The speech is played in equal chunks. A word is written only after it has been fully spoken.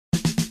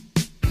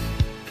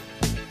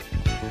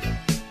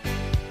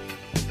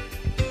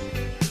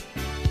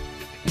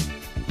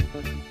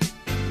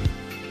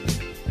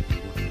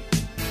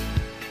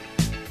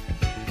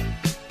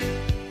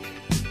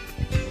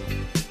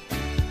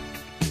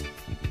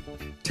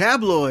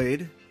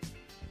tabloid,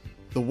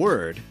 the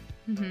word,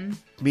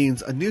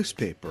 means a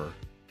newspaper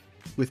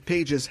with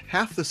pages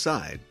half the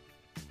side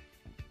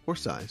or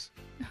size.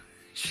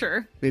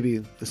 Sure. Maybe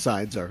the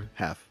sides are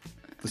half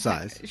the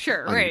size.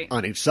 Sure, right.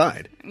 On each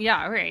side.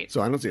 Yeah, right.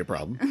 So I don't see a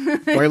problem.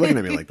 Why are you looking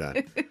at me like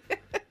that?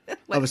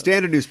 Of a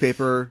standard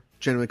newspaper,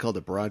 generally called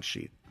a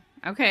broadsheet.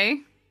 Okay.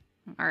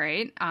 All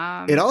right.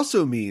 It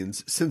also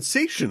means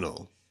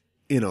sensational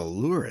in a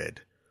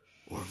lurid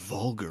or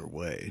vulgar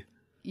way.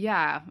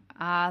 Yeah.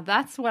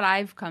 That's what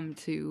I've come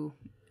to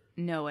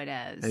know it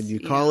as. And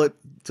you call it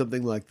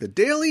something like the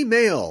Daily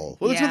Mail.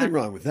 Well, there's nothing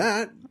wrong with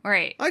that.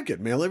 Right. I get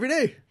mail every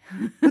day.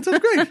 That sounds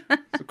great.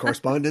 Some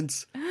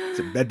correspondence,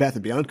 some Bed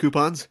Bath & Beyond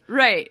coupons.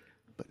 Right.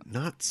 But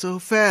not so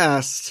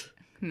fast.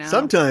 No.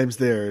 Sometimes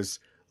there's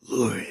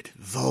lurid,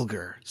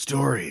 vulgar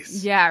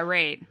stories. Yeah,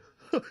 right.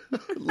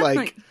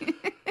 like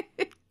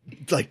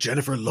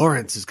Jennifer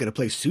Lawrence is going to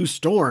play Sue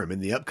Storm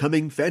in the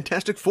upcoming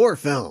Fantastic Four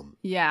film.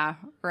 Yeah,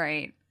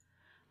 right.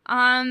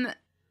 I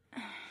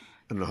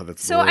don't know how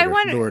that's so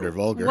lurid or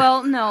vulgar.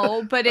 Well,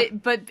 no, but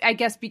I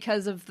guess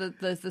because of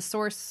the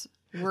source,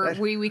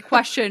 we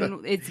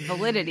question its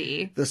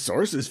validity. The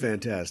source is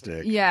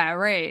fantastic. Yeah,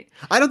 right.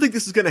 I don't think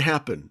this is going to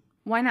happen.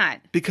 Why not?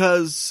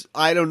 Because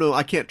I don't know.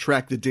 I can't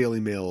track the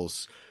Daily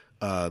Mail's,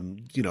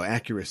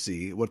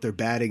 accuracy, what they're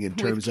batting in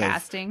terms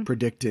of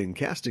predicting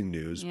casting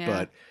news. Yeah.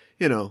 But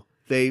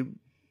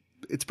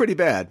it's pretty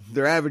bad.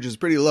 Their average is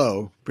pretty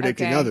low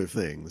predicting other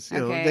things.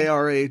 They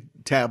are a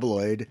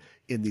tabloid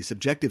in the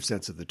subjective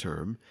sense of the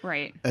term,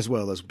 right? As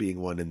well as being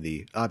one in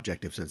the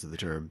objective sense of the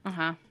term.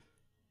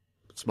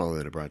 Smaller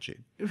than a broadsheet,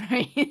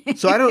 right?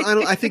 So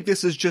I think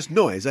this is just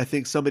noise. I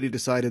think somebody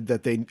decided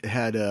that they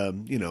had,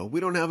 we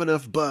don't have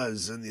enough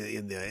buzz in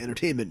the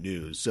entertainment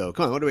news. So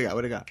come on, what do we got?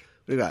 What do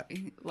we got?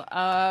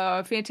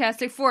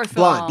 Fantastic Four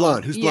film.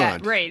 Blonde. Who's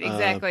blonde? Yeah, right.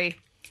 Exactly.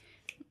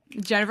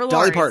 Jennifer Lawrence.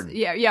 Dolly Parton.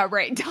 Yeah,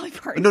 right. Dolly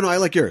Parton. No, I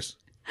like yours.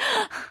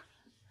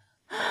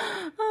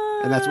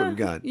 And that's what we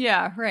got.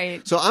 Yeah,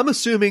 right. So I'm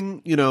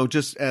assuming,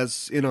 just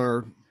as in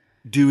our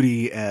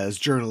duty as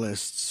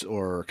journalists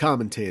or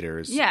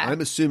commentators,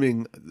 I'm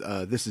assuming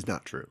this is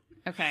not true.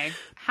 Okay.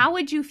 How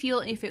would you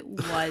feel if it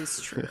was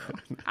true?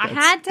 I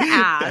had to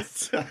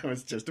ask. I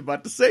was just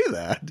about to say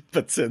that.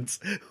 But since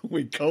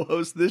we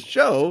co-host this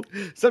show,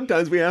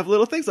 sometimes we have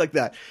little things like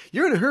that.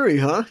 You're in a hurry,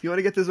 huh? You want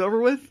to get this over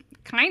with?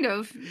 Kind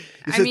of.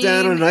 You sit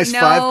down on a nice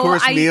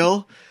 5-course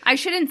meal. I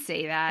shouldn't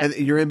say that. And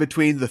you're in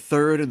between the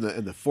third and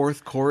the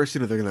fourth course.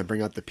 They're going to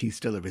bring out the piece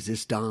de la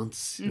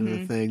resistance,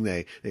 the thing.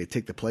 They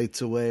take the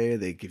plates away.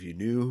 They give you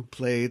new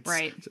plates.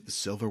 Right. Set the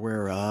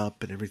silverware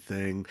up and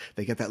everything.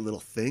 They get that little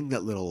thing, the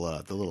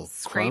little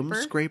crumb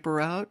scraper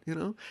out.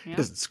 It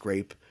doesn't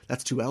scrape.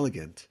 That's too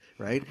elegant,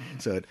 right?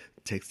 So it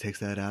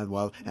takes that out.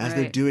 While as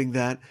they're doing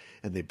that,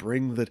 and they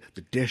bring the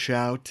dish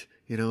out,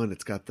 and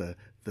it's got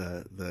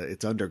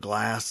it's under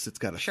glass. It's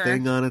got a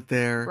thing on it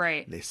there.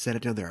 Right. And they set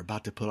it down. They're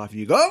about to pull it off. And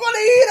you go, I want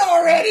to eat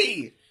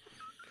already.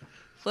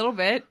 A little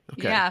bit.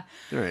 Okay. Yeah.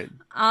 All right.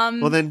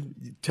 Well,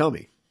 then tell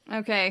me.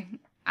 Okay.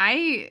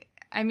 I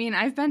mean,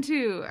 I've been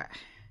to... I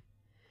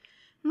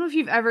don't know if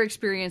you've ever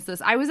experienced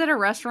this. I was at a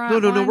restaurant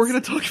No, once. we're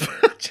going to talk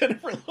about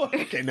Jennifer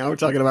Lawrence. Okay, now we're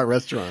talking about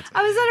restaurants.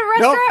 I was at a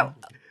restaurant...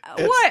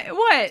 Nope.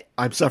 What?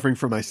 I'm suffering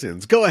from my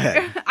sins. Go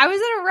ahead. I was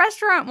at a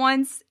restaurant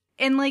once,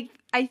 and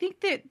I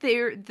think that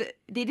they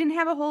didn't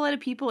have a whole lot of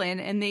people in,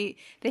 and they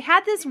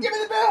had this... Give me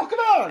the bill, come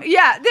on!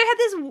 Yeah, they had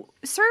this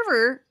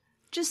server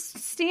just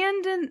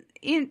stand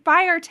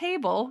by our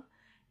table,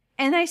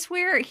 and I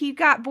swear he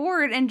got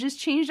bored and just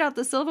changed out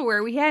the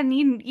silverware. We hadn't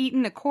even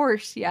eaten a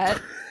course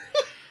yet.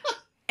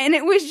 And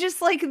it was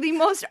just like the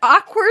most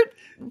awkward,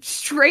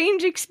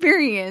 strange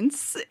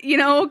experience,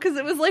 because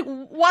it was like,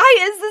 why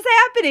is this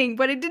happening?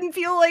 But it didn't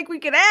feel like we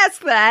could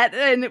ask that.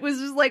 And it was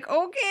just like,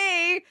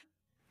 okay.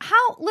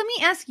 Let me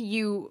ask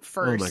you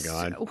first. Oh my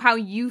God. How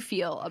you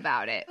feel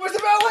about it. Where's the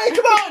ballet?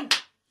 Come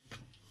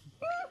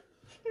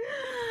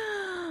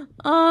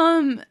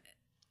on!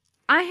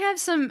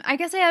 I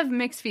guess I have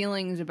mixed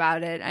feelings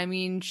about it. I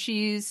mean,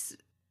 she's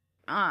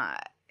a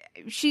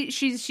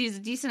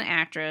decent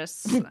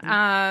actress.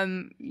 I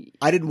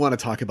didn't want to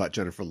talk about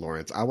Jennifer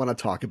Lawrence. I want to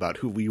talk about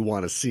who we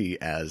want to see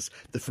as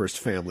the first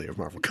family of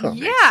Marvel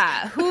Comics.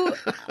 Yeah, who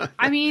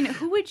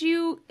would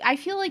you? I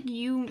feel like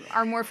you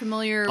are more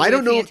familiar with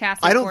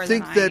Fantastic Four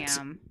than I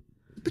am.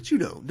 But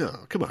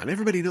no, come on.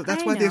 Everybody knows.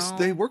 That's why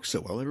they work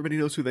so well. Everybody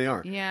knows who they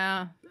are.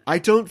 Yeah. I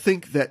don't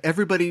think that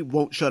everybody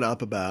won't shut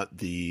up about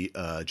the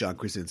John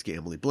Krasinski,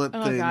 Emily Blunt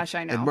thing. Oh gosh,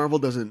 I know. And Marvel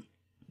doesn't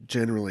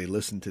generally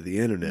listen to the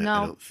internet,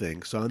 I don't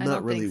think. So I'm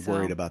not really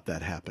worried about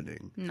that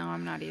happening. No,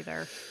 I'm not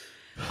either.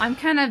 I'm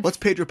kind of What's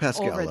Pedro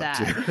Pascal over up that.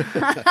 to?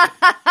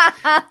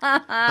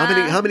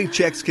 How many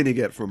checks can he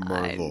get from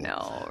Marvel? I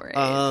know,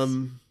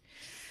 right?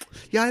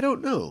 Yeah, I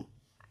don't know.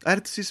 I'd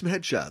have to see some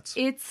headshots.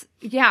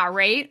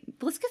 Right?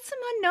 Let's get some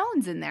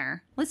unknowns in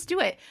there. Let's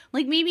do it.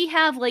 Maybe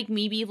have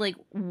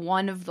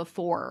one of the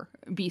four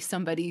be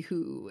somebody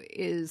who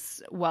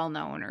is well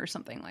known or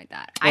something like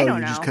that. I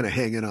don't know. Just kind of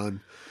hanging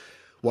on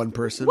one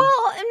person?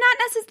 Well, not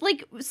necessarily.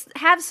 Like,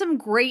 have some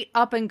great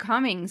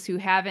up-and-comings who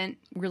haven't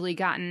really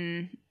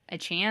gotten a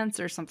chance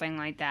or something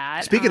like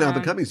that. Speaking of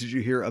up-and-comings, did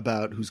you hear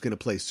about who's going to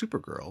play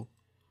Supergirl?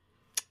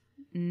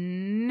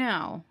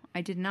 No,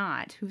 I did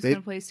not. Who's going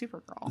to play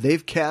Supergirl?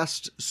 They've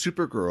cast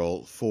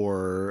Supergirl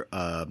for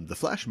the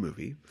Flash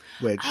movie,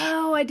 which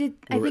I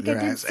think I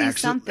did see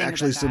something.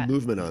 Actually, about some that.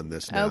 movement on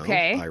this now.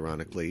 Okay.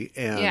 Ironically,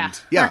 and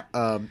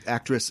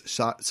actress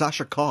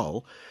Sasha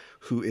Call,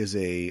 who is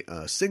a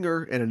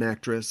singer and an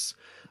actress,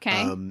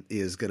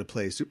 is going to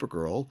play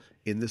Supergirl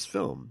in this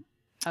film.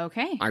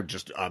 Okay. I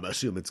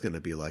assume it's going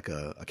to be like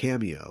a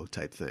cameo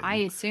type thing. I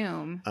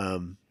assume.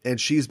 And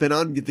she's been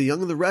on The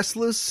Young and the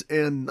Restless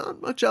and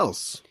not much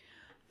else.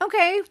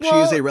 Okay. Well, she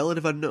is a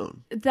relative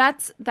unknown.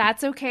 That's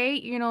okay.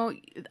 You know,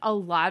 a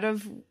lot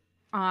of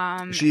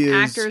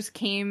actors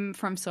came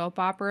from soap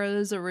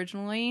operas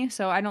originally,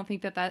 so I don't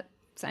think that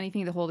that's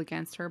anything to hold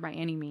against her by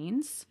any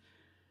means.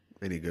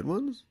 Any good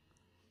ones?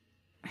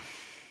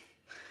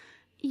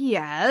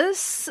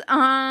 Yes.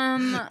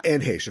 And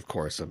Heish, of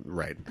course, I'm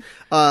right.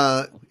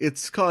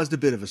 It's caused a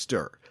bit of a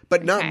stir,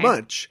 but not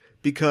much,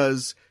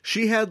 because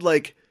she had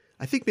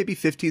I think maybe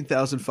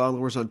 15,000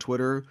 followers on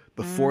Twitter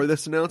before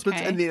this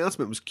announcement, and the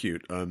announcement was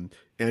cute.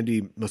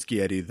 Andy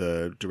Muschietti,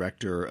 the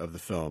director of the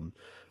film,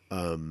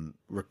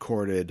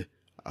 recorded,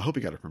 I hope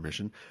he got her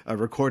permission,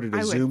 recorded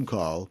a Zoom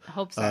call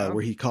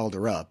where he called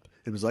her up.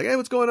 It was like, hey,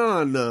 what's going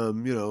on?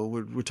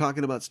 We're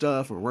talking about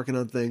stuff. We're working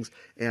on things.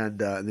 And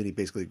then he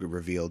basically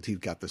revealed he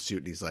got the suit,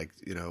 and he's like,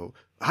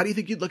 how do you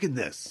think you'd look in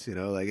this? You're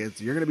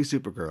going to be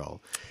Supergirl.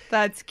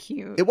 That's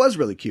cute. It was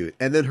really cute.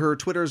 And then her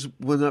Twitters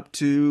went up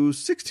to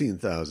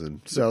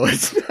 16,000. So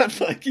it's not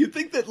like you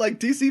think that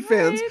DC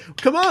fans,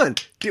 come on,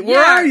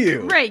 where are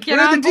you? Right, get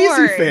where on are the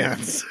board. DC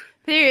fans?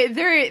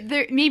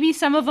 They're maybe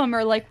some of them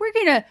are like, we're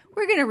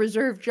gonna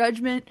reserve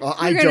judgment.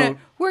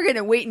 We're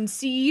gonna wait and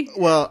see.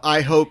 Well, I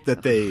hope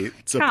that they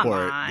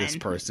support this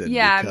person.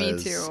 Yeah,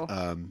 because, me too.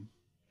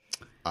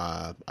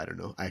 I don't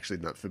know. I'm actually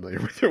not familiar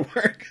with their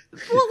work.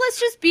 Well, let's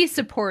just be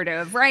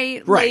supportive,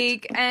 right?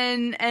 Right.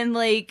 And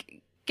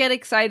get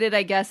excited,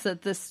 I guess,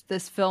 that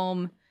this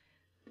film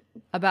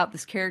about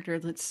this character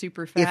that's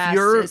super fast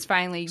is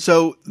finally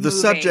the moving.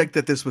 Subject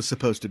that this was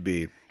supposed to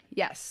be.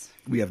 Yes.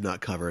 We have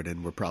not covered,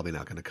 and we're probably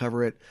not going to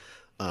cover it.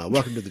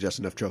 Welcome to the Just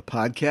Enough Trope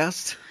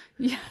podcast.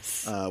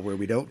 Yes. Where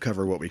we don't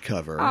cover what we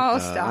cover. Oh,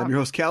 stop. I'm your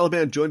host,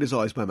 Caliban, joined as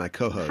always by my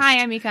co-host. Hi,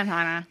 I'm Mikan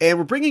Hana. And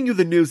we're bringing you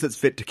the news that's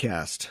fit to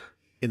cast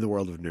in the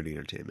world of nerdy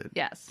entertainment.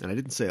 Yes. And I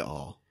didn't say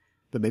all,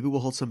 but maybe we'll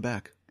hold some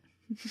back.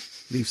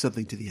 Leave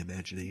something to the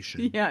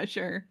imagination. Yeah,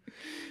 sure.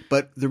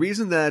 But the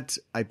reason that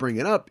I bring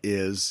it up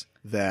is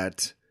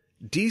that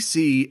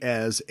DC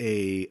as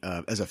a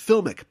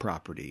filmic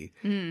property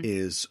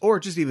is, or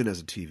just even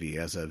as a TV,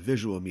 as a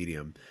visual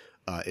medium,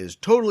 is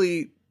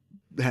totally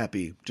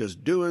happy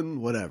just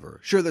doing whatever.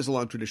 Sure, there's a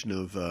long tradition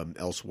of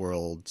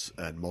Elseworlds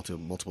and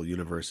multiple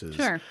universes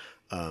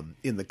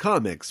in the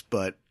comics,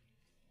 but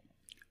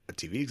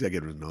TV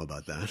executives know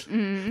about that.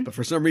 Mm-hmm. But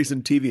for some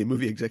reason, TV and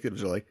movie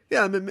executives are like,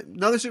 yeah,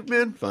 another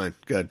Superman? Fine,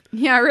 good.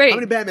 Yeah, right. How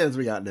many Batmans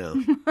we got now?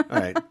 All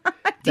right.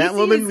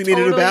 Batwoman? We need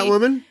a new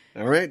Batwoman?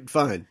 All right,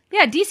 fine.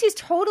 Yeah, DC's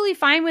totally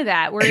fine with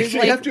that. Whereas,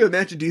 I have to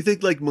imagine, do you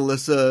think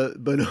Melissa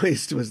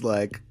Benoist was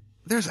like,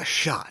 there's a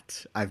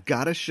shot. I've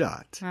got a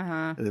shot.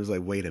 And it was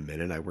like, wait a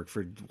minute, I work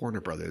for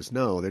Warner Brothers.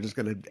 No, they're just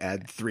going to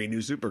add 3 new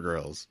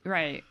Supergirls.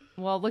 Right.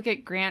 Well, look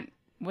at Grant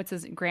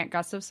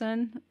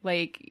Gustafson?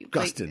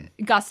 Gustin.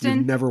 Gustin?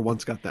 You've never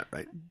once got that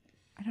right.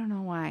 I don't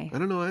know why. I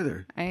don't know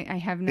either. I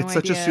have no idea. It's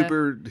such a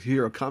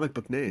superhero comic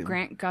book name.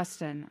 Grant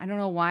Gustin. I don't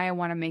know why I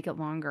want to make it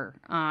longer.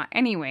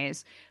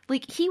 Anyways,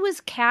 he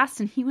was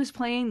cast and he was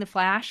playing the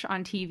Flash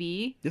on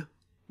TV. Yeah.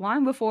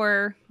 Long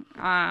before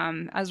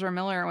Ezra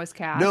Miller was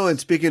cast. No, and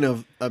speaking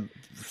of a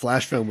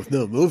Flash film with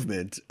no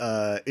movement,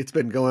 it's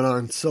been going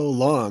on so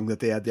long that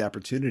they had the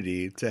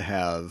opportunity to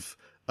have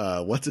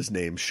what's his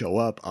name show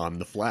up on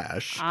the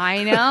Flash.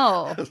 I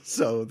know.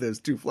 So there's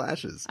 2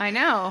 Flashes. I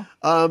know.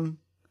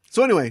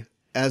 So anyway,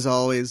 as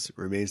always,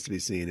 remains to be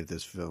seen if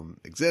this film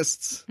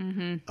exists.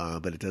 Mm-hmm.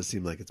 But it does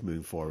seem like it's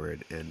moving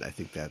forward, and I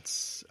think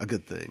that's a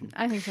good thing.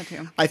 I think so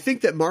too. I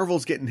think that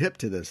Marvel's getting hip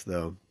to this,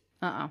 though.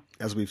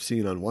 As we've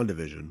seen on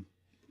WandaVision.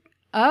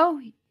 Oh,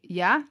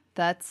 yeah,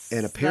 that's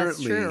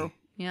true.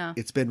 Yeah,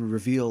 it's been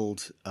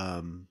revealed.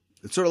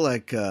 It's sort of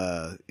like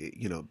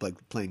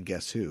like playing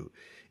Guess Who.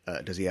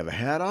 Does he have a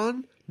hat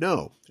on?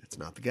 No, it's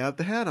not the guy with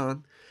the hat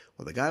on.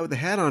 Well, the guy with the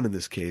hat on in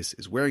this case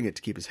is wearing it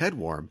to keep his head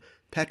warm.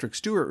 Patrick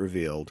Stewart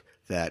revealed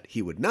that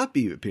he would not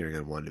be appearing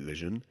on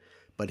WandaVision,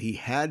 but he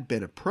had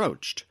been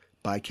approached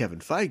by Kevin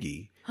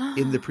Feige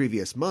in the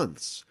previous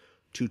months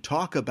to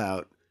talk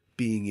about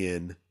being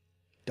in ...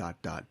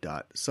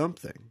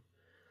 something.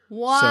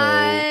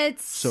 What?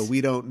 So we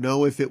don't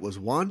know if it was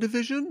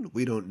WandaVision.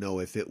 We don't know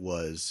if the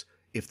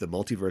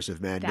Multiverse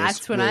of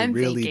Madness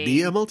really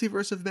be a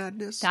Multiverse of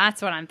Madness.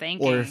 That's what I'm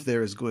thinking. Or if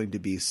there is going to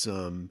be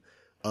some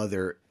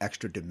other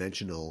extra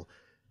dimensional,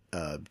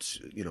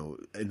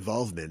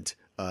 involvement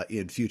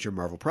in future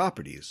Marvel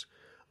properties.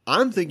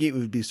 I'm thinking it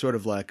would be sort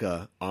of like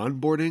a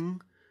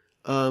onboarding,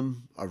 a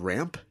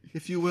ramp,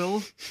 if you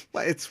will.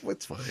 Well,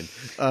 it's fine.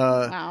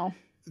 Wow.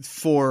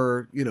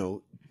 For,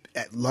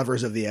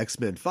 lovers of the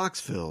X-Men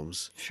Fox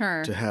films.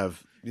 Sure. To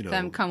have,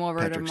 them come over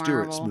Patrick to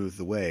Stewart Marvel. smooth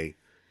the way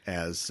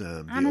as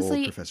Honestly, the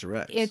old Professor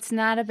X. It's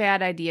not a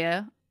bad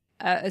idea,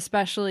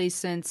 especially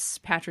since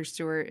Patrick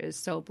Stewart is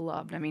so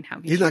beloved. I mean,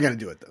 he's not going to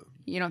do it, though.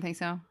 You don't think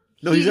so?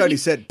 No, he's already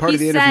said, part of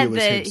the interview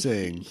was him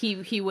saying,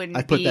 he wouldn't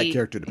I put that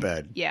character to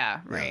bed.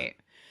 Yeah, right. Yeah.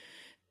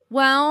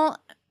 Well,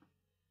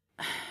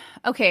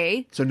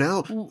 okay. So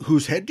now,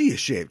 whose head do you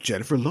shave?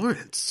 Jennifer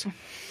Lawrence.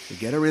 You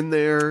get her in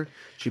there.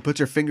 She puts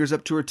her fingers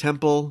up to her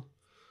temple.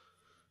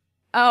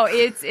 Oh,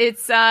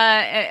 it's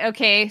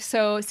okay.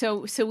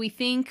 So we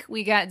think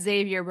we got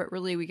Xavier, but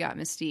really we got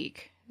Mystique.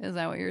 Is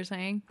that what you're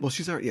saying? Well,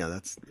 she's already. Yeah,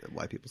 that's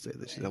why people say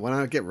this. Why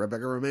not get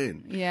Rebecca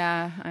Romijn?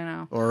 Yeah, I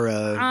know.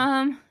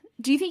 Or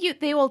do you think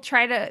they will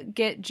try to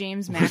get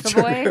James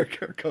McAvoy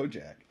or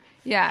Kojak?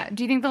 Yeah.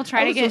 Do you think they'll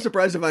try to get? I was so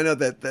surprised to find out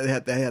that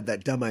they had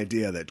that dumb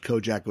idea that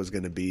Kojak was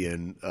going to be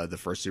in the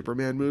first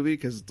Superman movie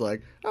because it's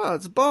like, oh,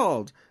 it's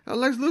bald.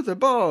 Lex Luthor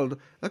bald.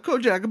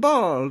 Kojak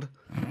bald.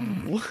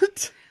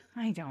 What?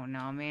 I don't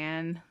know,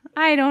 man.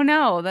 I don't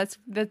know.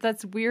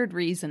 That's weird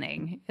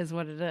reasoning, is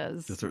what it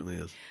is. It certainly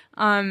is.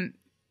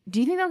 Do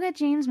you think they'll get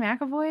James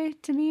McAvoy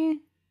to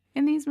be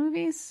in these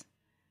movies?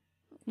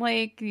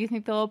 Like, do you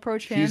think they'll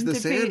approach him? He's the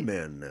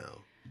Sandman now.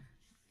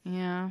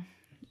 Yeah,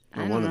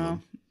 or one of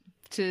them.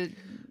 To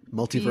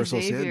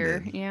multiversal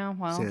Sandman. Yeah,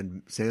 well,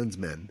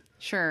 Sandsman.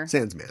 Sure.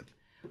 Sandsman.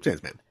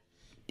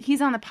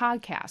 He's on the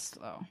podcast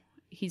though.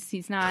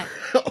 He's not.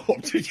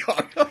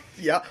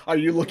 Yeah. Are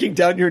you looking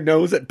down your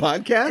nose at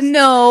podcasts?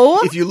 No.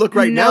 If you look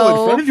right now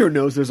in front of your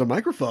nose, there's a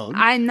microphone.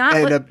 I'm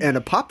not. And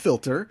a pop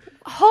filter.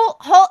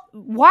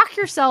 Walk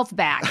yourself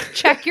back.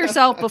 Check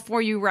yourself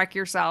before you wreck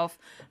yourself.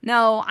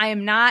 No, I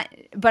am not.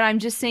 But I'm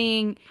just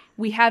saying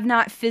we have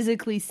not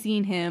physically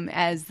seen him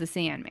as the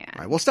Sandman.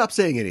 All right. Well, stop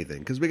saying anything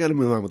because we got to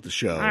move on with the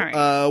show. All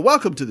right.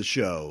 Welcome to the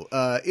show.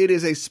 It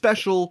is a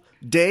special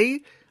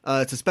day.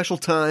 It's a special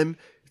time.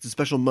 It's a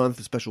special month,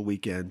 a special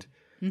weekend.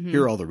 Mm-hmm.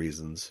 Here are all the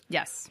reasons.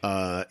 Yes.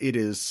 It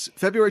is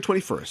February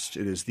 21st.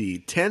 It is the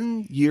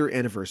 10-year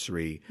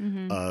anniversary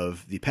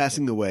of the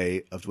passing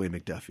away of Dwayne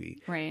McDuffie.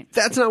 Right.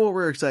 That's not what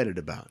we're excited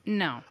about.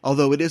 No.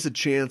 Although it is a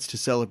chance to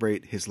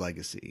celebrate his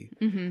legacy.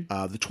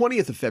 The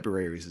 20th of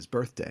February is his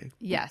birthday.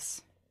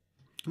 Yes.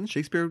 Didn't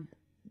Shakespeare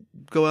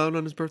go out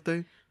on his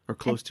birthday? Or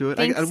close to it?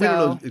 We don't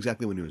know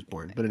exactly when he was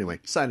born. But anyway,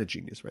 sign of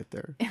genius right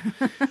there.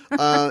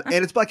 And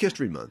it's Black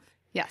History Month.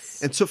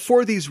 Yes. And so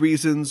for these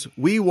reasons,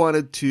 we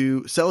wanted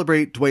to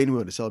celebrate Dwayne. We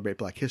wanted to celebrate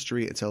Black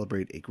history and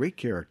celebrate a great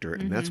character.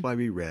 And that's why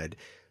we read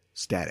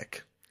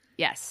Static.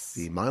 Yes.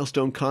 The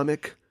Milestone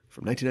comic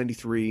from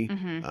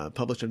 1993,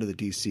 published under the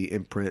DC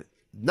imprint.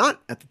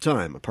 Not at the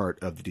time a part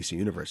of the DC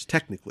universe,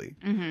 technically.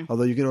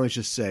 Although you can always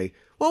just say,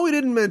 well, we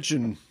didn't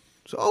mention...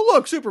 So, oh,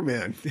 look,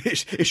 Superman,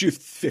 issue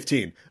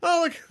 15.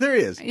 Oh, look, there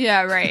he is.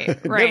 Yeah, right,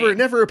 right.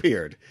 never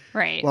appeared.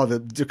 Right. While the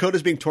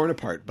Dakota's being torn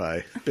apart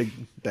by Big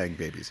Bang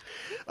Babies.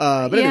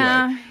 But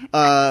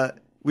anyway,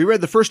 we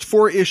read the first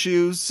 4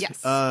 issues.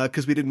 Yes.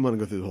 Because we didn't want to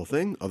go through the whole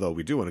thing, although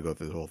we do want to go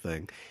through the whole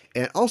thing.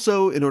 And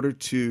also, in order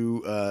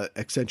to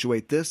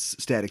accentuate this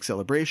Static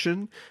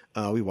celebration,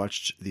 we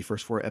watched the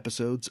first 4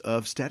 episodes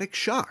of Static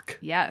Shock.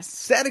 Yes.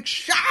 Static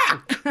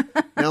Shock!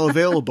 Now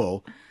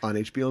available on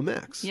HBO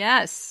Max.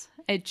 Yes.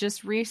 It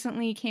just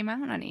recently came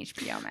out on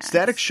HBO Max.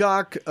 Static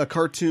Shock, a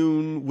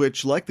cartoon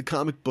which, like the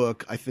comic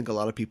book, I think a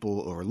lot of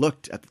people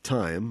overlooked at the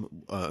time,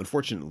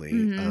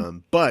 unfortunately.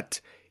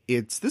 But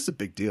this is a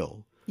big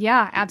deal.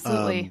 Yeah,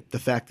 absolutely. The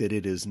fact that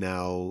it is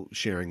now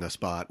sharing a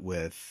spot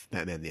with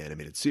Batman the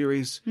Animated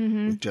Series,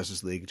 with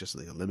Justice League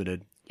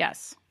Unlimited.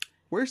 Yes.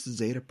 Where's the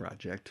Zeta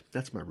Project?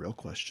 That's my real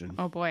question.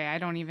 Oh boy, I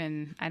don't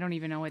even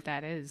know what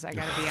that is. I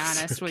gotta be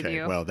honest with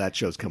you. Well, that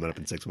show's coming up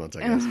in 6 months,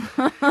 I guess.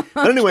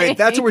 But anyway,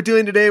 that's what we're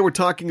doing today. We're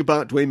talking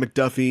about Dwayne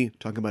McDuffie,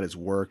 talking about his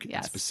work,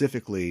 and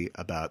specifically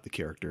about the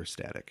character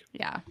Static.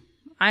 Yeah.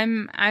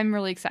 I'm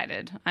really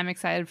excited. I'm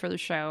excited for the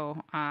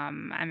show.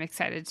 I'm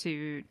excited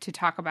to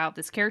talk about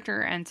this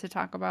character and to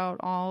talk about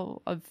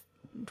all of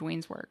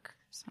Dwayne's work.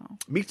 So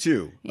me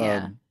too.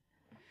 Yeah.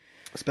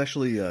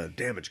 Especially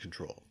Damage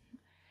Control.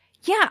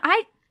 Yeah,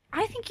 I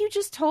think you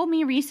just told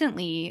me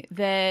recently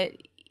that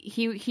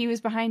he was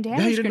behind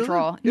Damage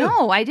Control. Yeah.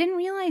 No, I didn't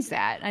realize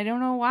that. I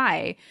don't know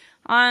why.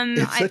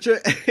 It's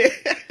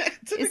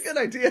a good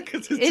idea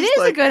because it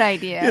is a good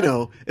idea. You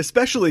know,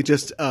 especially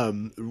just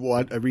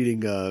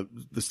reading the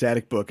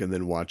Static book and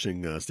then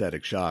watching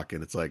Static Shock,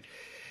 and it's like,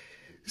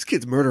 this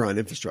kid's murder on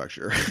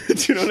infrastructure. Do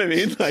you know what I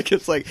mean? Like,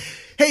 it's like,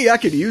 hey, I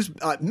can use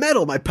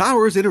metal. My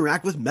powers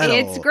interact with metal.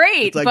 It's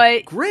great, it's like,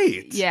 but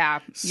great.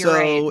 Yeah, you're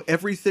right. So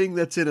everything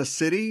that's in a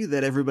city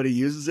that everybody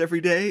uses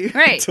every day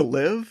to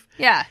live.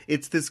 Yeah.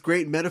 It's this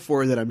great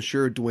metaphor that I'm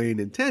sure Dwayne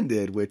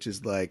intended, which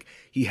is like,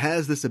 he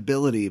has this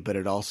ability, but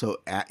it also,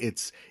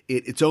 it's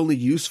only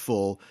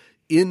useful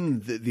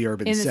in the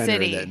urban center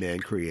city that man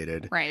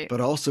created. Right.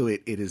 But also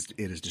it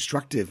is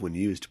destructive when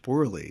used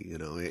poorly.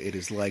 It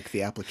is like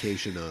the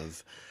application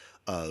of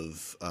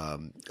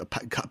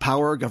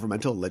power,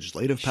 governmental,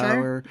 legislative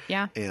power,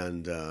 yeah,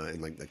 and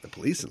like the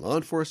police and law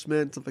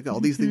enforcement, stuff like that. All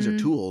these things are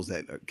tools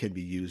that can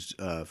be used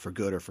for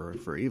good or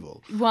for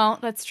evil. Well,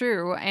 that's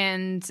true,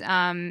 and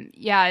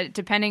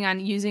depending on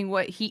using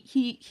what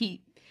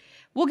he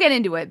we'll get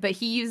into it, but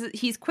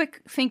he's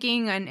quick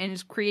thinking and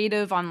is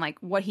creative on like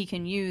what he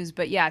can use.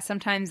 But yeah,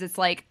 sometimes it's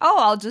like, oh,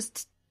 I'll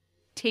just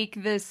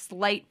take this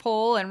light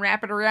pole and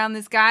wrap it around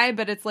this guy,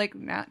 but it's like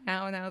now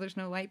there's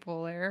no light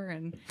pole there,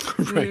 and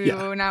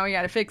now we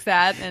got to fix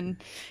that, and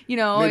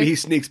maybe he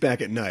sneaks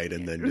back at night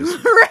and then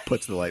just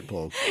puts the light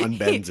pole,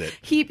 unbends it.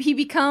 He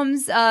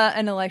becomes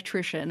an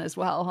electrician as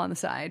well on the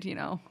side,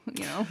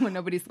 when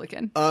nobody's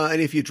looking.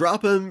 And if you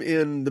drop him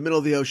in the middle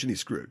of the ocean,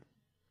 he's screwed.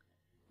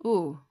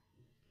 Ooh.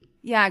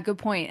 Yeah, good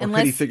point. Or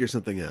could he figure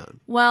something out?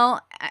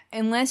 Well,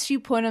 unless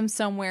you put him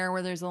somewhere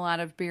where there's a lot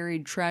of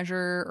buried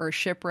treasure or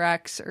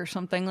shipwrecks or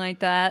something like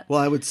that. Well,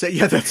 I would say,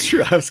 yeah, that's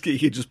true. I was you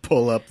could just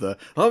pull up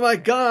oh my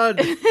God.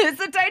 It's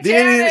the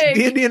Titanic.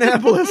 The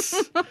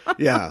Indianapolis.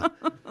 Yeah.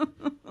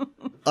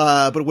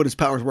 But would his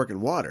powers work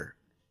in water?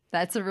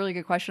 That's a really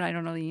good question. I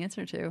don't know the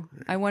answer to.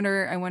 I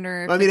wonder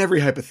if I mean, every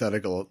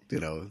hypothetical,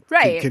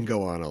 can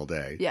go on all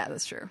day. Yeah,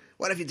 that's true.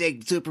 What if you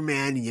take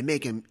Superman and you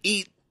make him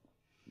eat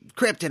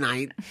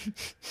kryptonite,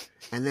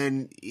 and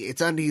then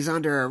he's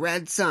under a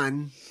red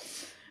sun?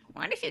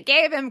 What if you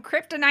gave him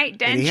kryptonite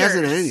dentures? And he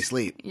hasn't had any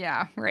sleep.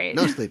 Yeah, right.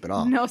 No sleep at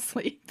all. No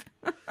sleep.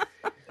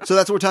 So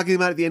that's what we're talking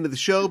about at the end of the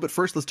show, but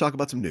first let's talk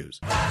about some news.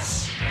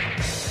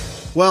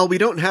 Well, we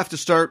don't have to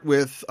start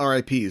with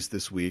RIPs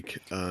this week,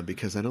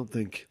 because I don't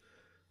think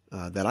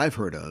that I've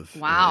heard of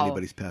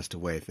anybody's passed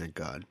away, thank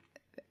God.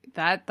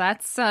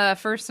 That's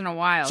first in a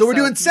while. So we're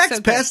doing sex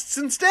pests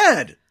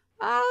instead.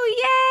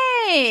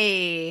 Oh,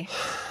 yay!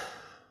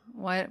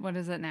 What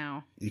is it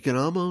now? You can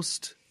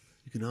almost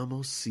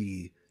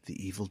see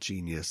the evil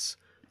genius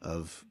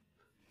of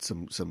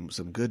some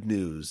good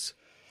news,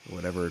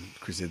 whatever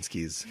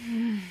Krasinski's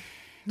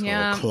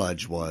total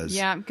kludge was.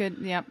 Yeah, good.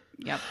 Yep.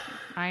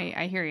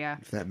 I hear ya.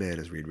 If that man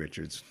is Reed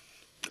Richards,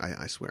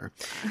 I swear.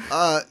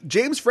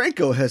 James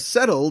Franco has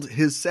settled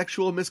his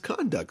sexual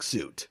misconduct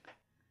suit.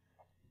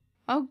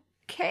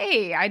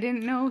 Okay, I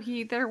didn't know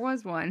there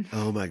was one.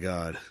 Oh my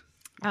God.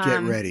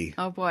 Get ready.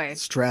 Oh boy.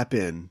 Strap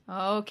in.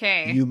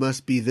 Okay. You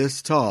must be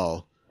this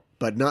tall,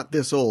 but not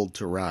this old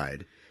to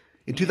ride.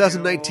 In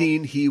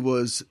 2019, he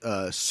was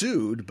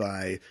sued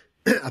by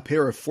a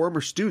pair of former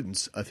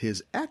students of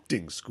his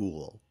acting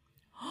school.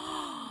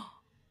 Oh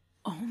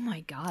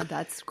my God,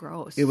 that's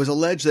gross. It was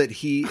alleged that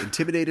he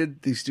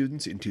intimidated these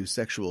students into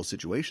sexual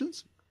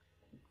situations.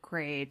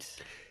 Great.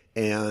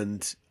 And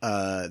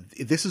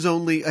this is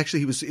only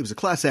it was a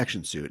class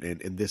action suit,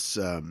 and this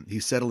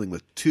he's settling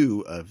with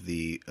two of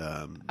the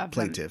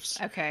plaintiffs.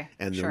 Okay,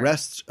 and the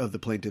rest of the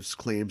plaintiffs'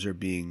 claims are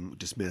being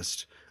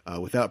dismissed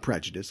without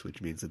prejudice,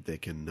 which means that they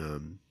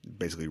can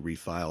basically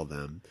refile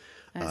them,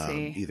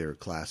 either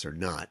class or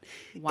not.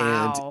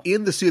 Wow! And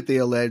in the suit, they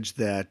allege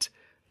that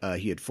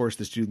he had forced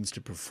the students to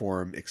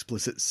perform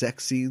explicit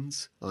sex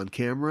scenes on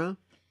camera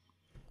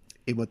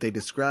in what they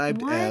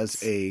described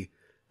as a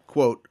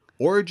quote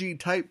orgy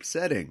type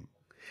setting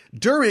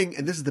during,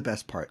 and this is the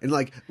best part, and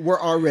like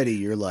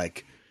you're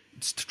like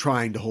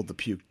trying to hold the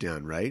puke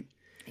down, right?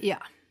 Yeah.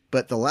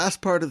 But the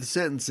last part of the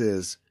sentence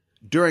is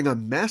during a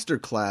master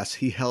class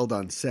he held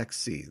on sex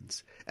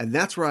scenes, and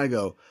that's where I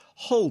go,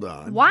 hold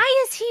on, why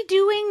is he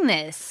doing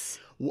this?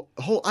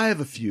 I have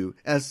a few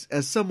as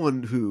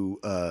someone who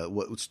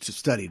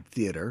studied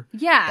theater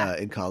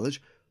in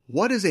college.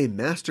 What is a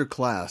master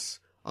class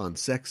on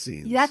sex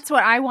scenes? That's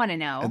what I want to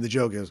know. And the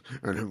joke is,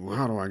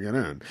 how do I get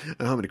in?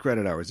 And how many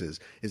credit hours is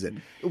it?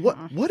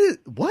 What is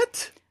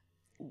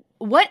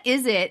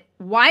it?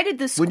 Why did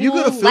the school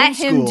let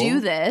him do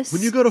this?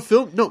 When you go to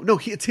film, no,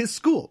 it's his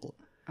school.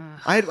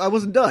 I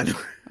wasn't done.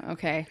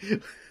 Okay.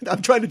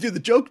 I'm trying to do the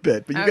joke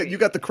bit, but you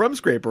got the crumb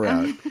scraper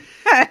out.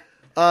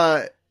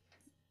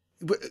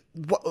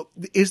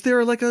 Is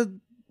there like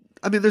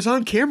there's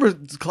on camera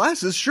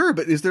classes, sure,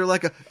 but is there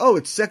like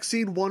it's sex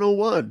scene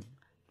 101?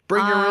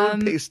 Bring your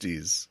own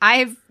pasties.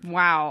 I've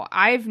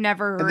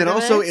never heard of it. And then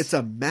also it's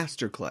a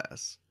master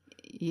class.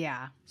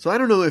 Yeah. So I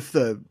don't know if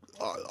the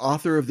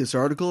author of this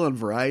article on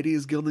Variety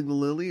is gilding the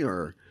lily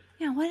or...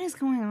 Yeah, what is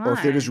going on? Or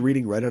if they're just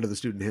reading right out of the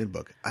student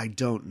handbook. I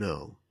don't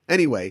know.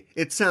 Anyway,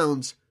 it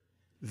sounds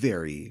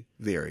very,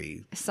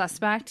 very...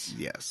 Suspect?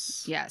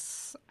 Yes.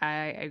 Yes, I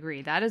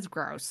agree. That is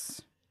gross.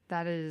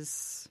 That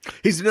is...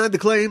 He's denied the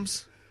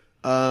claims,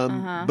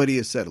 but he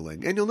is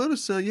settling. And you'll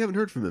notice you haven't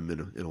heard from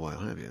him in a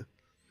while, have you?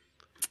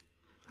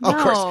 No. Of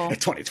course,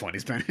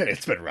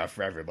 2020's been rough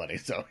for everybody.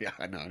 So yeah,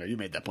 no, you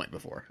made that point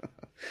before.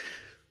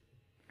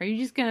 Are you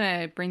just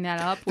gonna bring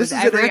that up? This with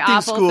is every an acting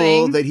awful school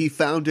thing? that he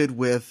founded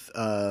with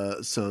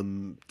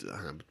some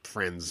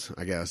friends,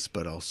 I guess,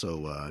 but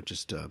also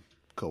just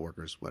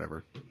coworkers,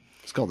 whatever.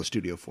 It's called the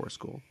Studio 4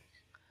 School.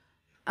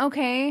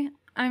 Okay,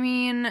 I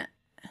mean,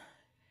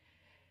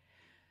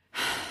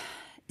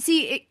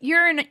 See,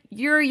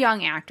 you're a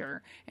young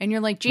actor, and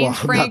you're like James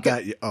Franco.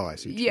 Not that, I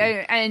see.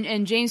 Yeah,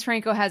 and James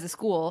Franco has a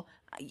school.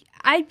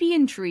 I'd be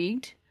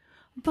intrigued.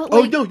 But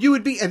no, you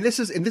would be, and this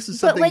is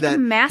something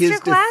that his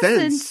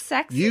defense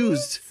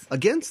used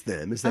against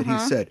them is that he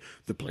said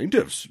the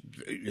plaintiffs,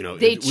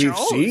 we've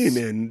seen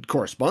in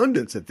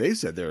correspondence that they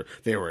said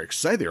they were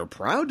excited, they were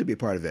proud to be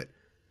part of it.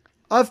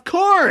 Of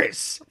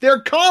course, they're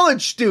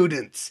college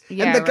students,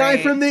 and the guy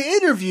from the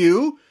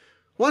interview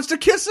wants to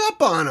kiss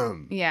up on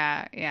him.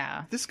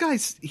 Yeah. This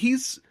guy's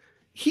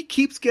he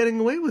keeps getting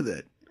away with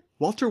it,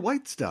 Walter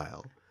White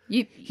style.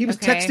 He was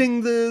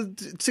texting the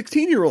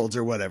 16-year-olds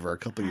or whatever a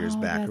couple years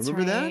back.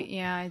 Remember that?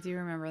 Yeah, I do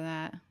remember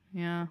that.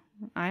 Yeah.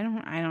 I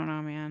don't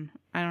know, man.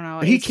 I don't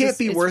know. He can't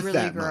be worth really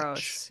that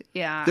gross. much.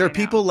 Yeah. There are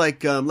people like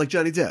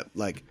Johnny Depp.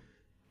 Like,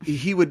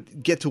 he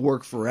would get to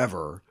work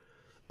forever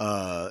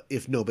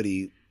if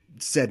nobody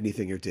said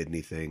anything or did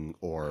anything,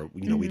 or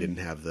we didn't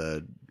have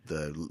the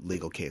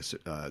legal case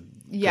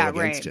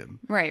against him.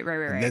 Right.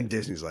 And then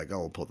Disney's like,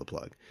 we'll pull the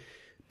plug.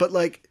 But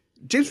like,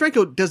 James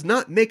Franco does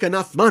not make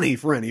enough money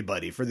for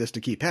anybody for this to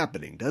keep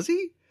happening, does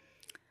he?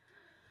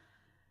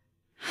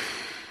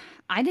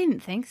 I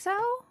didn't think so.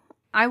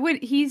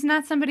 He's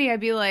not somebody I'd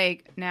be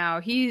like,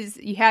 now you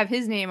have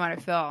his name on a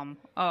film.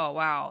 Oh,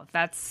 wow.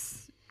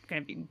 That's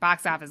going to be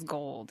box office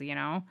gold,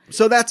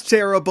 So that's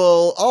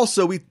terrible.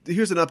 Also,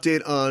 here's an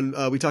update on,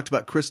 we talked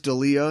about Chris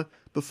D'Elia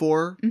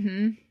before.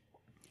 Mm-hmm.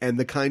 And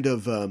the kind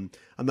of, I'm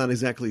not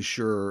exactly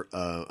sure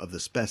of the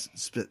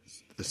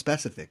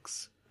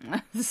specifics.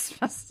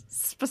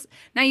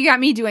 Now you got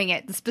me doing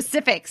it. The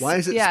specifics. Why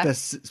is it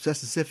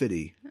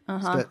specificity?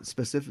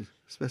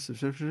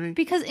 Specificity?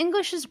 Because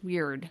English is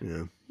weird.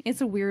 Yeah, it's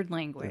a weird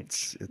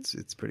language.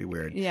 It's pretty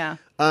weird. Yeah.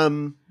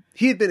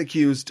 He had been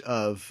accused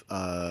of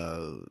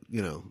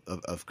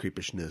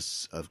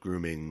creepishness, of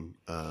grooming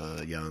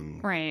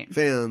young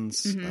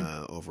fans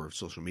over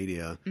social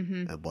media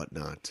and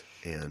whatnot.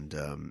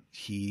 And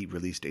he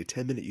released a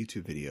 10-minute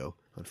YouTube video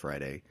on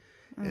Friday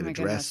and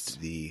addressed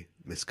the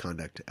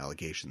misconduct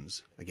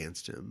allegations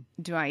against him.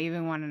 Do I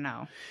even want to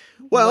know?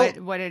 Well,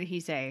 what did he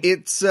say?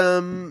 It's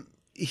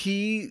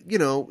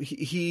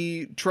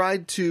he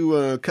tried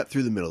to cut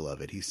through the middle of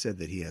it. He said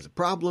that he has a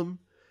problem.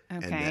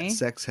 Okay. And that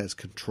sex has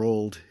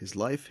controlled his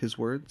life, his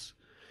words.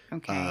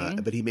 Okay.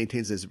 But he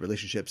maintains his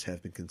relationships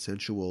have been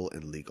consensual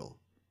and legal.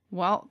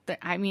 Well,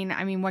 I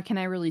mean, what can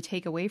I really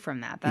take away from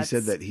that? He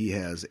said that he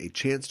has a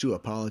chance to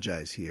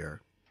apologize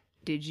here.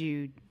 Did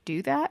you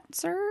do that,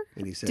 sir?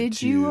 And he said,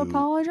 did you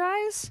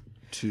apologize?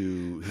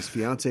 To his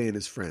fiance and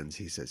his friends,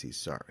 he says he's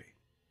sorry.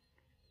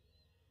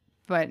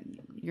 But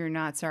you're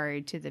not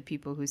sorry to the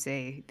people who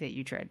say that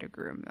you tried to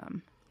groom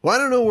them. Well, I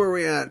don't know where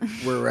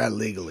we're at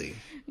legally.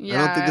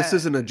 Yeah. I don't think this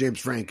isn't a James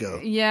Franco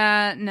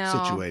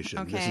situation.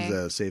 Okay. This is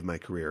a save my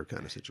career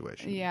kind of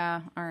situation.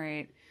 Yeah, all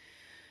right.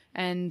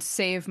 And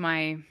save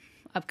my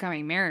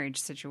upcoming marriage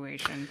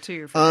situation,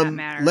 too, for that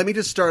matter. Let me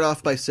just start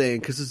off by saying,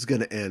 because this is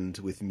going to end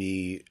with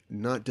me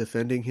not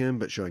defending him,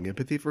 but showing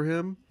empathy for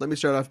him. Let me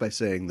start off by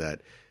saying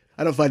that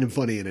I don't find him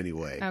funny in any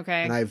way.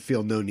 Okay. And I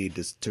feel no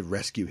need to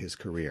rescue his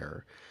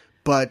career.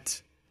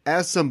 But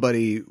as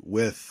somebody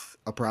with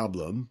a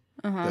problem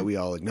that we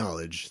all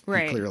acknowledge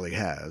he clearly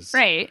has,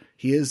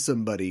 he is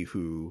somebody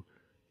who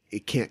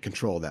it can't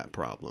control that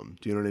problem.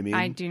 Do you know what I mean?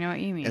 I do know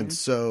what you mean. And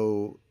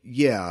so,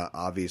 yeah,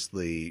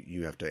 obviously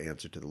you have to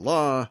answer to the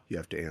law. You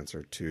have to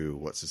answer to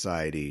what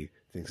society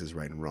thinks is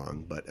right and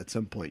wrong. But at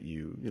some point,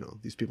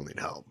 these people need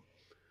help.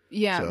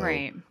 Yeah, so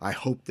right. I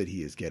hope that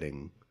he is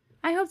getting...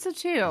 I hope so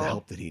too. The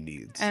help that he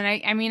needs. And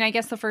I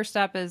guess the first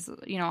step is,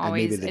 always admitting it.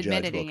 Maybe the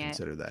judge will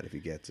consider that if he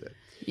gets it.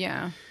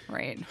 Yeah,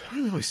 right. Why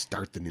do we always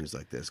start the news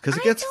like this? Because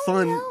it gets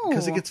fun.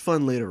 Because it gets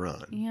fun later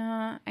on.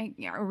 Yeah.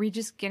 Are we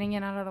just getting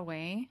it out of the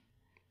way?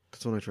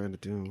 That's what I tried to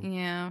do.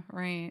 Yeah,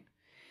 right.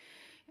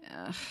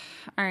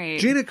 All right.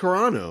 Gina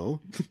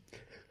Carano.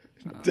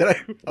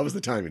 How was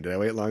the timing? Did I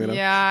wait long enough?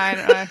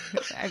 Yeah,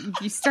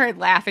 you started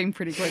laughing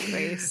pretty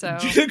quickly. So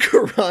Gina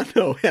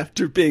Carano,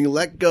 after being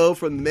let go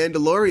from The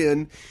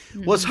Mandalorian,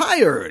 was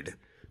hired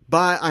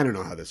by, I don't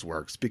know how this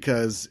works,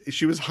 because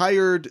she was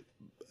hired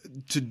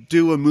to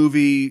do a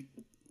movie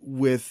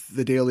with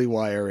the Daily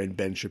Wire and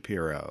Ben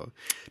Shapiro.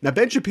 Now,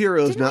 Ben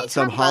Shapiro is not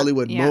some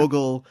Hollywood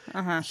mogul.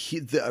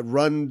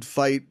 Run,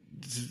 fight,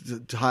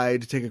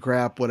 hide, take a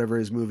crap, whatever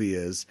his movie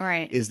is.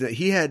 Right. Is that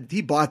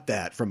he bought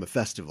that from a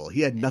festival.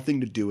 He had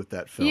nothing to do with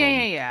that film.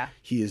 Yeah.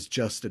 He is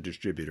just a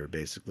distributor,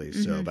 basically.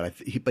 So,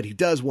 but he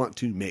does want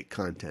to make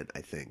content,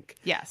 I think.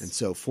 Yes. And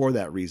so for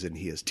that reason,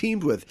 he has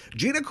teamed with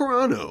Gina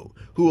Carano,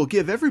 who will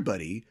give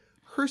everybody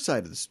her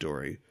side of the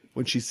story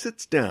when she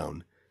sits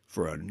down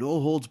for a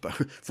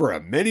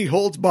many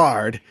holds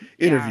barred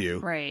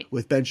interview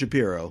with Ben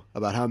Shapiro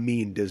about how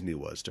mean Disney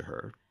was to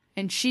her.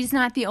 And she's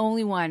not the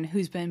only one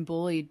who's been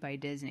bullied by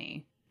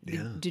Disney.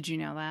 Yeah. Did you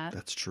know that?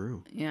 That's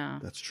true. Yeah.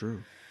 That's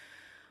true.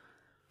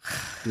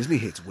 Disney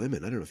hates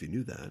women. I don't know if you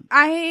knew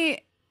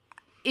that.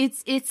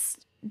 It's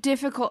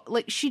difficult.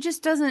 Like, she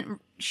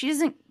doesn't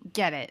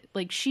get it.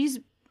 Like, she's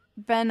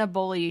been a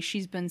bully.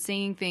 She's been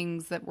saying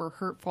things that were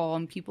hurtful,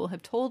 and people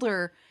have told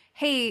her,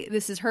 hey,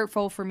 this is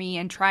hurtful for me,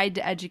 and tried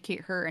to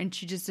educate her, and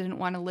she just didn't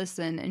want to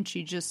listen, and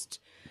she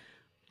just,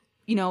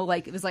 you know,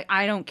 like, it was like,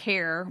 I don't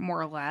care,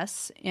 more or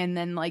less, and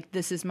then, like,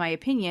 this is my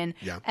opinion,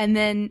 and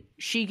then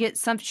she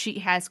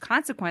has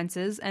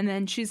consequences, and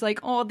then she's like,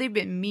 oh, they've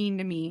been mean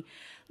to me.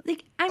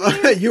 Like,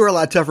 I mean... You were a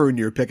lot tougher when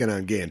you were picking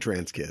on gay and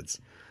trans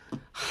kids.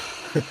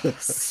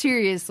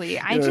 Seriously,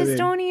 I just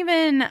don't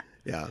even...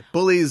 Yeah,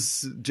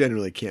 bullies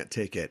generally can't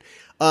take it.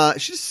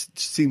 She just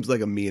seems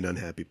like a mean,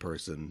 unhappy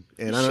person,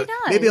 and she does.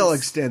 Maybe I'll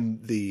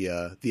extend the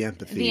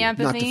empathy,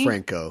 not to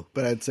Franco,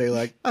 but I'd say,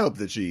 like, I hope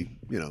that she,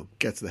 you know,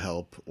 gets the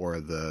help or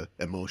the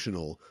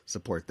emotional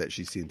support that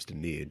she seems to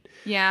need.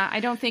 Yeah, I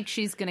don't think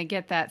she's gonna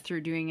get that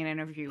through doing an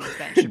interview with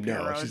Ben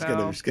Shapiro.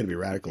 No, she's gonna be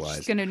radicalized.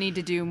 She's gonna need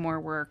to do more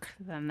work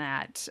than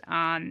that.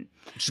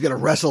 She's gonna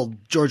wrestle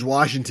George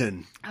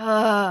Washington.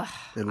 And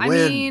win. I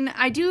mean,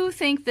 I do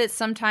think that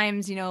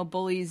sometimes, you know,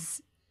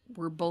 bullies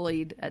were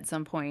bullied at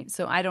some point,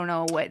 so I don't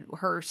know what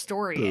her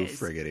story is.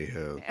 Friggity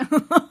who.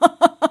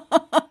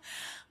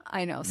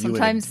 I know.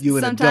 Sometimes you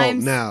an adult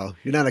now.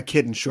 You're not a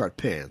kid in short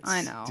pants.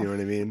 I know. Do you know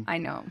what I mean? I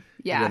know.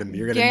 Yeah. You're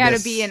gonna you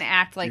gotta be and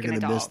act like an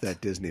adult. You're gonna miss that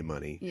Disney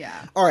money. Yeah.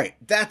 All right,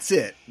 that's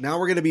it. Now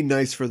we're gonna be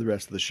nice for the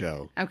rest of the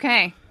show.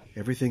 Okay.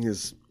 Everything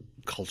is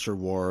culture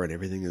war and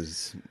everything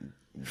is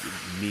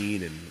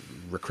mean and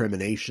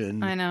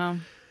recrimination. I know.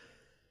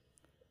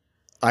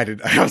 I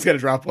was gonna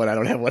drop one. I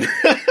don't have one.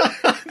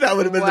 That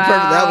would have been the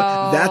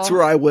perfect. That's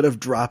where I would have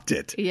dropped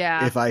it.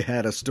 Yeah. If I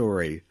had a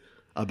story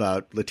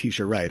about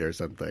Letitia Wright or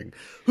something,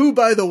 who,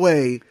 by the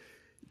way,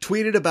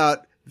 tweeted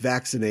about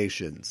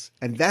vaccinations,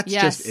 and that's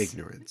just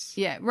ignorance.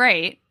 Yeah.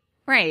 Right.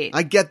 Right.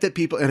 I get that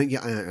people, and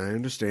I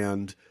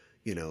understand,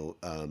 you know,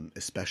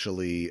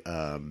 especially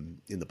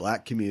in the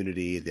Black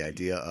community, the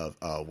idea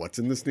of what's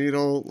in this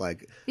needle.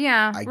 Like,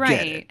 yeah, I right.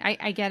 get it.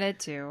 I get it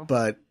too.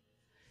 But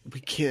we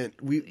can't.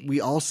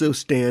 We also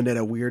stand at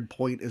a weird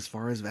point as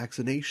far as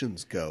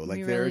vaccinations go.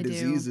 Like, there are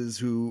diseases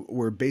who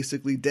were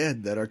basically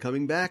dead that are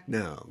coming back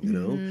now.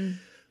 You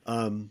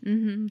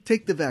know,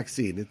 take the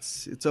vaccine.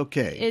 It's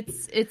okay.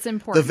 It's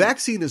important. The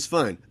vaccine is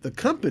fine. The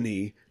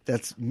company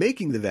that's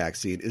making the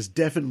vaccine is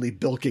definitely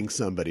bilking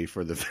somebody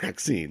for the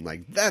vaccine.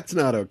 Like, that's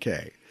not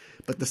okay.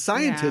 But the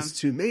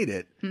scientists who made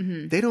it,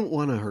 they don't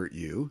want to hurt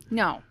you.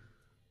 No,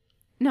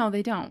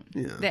 they don't.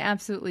 Yeah. They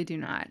absolutely do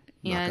not.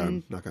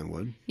 Knock on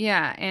wood.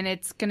 Yeah, and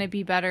it's going to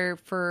be better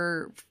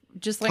for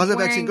just like how's that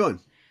vaccine going?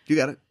 You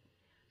got it?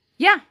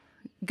 Yeah,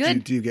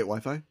 good. Do you get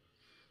Wi-Fi?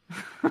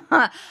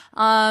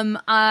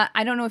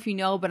 I don't know if you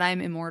know, but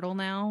I'm immortal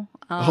now.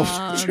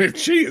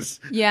 Jeez.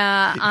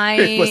 Yeah,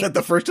 was that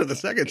the first or the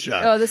second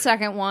shot? Oh, the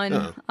second one.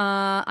 Oh.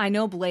 I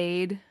know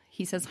Blade.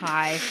 He says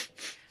hi.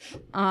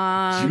 You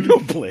know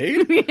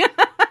Blade?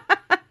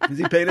 Is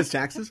he paying his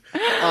taxes?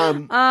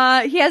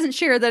 He hasn't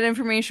shared that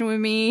information with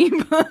me.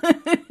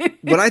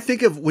 When I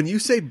think of, when you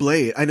say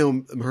Blade, I know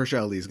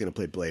Mahershala Ali is going to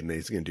play Blade and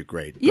he's going to do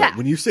great. But yeah.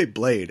 When you say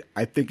Blade,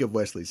 I think of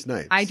Wesley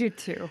Snipes. I do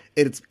too.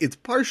 It's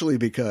partially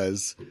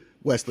because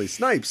Wesley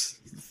Snipes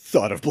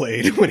thought of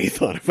Blade when he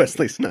thought of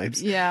Wesley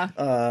Snipes. Yeah.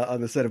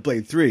 On the set of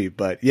Blade 3.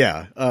 But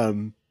yeah,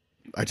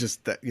 I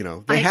just,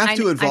 they have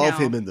to involve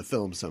him in the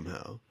film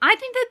somehow. I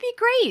think that'd be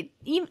great.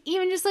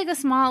 Even just like a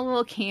small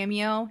little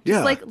cameo.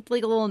 Just like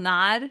a little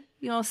nod,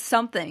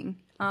 something.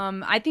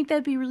 I think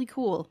that'd be really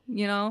cool,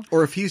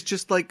 Or if he's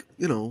just like,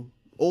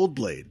 old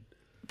Blade.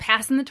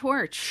 Passing the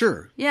torch.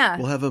 Sure. Yeah.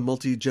 We'll have a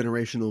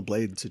multi-generational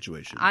Blade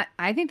situation.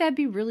 I think that'd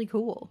be really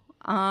cool.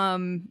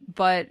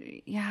 But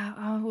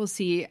yeah, we'll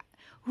see.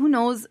 Who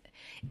knows?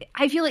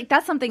 I feel like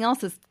that's something else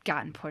that's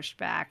gotten pushed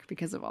back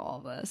because of all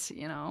of this,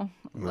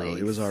 Well,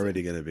 it was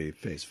already going to be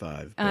Phase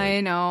 5. But...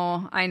 I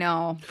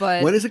know.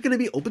 But when is it going to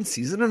be open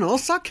season on all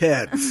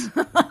Suckheads?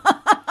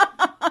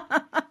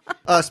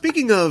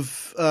 Speaking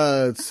of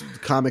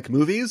comic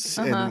movies,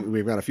 and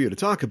we've got a few to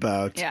talk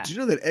about, did you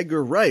know that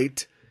Edgar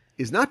Wright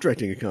is not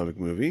directing a comic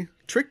movie?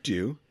 Tricked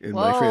you in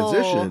my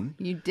transition.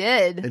 You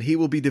did. And he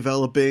will be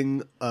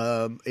developing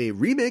a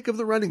remake of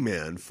The Running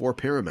Man for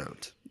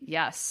Paramount.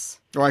 Yes.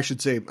 Or I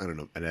should say, I don't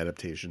know, an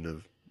adaptation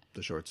of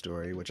the short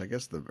story, which I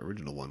guess the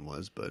original one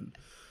was, but...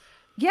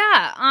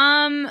 Yeah,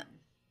 I'm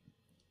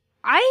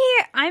not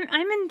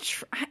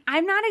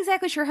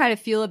exactly sure how to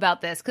feel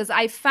about this, because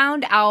I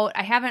found out,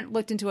 I haven't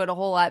looked into it a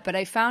whole lot, but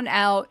I found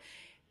out,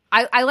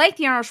 I like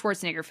the Arnold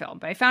Schwarzenegger film,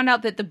 but I found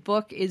out that the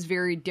book is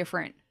very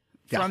different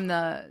from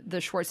the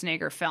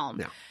Schwarzenegger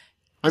film. Yeah.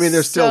 I mean,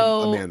 there's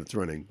still a man that's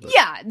running. But...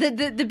 Yeah,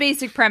 the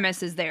basic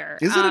premise is there.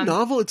 Is it a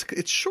novel?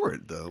 It's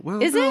short, though.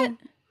 Well, is it?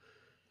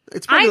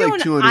 It's probably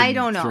like 200, I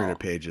don't know. 300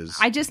 pages.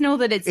 I just know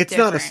that it's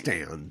different. Not a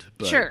stand.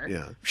 But, sure.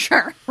 Yeah.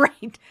 Sure.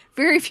 Right.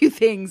 Very few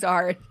things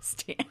are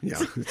stands.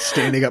 Yeah. It's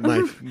standing up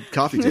my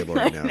coffee table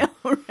right now. I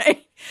know,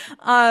 right?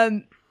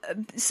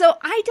 So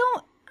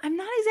I'm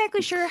not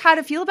exactly sure how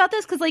to feel about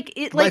this, because is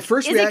it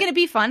going to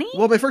be funny?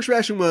 Well, my first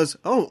reaction was,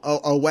 a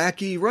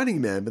wacky Running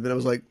Man, but then I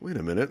was like, wait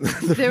a minute,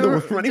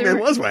 the Running Man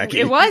was wacky.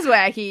 It was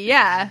wacky,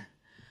 yeah.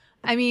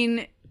 I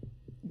mean,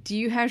 Do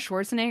you have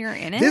Schwarzenegger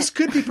in it? This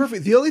could be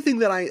perfect. The only thing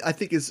that I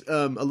think is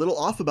a little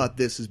off about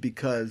this is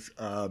because,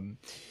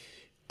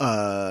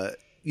 the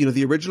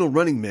original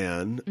Running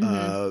Man,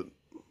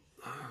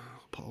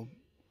 Paul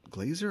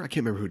Glazer? I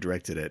can't remember who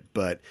directed it,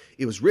 but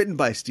it was written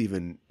by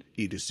Stephen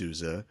E.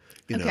 D'Souza,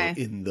 down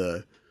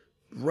the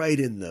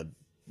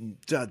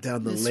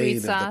lane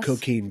of the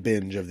cocaine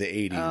binge of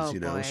the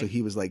 80s, so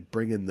he was like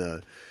bringing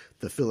the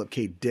Philip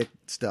K. Dick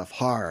stuff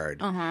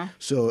hard.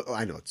 So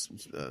I know it's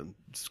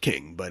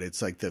King, but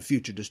it's like the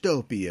future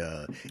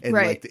dystopia, and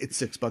like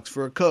it's $6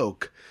 for a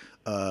Coke.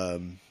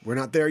 We're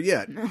not there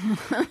yet,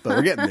 but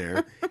we're getting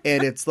there.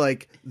 And it's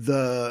like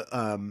the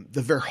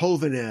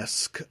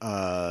Verhoeven-esque,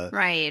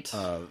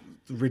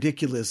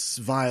 ridiculous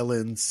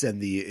violence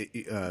and the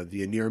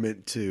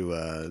inurement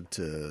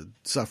to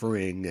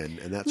suffering and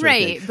that sort of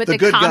thing. But the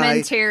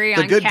commentary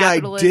on capitalism, the good guy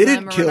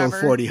didn't kill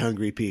 40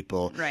 hungry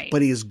people,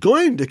 but he's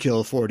going to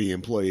kill 40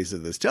 employees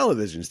of this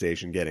television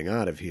station getting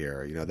out of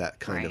here. That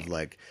kind of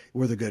like,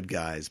 we're the good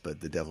guys,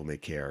 but the devil may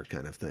care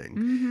kind of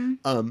thing.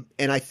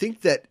 And I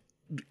think that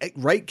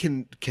Wright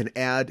can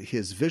add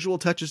his visual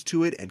touches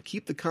to it and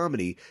keep the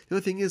comedy. The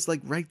other thing is, like,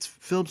 Wright's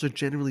films are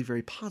generally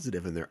very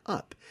positive and they're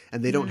up,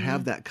 and they don't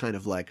have that kind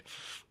of like,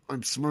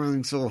 I'm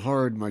smiling so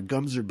hard my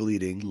gums are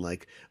bleeding,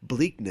 like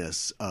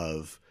bleakness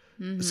of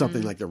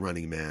something like The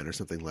Running Man or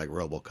something like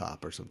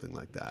RoboCop or something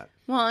like that.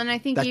 Well, and I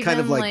think that even kind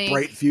of like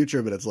bright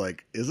future, but it's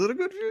like, is it a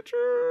good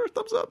future?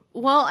 Thumbs up.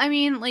 Well, I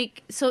mean,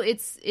 like, so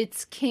it's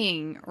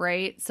King,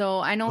 right?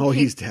 So I know. Oh,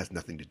 he has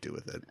nothing to do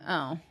with it.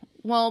 Oh.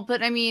 Well,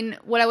 but I mean,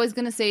 what I was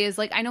going to say is,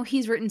 like, I know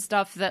he's written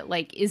stuff that,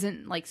 like,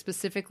 isn't, like,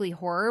 specifically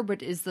horror,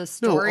 but is the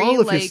story, all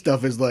of his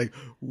stuff is like,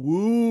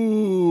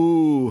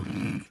 woo,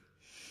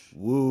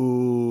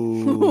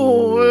 woo,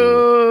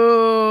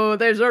 woo,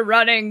 there's a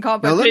running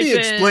competition. Now, let me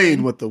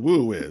explain what the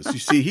woo is. You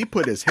see, he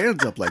put his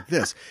hands up like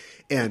this,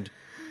 and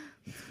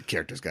the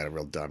character's got a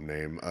real dumb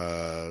name,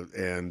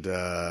 and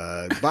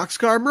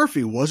Boxcar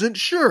Murphy wasn't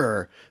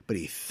sure, but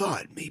he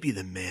thought maybe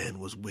the man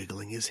was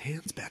wiggling his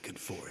hands back and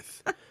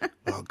forth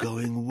while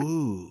going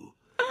woo.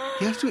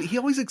 He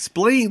always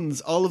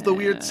explains all of the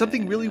weird,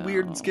 something really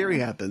weird and scary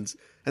happens,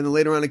 and then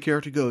later on a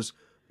character goes,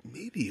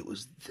 maybe it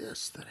was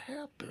this that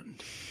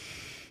happened.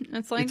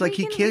 It's like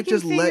he can't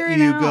just let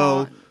you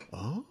go,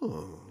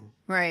 oh.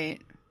 Right.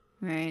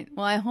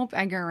 Well, I hope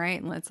Edgar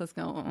Wright lets us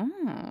go,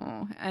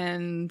 oh,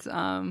 and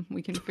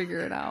we can figure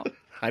it out.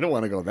 I don't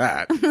want to go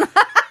that.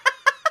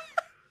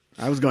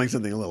 I was going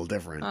something a little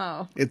different.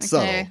 Oh, it's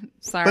subtle.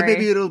 Sorry. But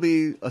maybe it'll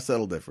be a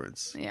subtle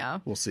difference. Yeah.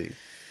 We'll see.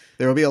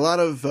 There will be a lot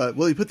of,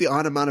 you put the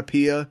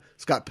onomatopoeia,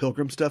 Scott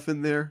Pilgrim stuff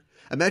in there.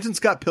 Imagine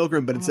Scott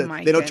Pilgrim, but instead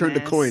they don't turn to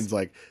coins.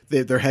 Like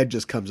their head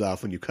just comes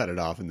off when you cut it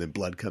off, and then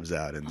blood comes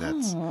out, and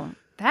that's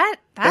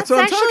that's what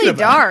actually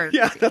dark.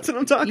 Yeah, that's what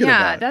I'm talking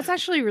about. Yeah, that's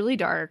actually really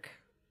dark.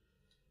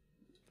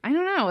 I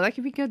don't know. That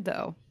could be good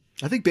though.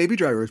 I think Baby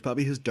Driver is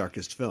probably his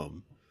darkest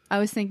film. I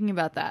was thinking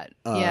about that.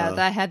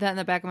 I had that in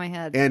the back of my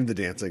head. And the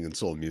dancing and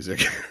soul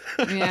music.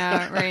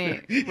 Yeah,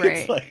 right.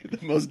 It's like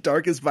the most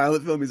darkest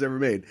violent film he's ever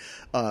made,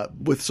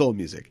 with soul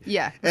music.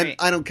 Yeah, and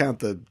I don't count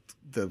the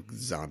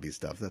zombie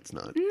stuff. That's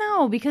not.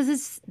 No,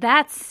 because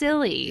that's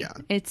silly. Yeah.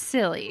 It's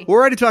silly. We're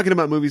already talking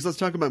about movies. Let's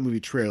talk about movie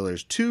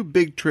trailers. 2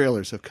 big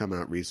trailers have come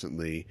out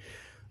recently.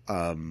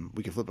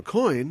 We can flip a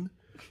coin,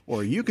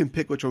 or you can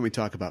pick which one we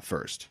talk about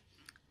first.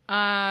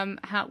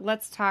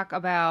 Let's talk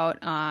about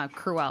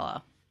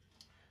Cruella.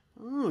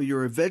 Oh,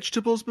 you're a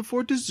vegetables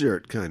before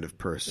dessert kind of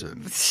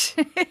person.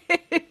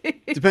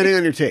 Depending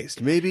on your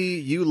taste. Maybe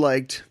you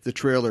liked the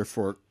trailer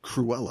for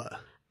Cruella.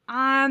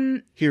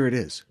 Here it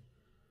is.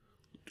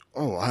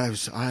 Oh,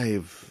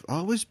 I've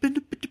always been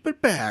a bit of a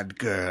bad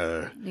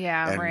girl.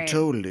 Yeah, and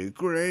totally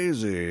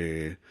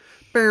crazy.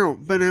 No,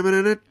 wait,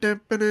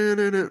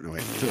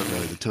 it's not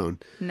really the tone.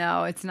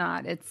 No, it's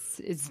not.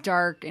 It's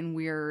dark and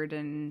weird,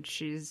 and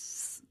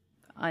she's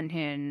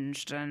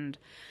unhinged, and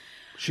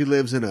she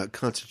lives in a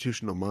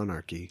constitutional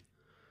monarchy.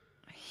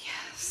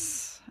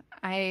 Yes.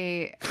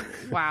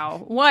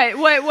 Wow. What?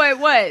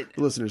 The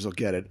listeners will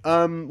get it.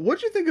 What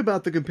do you think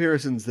about the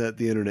comparisons that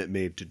the internet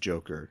made to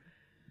Joker?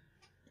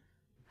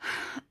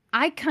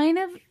 I kind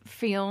of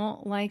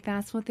feel like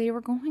that's what they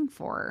were going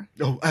for.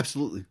 Oh,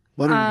 absolutely.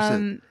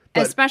 100%.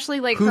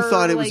 Especially like her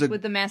thought it was like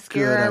with the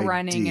mascara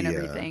running and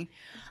everything.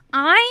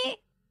 I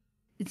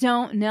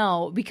don't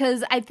know,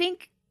 because I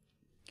think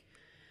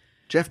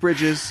Jeff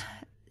Bridges,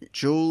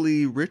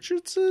 Jolie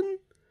Richardson,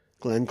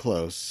 Glenn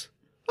Close.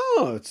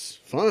 Oh, it's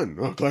fun.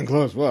 Oh, Glenn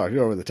Close. Wow,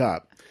 you're over the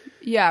top.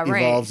 Yeah,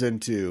 right. Evolves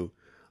into,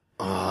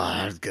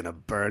 I was going to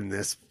burn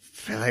this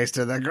place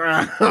to the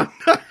ground.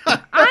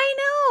 I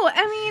know.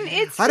 I mean,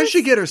 it's How does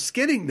she get her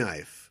skinning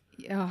knife?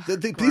 Oh,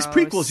 these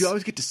prequels, you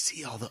always get to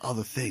see all the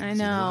other things. I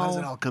know. How does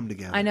it all come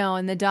together? I know,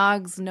 and the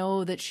dogs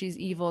know that she's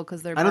evil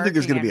because they're. I don't think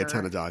there's going to be a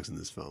ton of dogs in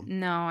this film.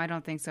 No, I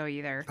don't think so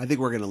either. I think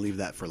we're going to leave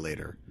that for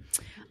later.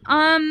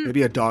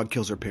 Maybe a dog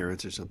kills her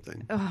parents or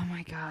something. Oh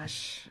my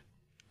gosh,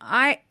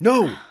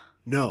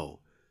 No.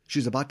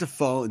 She's about to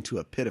fall into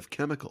a pit of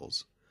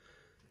chemicals,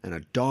 and a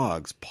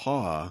dog's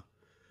paw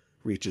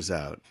reaches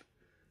out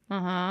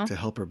to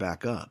help her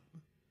back up.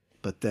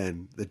 But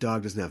then the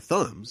dog doesn't have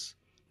thumbs,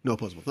 no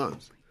opposable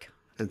thumbs.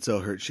 And so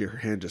her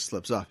hand just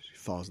slips off. She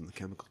falls in the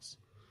chemicals.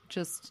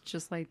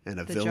 Just like and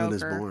a the villain Joker.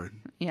 is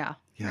born. Yeah.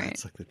 Yeah, right.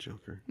 It's like the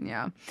Joker.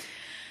 Yeah.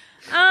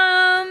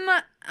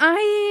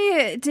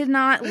 I did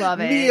not love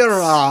it.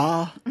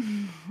 Mira.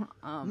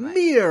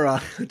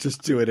 Mira.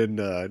 Just do it in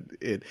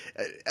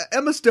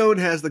Emma Stone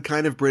has the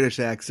kind of British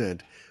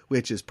accent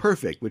which is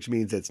perfect, which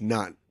means it's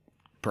not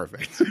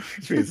perfect.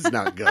 Which means it's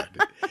not good.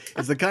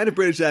 It's the kind of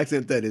British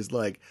accent that is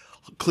like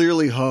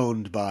clearly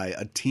honed by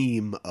a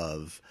team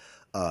of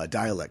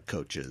dialect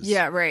coaches.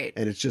 Yeah, right.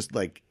 And it's just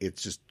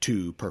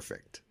too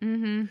perfect.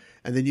 Mm-hmm.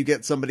 And then you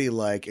get somebody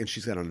like, and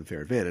she's got an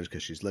unfair advantage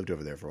because she's lived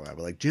over there for a while,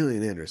 but like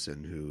Gillian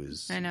Anderson, who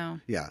is... I know.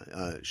 Yeah.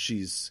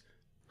 She's...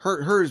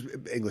 Her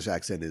English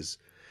accent is...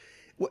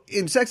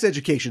 In Sex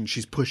Education,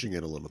 she's pushing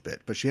it a little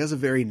bit, but she has a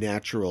very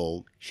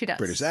natural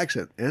British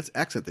accent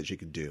that she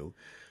can do.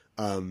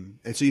 And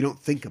so you don't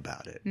think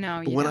about it.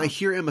 No, but when I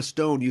hear Emma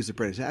Stone use a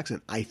British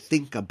accent, I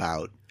think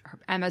about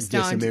Emma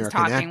Stone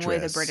talking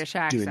with a British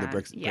accent. Doing the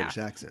British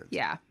accent.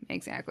 Yeah,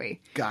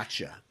 exactly.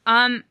 Gotcha.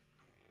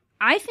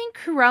 I think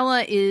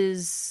Cruella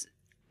is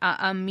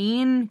a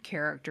mean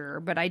character,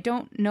 but I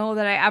don't know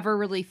that I ever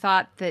really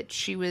thought that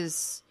she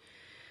was,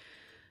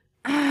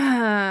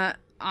 had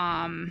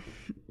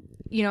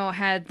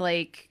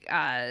like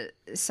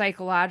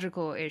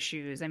psychological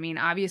issues. I mean,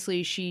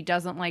 obviously she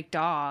doesn't like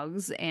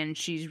dogs, and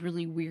she's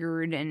really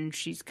weird, and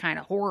she's kind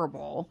of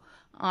horrible.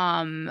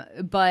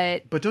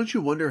 But don't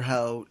you wonder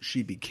how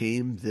she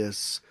became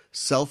this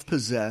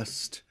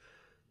self-possessed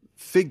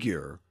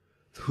figure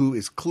who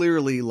is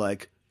clearly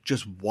like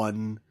just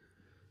one,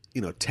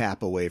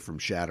 tap away from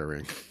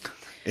shattering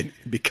and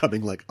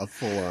becoming like a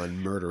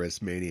full-on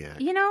murderous maniac?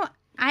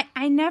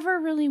 I never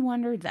really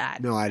wondered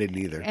that. No, I didn't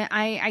either.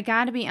 I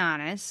gotta be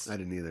honest. I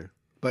didn't either.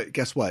 But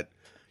guess what?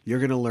 You're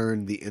going to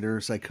learn the inner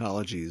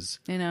psychologies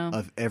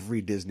of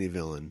every Disney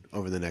villain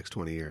over the next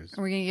 20 years.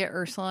 Are we going to get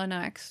Ursula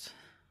next?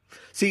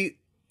 See,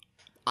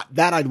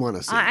 that I'd want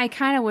to see. I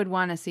kind of would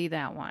want to see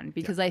that one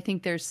because I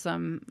think there's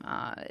some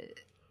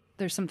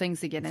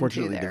things to get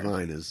Fortunately, into there.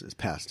 Divine is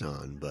passed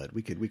on, but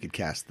we could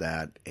cast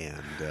that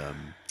and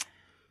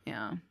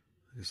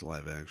just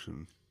live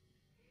action.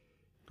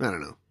 I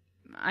don't know.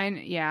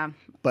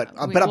 But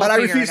I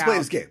refuse to play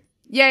this game.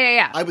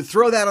 Yeah. I would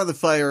throw that on the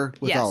fire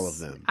with all of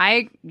them.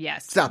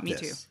 Stop me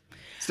this. Too.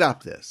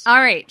 Stop this. All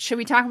right. Should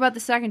we talk about the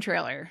second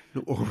trailer?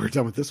 Oh, we're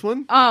done with this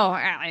one? Oh,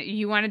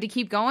 you wanted to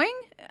keep going?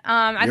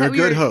 You're a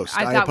good host.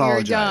 I thought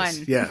apologize.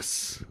 We were done.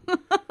 Yes.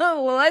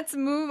 Well, let's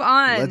move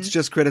on. Let's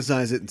just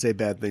criticize it and say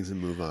bad things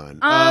and move on.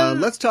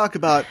 Let's talk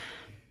about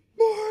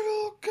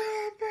Mortal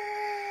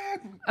Kombat.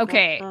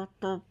 Okay.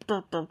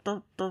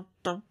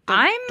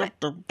 I'm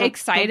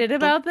excited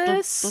about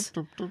this,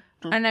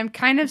 and I'm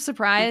kind of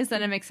surprised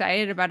that I'm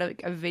excited about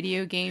a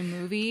video game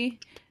movie,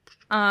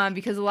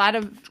 because a lot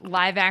of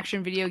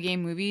live-action video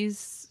game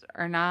movies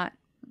are not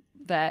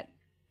that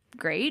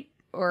great.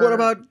 Or what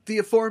about the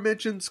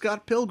aforementioned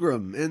Scott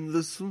Pilgrim and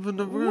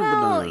the...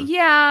 Well,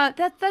 yeah,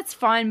 that's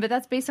fun, but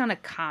that's based on a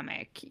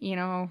comic,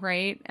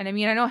 right? And I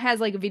mean, I know it has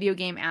like video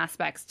game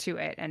aspects to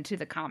it and to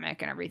the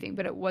comic and everything,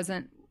 but it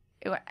wasn't...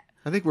 I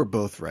think we're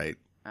both right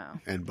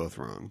and both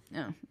wrong.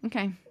 Oh,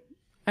 okay.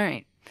 All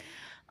right.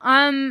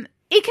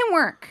 It can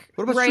work.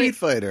 What about Street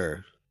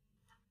Fighter?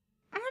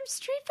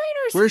 Street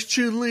Fighter's... Where's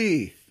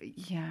Chun-Li?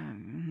 Yeah.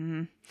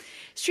 Mm-hmm.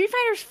 Street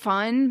Fighter's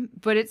fun,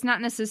 but it's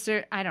not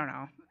necessarily... I don't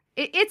know.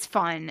 It's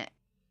fun.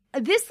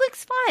 This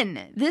looks fun.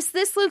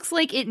 This looks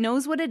like it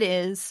knows what it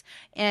is,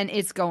 and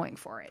it's going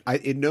for it.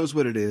 It knows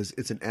what it is.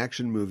 It's an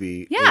action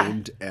movie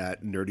aimed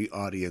at nerdy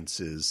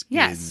audiences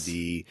in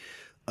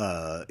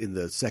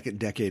the second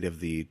decade of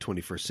the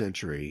 21st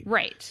century.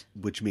 Right.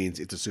 Which means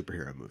it's a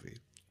superhero movie.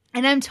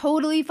 And I'm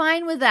totally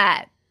fine with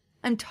that.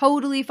 And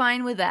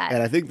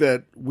I think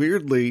that,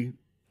 weirdly,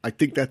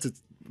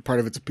 that's part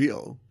of its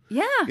appeal.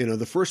 Yeah.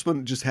 The first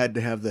one just had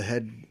to have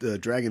the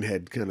dragon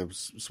head kind of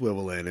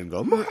swivel in and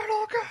go, Mortal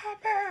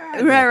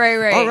Kombat!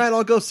 Right. All right,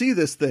 I'll go see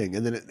this thing.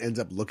 And then it ends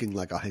up looking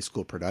like a high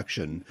school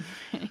production,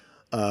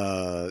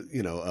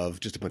 of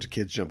just a bunch of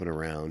kids jumping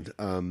around.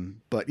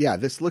 But yeah,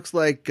 this looks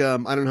like, I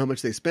don't know how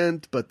much they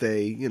spent, but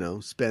they,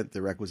 spent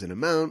the requisite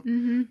amount.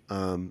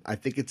 Mm-hmm. I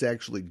think it's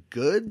actually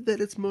good that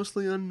it's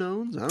mostly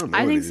unknowns. I don't know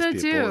any of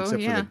these people, too.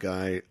 Except for the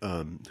guy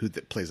who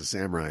plays a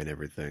samurai and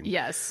everything.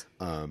 Yes.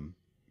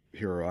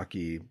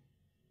 Hiroaki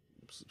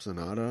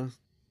Sonata.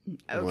 Okay.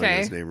 I want to get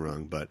his name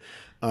wrong,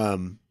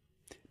 and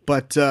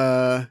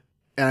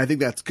I think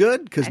that's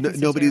good because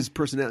nobody's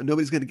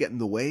going to get in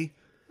the way.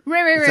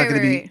 Right. It's not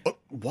going to be,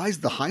 why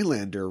is the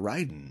Highlander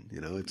riding?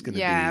 It's going to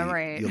be,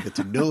 right. You'll get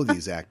to know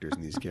these actors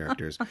and these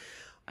characters.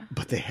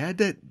 But they had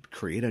to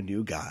create a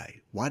new guy.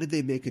 Why did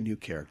they make a new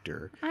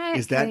character?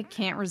 I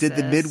can't resist.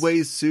 Did the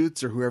Midway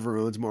Suits or whoever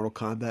owns Mortal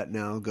Kombat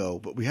now go,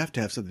 but we have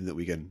to have something that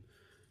we can...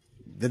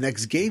 The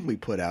next game we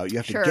put out, you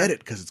have to get it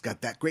because it's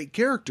got that great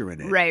character in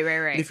it. Right.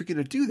 And if you're going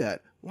to do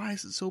that, why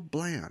is it so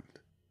bland?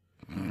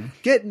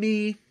 Get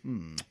me?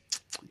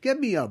 get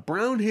me a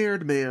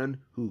brown-haired man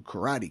who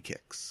karate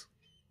kicks.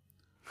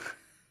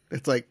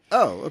 It's like,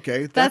 oh,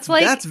 okay.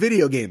 That's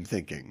video game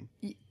thinking.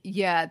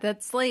 Yeah,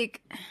 that's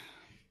like...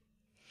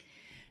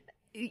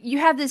 You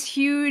have this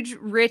huge,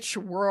 rich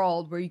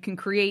world where you can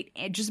create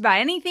just about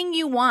anything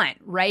you want,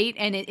 right?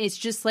 And it's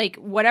just like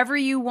whatever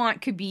you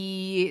want could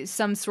be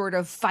some sort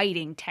of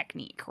fighting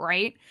technique,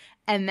 right?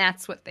 And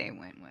that's what they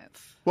went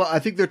with. Well, I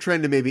think they're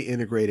trying to maybe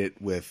integrate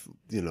it with,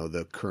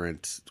 the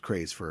current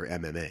craze for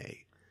MMA.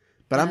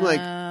 But I'm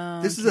like,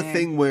 this is a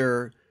thing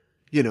where,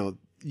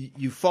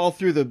 you fall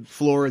through the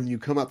floor and you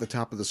come out the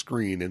top of the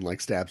screen and like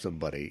stab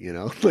somebody,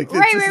 like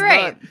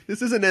right.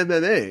 This isn't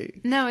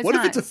MMA. No, it's what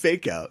not. If it's a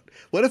fake out?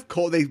 What if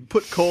they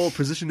put Cole,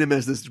 position him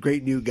as this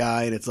great new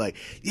guy, and it's like,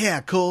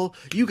 yeah, Cole,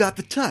 you got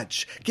the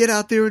touch. Get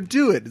out there and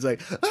do it. It's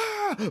like,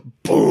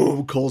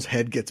 boom, Cole's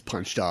head gets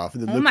punched off,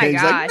 and then Liu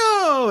Kang's like,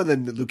 no, and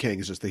then Liu Kang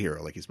is just the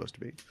hero, like he's supposed to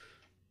be.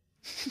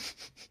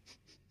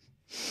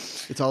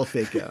 It's all a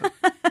fake out.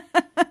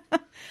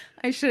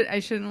 I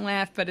shouldn't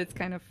laugh, but it's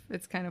kind of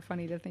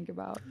funny to think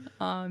about.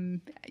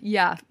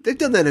 Yeah, they've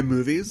done that in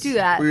movies. Do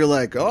that where you're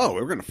like, oh,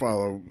 we're gonna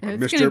follow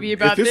it's gonna be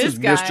about this this is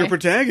guy. Mr.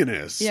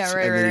 Protagonist. Yeah,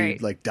 right, and then right.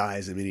 he like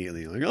dies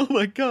immediately. Like, oh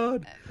my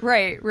god.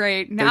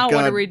 Right. Now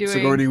what are we doing?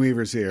 Sigourney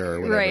Weaver's here,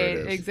 or whatever right, it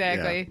is.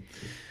 exactly.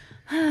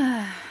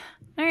 Yeah.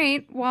 All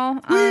right.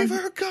 Well,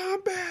 Weaver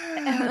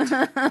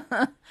combat.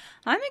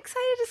 I'm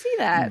excited to see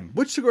that.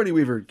 Which Sigourney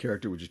Weaver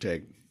character would you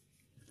take?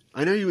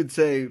 I know you would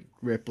say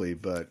Ripley,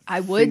 but I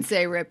would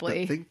say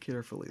Ripley. Think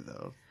carefully,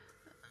 though.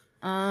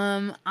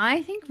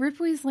 I think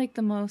Ripley's like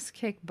the most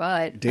kick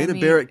butt. Dana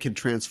Barrett can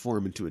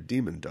transform into a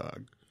demon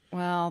dog.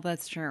 Well,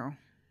 that's true.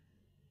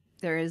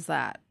 There is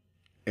that.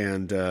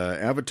 And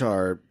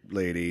Avatar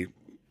lady,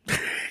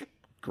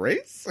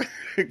 Grace,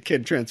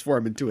 can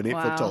transform into an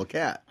 8-foot tall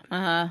cat.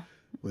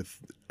 With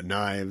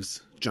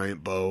knives,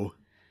 giant bow.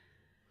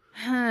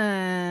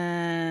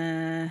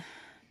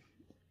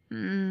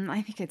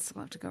 I think I'd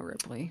still have to go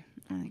Ripley.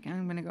 I think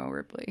I'm going to go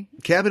Ripley.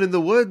 Cabin in the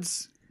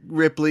Woods,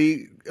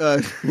 Ripley,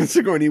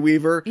 Sigourney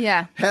Weaver,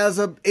 has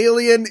an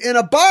alien in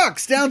a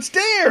box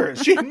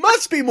downstairs. She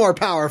must be more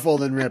powerful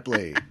than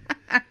Ripley.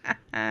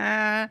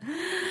 All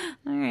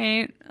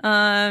right.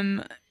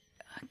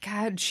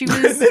 God, she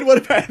was. Then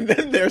what about?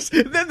 Then there's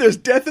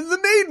Death in the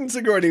Maiden,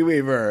 Sigourney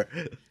Weaver.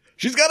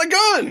 She's got a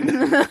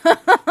gun.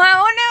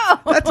 Oh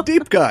no, that's a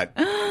deep cut.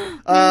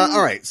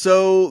 All right,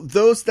 so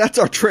that's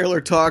our trailer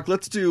talk.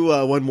 Let's do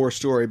one more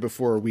story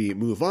before we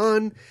move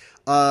on.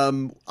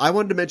 I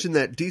wanted to mention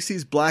that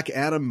DC's Black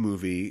Adam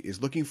movie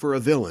is looking for a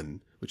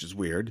villain, which is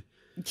weird.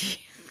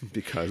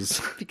 Because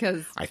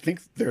I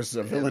think there's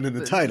a villain in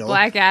the title.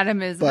 Black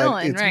Adam is but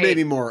villain, it's right?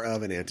 Maybe more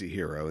of an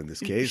anti-hero in this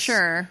case.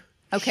 Sure.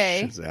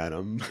 Okay.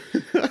 Shazam.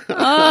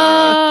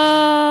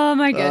 Oh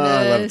my goodness.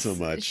 I love it so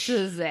much.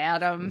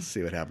 Shazam. Let's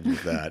see what happens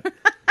with that.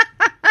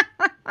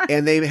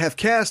 And they have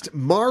cast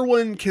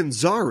Marwan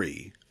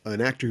Kenzari, an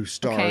actor who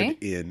starred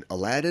in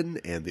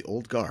Aladdin and The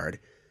Old Guard.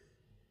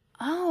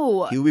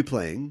 Oh. He will be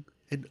playing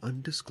an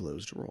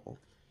undisclosed role.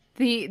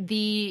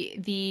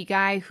 The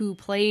guy who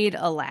played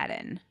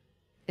Aladdin.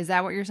 Is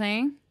that what you're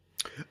saying?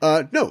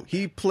 No,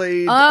 he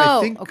played,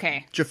 I think,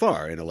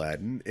 Jafar in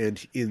Aladdin, and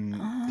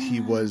he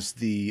was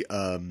the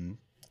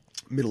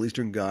Middle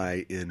Eastern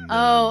guy in... in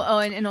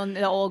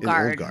the Old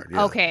Guard.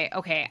 Yeah.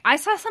 Okay. I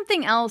saw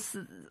something else.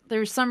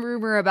 There's some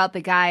rumor about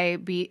the guy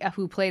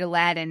who played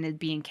Aladdin as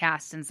being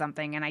cast in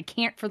something, and I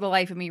can't for the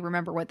life of me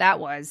remember what that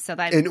was.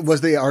 And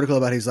was the article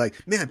about he's like,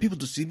 man, people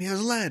just see me as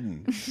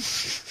Aladdin.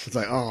 It's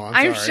like, oh,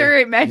 I'm sorry. Sure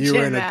it mentioned you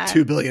were in that. a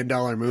 $2 billion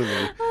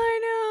movie.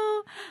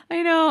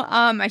 I know.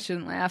 I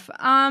shouldn't laugh.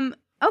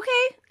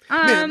 Okay.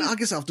 Man, I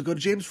guess I'll have to go to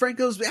James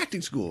Franco's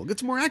acting school. Get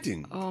some more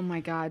acting. Oh my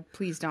God,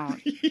 please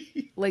don't.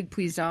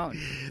 Please don't.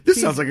 This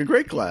sounds like a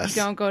great class.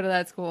 Don't go to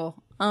that school.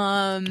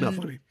 Not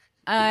funny.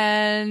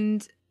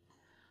 And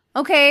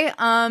okay,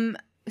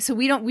 so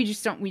we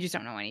just don't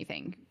know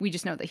anything. We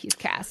just know that he's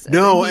cast.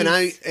 No, and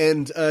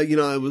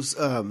I was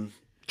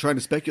trying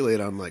to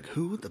speculate on like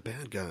who would the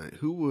bad guy,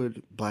 who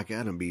would Black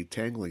Adam be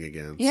tangling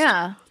against?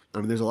 Yeah. I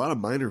mean, there's a lot of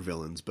minor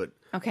villains, but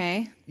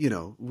okay,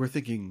 we're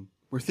thinking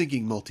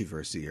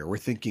multiverse-y, or we're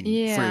thinking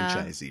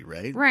franchisey,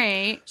 right?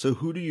 Right. So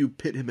who do you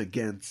pit him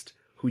against?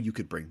 Who you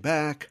could bring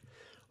back,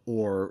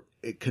 or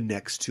it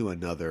connects to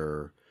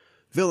another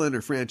villain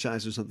or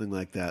franchise or something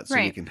like that, so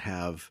we can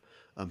have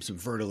some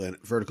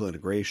vertical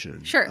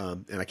integration. Sure.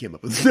 And I came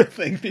up with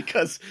nothing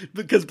because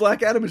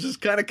Black Adam is just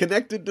kind of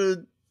connected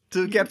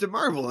to Captain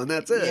Marvel, and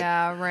that's it.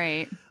 Yeah.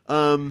 Right.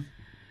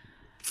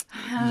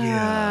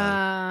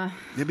 Yeah.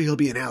 Maybe he'll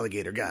be an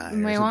alligator guy.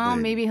 Well,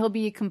 maybe he'll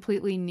be a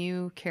completely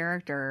new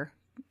character.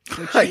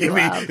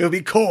 It'll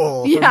be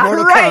Cole from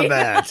Mortal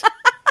Kombat.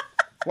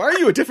 Why are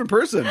you a different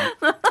person?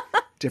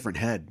 Different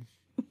head.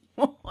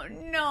 Oh,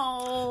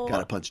 no.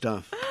 Got it punched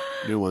off.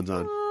 New one's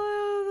on.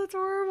 Oh, that's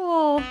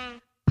horrible.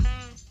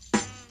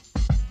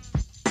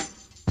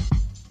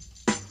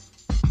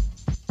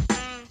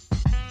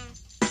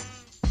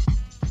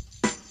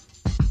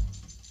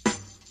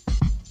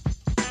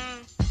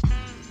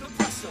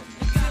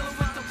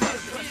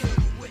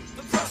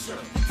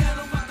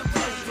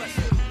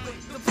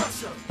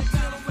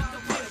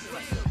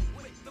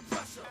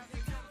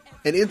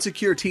 An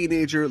insecure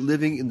teenager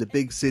living in the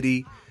big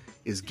city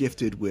is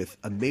gifted with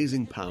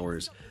amazing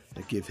powers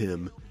that give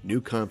him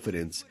new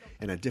confidence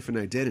and a different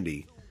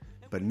identity.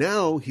 But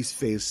now he's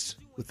faced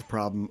with the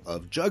problem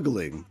of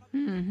juggling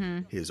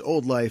his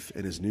old life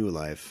and his new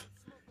life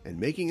and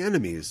making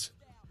enemies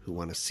who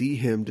want to see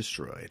him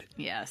destroyed.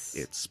 Yes.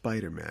 It's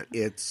Spider-Man.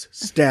 It's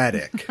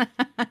Static.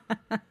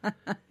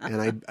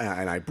 and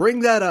I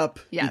bring that up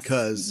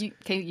because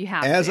you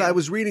have as to. I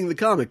was reading the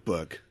comic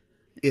book,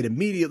 it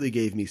immediately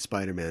gave me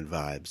Spider-Man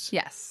vibes.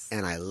 Yes.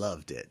 And I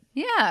loved it.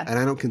 Yeah. And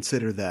I don't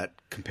consider that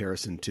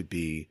comparison to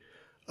be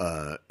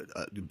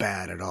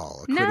bad at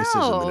all, a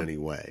criticism in any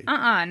way.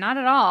 Not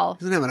at all.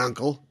 Doesn't have an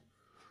uncle.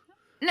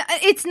 No,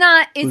 it's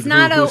not. It's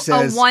not who a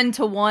says,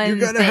 one-to-one. You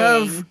gotta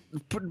have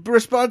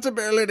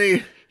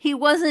responsibility. He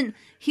wasn't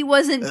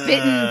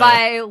bitten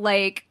by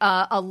like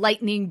a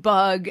lightning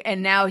bug,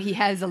 and now he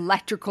has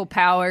electrical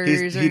powers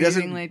or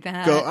anything like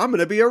that. Go, I'm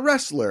gonna be a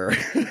wrestler.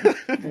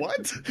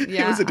 What?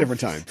 Yeah. It was a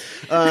different time.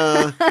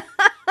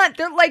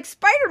 They're like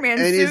Spider-Man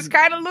suit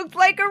kind of looked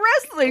like a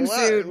wrestling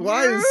suit.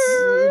 Why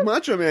is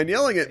Macho Man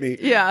yelling at me?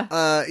 Yeah.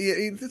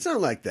 It's not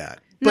like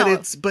that. But No.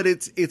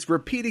 it's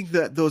repeating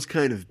those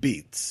kind of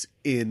beats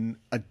in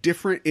a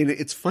different.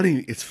 It's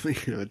funny. It's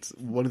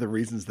one of the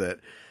reasons that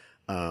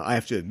I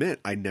have to admit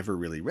I never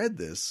really read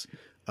this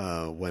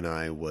when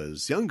I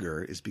was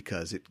younger is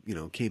because it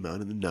came out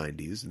in the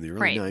 90s, in the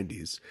early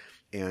 90s,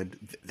 and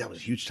that was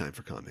a huge time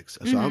for comics.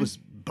 So I was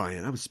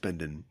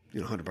spending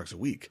 $100 a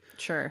week,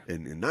 Sure,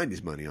 in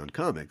 90s money on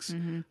comics.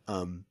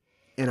 And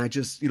I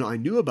just I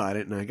knew about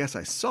it, and I guess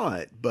I saw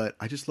it, but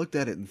I just looked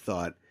at it and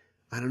thought,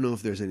 I don't know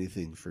if there's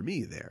anything for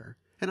me there.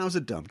 And I was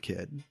a dumb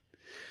kid.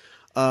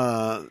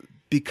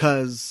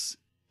 Because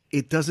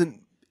it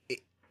doesn't,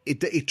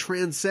 it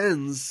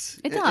transcends.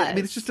 It does. I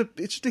mean, it's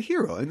just a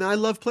hero. And I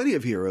love plenty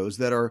of heroes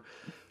that are,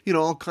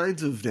 all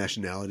kinds of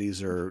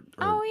nationalities or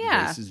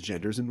races,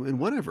 genders, and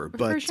whatever.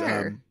 But, for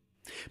sure.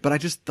 But I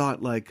just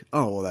thought like,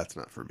 oh, well, that's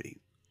not for me.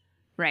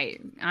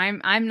 Right.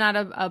 I'm not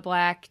a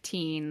black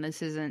teen.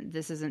 This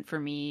isn't for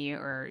me,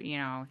 or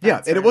Yeah,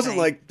 and it wasn't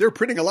like they're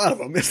printing a lot of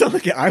them. It's not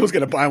like I was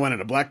going to buy one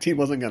and a black teen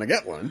wasn't going to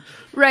get one.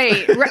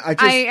 Right.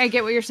 I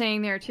get what you're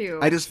saying there too.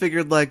 I just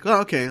figured like,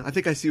 oh, okay, I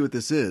think I see what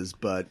this is,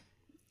 but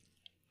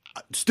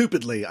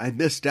stupidly I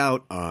missed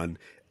out on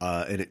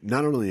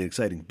not only an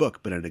exciting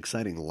book but an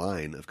exciting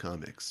line of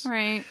comics.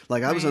 Right.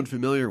 Like I was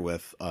unfamiliar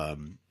with a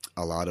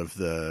lot of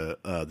the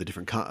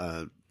different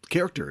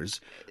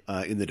characters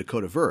in the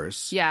Dakota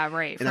verse. Yeah,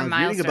 right. And From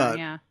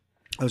Milestone,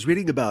 I was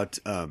reading about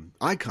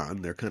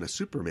Icon, their kind of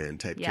Superman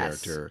type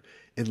character,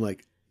 and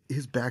like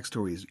his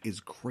backstory is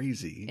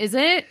crazy. Is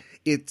it?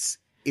 It's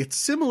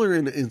similar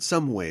in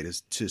some way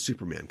to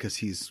Superman because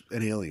he's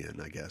an alien,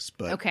 I guess.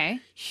 But okay,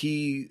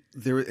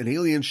 an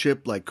alien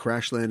ship like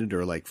crash landed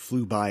or like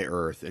flew by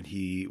Earth, and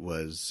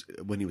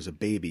when he was a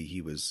baby,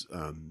 he was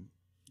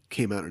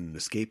came out in an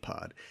escape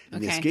pod,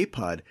 and the escape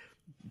pod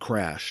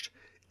crashed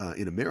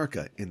in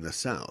America in the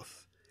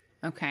South.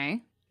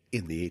 Okay.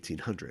 In the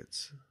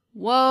 1800s.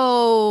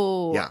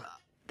 Whoa. Yeah.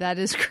 That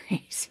is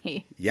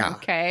crazy. Yeah.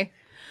 Okay.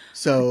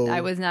 So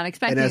I was not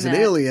expecting that. And as an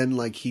alien,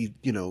 like he,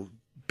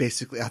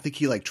 basically, I think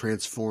he like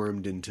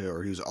transformed into,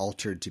 or he was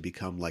altered to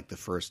become like the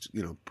first,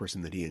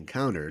 person that he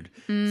encountered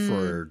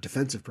for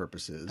defensive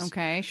purposes.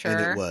 Okay, sure.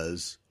 And it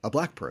was a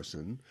black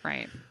person.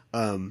 Right.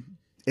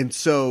 And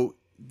so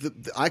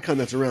the Icon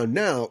that's around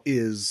now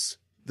is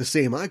the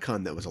same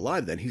Icon that was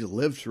alive then. He's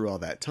lived through all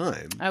that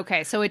time.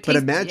 Okay, so but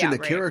imagine a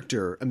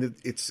character. I mean,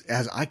 it's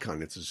as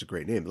Icon. It's just a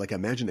great name. Like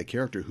imagine a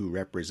character who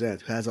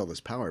has all this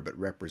power, but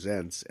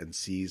represents and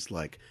sees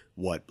like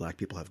what black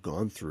people have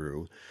gone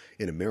through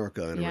in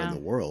America and around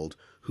the world.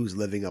 Who's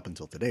living up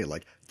until today?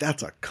 Like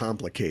that's a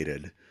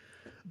complicated.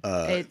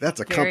 That's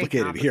a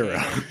complicated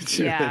hero.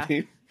 Yeah, I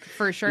mean?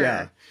 For sure.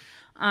 Yeah.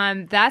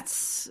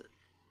 That's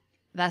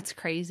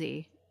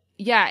crazy.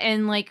 Yeah,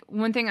 and like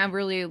one thing I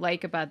really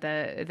like about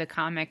the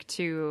comic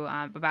too,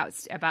 about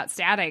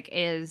Static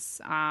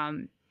is,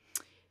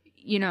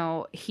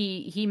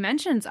 he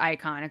mentions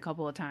Icon a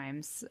couple of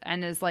times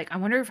and is like, I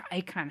wonder if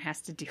Icon has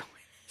to deal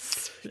with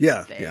this.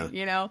 Yeah, thing,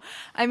 yeah.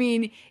 I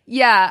mean,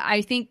 yeah,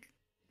 I think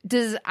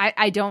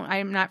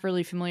I'm not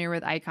really familiar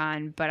with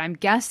Icon, but I'm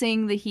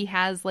guessing that he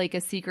has like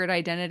a secret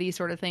identity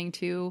sort of thing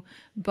too,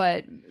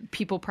 but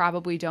people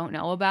probably don't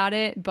know about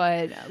it.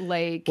 But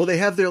like, well, they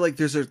have their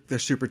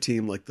super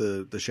team, like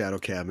the Shadow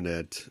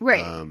Cabinet,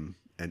 right?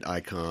 And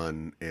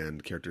Icon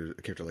and a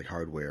character like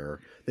Hardware.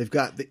 They've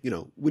got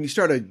when you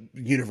start a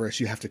universe,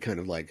 you have to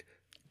kind of like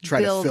try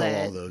to fill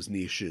all those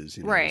niches,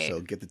 right? So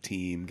get the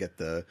team, get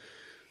the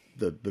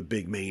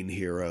big main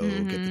hero,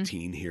 get the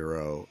teen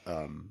hero.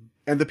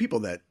 And the people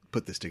that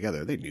put this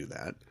together, they knew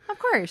that. Of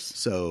course.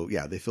 So,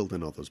 yeah, they filled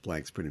in all those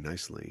blanks pretty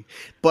nicely.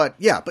 But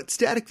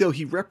Static, though,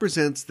 he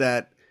represents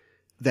that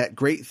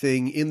great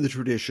thing in the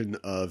tradition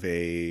of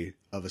a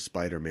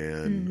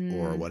Spider-Man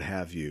or what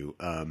have you.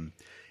 And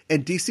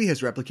And DC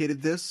has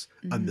replicated this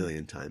a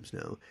million times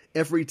now.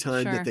 Every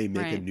time that they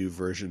make a new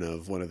version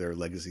of one of their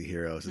legacy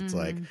heroes, it's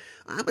like,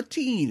 I'm a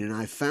teen and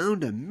I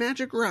found a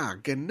magic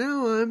rock and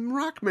now I'm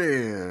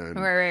Rockman.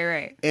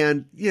 Right.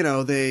 And,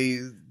 they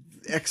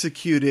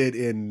execute it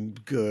in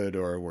good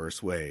or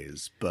worse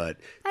ways. But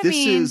this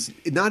is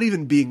not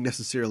even being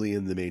necessarily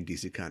in the main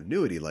DC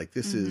continuity. Like,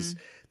 this is,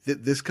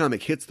 this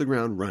comic hits the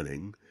ground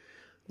running.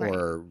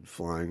 Or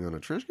flying on a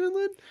trash can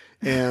lid.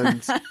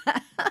 And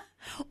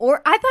or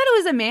I thought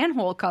it was a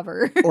manhole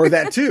cover. Or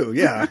that too,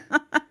 yeah.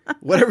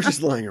 Whatever's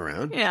just lying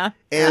around. Yeah.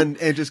 And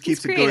just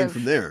keeps it going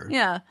from there.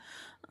 Yeah.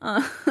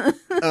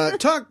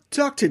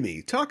 Talk to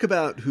me. Talk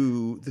about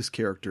who this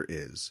character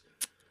is.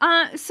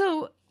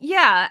 So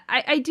yeah,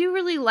 I do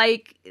really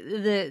like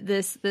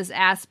this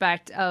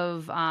aspect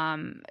of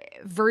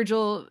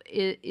Virgil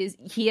is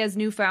he has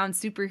newfound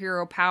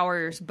superhero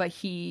powers, but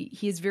he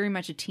is very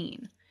much a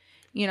teen.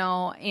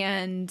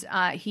 And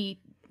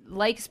he,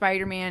 like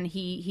Spider-Man,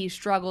 he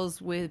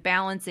struggles with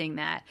balancing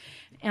that.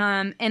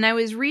 And I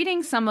was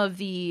reading some of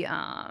the,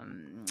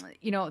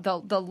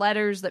 the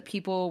letters that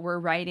people were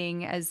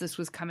writing as this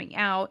was coming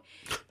out.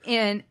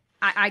 And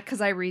because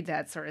I read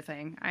that sort of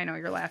thing. I know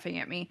you're laughing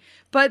at me.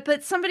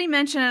 But somebody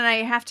mentioned, and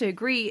I have to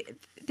agree,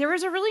 there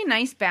was a really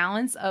nice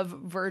balance of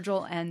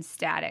Virgil and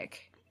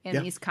Static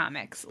in these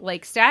comics.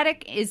 Like,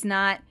 Static is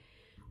not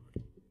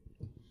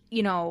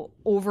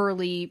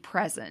overly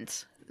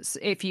present,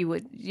 if you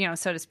would,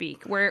 so to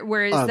speak.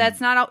 Whereas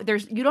that's not,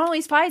 you don't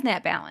always find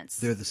that balance.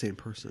 They're the same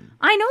person.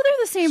 I know they're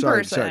the same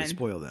person. Sorry to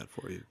spoil that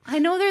for you. I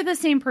know they're the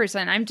same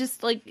person. I'm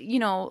just like,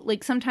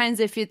 like sometimes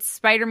if it's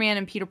Spider-Man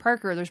and Peter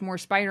Parker, there's more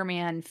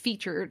Spider-Man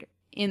featured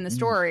in the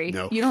story.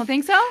 No. You don't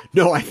think so?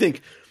 No, I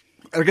think,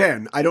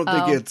 again, I don't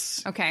think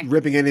it's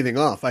ripping anything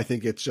off. I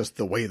think it's just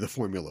the way the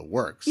formula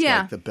works.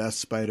 Yeah. Like, the best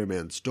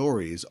Spider-Man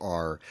stories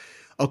are,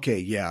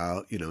 he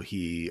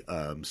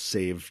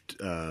saved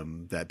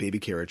that baby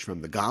carriage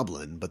from the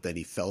Goblin, but then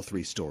he fell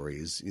 3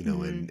 stories,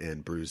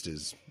 and bruised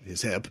his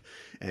hip,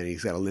 and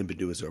he's got a limp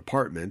into his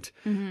apartment,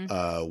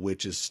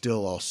 which is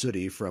still all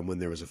sooty from when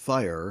there was a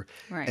fire.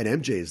 Right.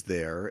 And MJ's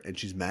there, and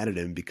she's mad at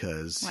him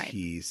because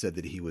he said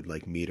that he would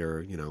meet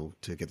her,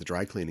 to get the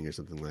dry cleaning or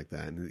something like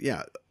that. And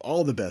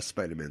all the best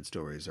Spider-Man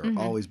stories are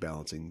always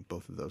balancing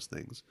both of those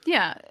things.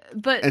 Yeah,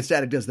 and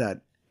Static does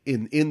that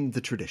in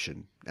the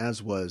tradition,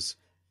 as was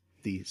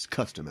the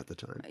custom at the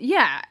time.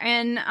 Yeah,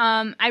 and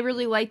I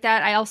really like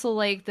that. I also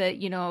like that,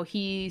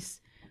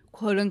 he's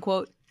quote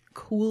unquote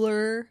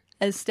cooler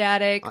as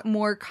Static,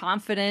 more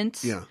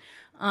confident. Yeah.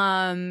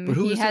 But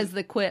he has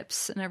the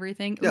quips and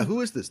everything. Yeah,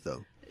 who is this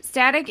though?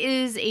 Static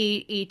is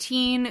a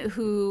teen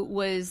who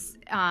was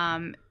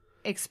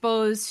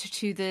exposed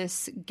to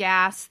this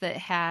gas that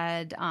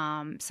had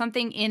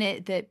something in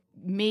it that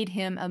made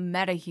him a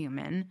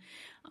metahuman.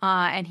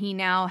 And he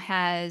now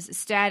has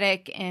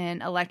static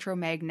and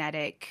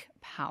electromagnetic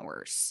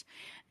powers.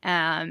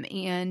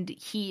 And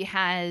he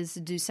has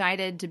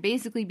decided to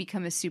basically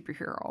become a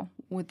superhero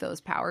with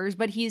those powers,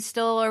 but he's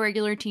still a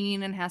regular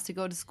teen and has to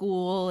go to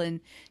school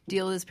and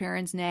deal with his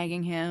parents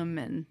nagging him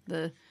and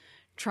the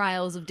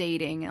trials of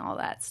dating and all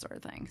that sort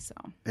of thing. So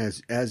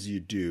as you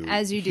do,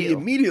 he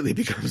immediately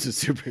becomes a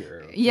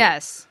superhero.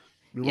 Yes.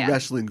 No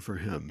wrestling for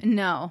him.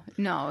 No.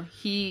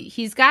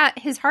 He's got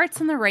his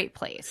heart's in the right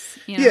place.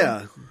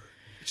 Yeah.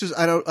 It's just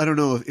I don't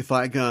know if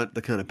I got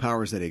the kind of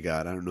powers that he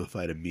got. I don't know if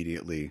I'd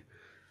immediately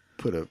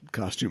put a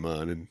costume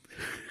on and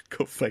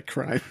go fight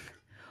crime.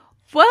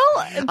 Well,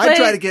 I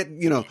try to get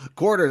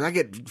quarters. I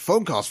get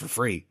phone calls for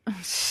free.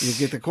 You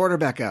get the quarter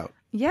back out.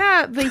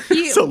 Yeah, but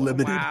he so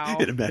limited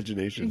in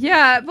imagination.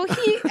 Yeah, but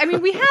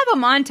we have a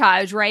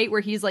montage, right,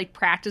 where he's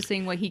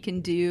practicing what he can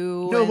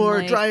do. No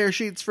more dryer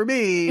sheets for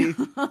me.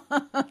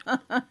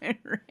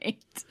 Right.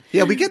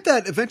 Yeah, we get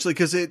that eventually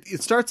because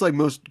it starts like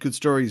most good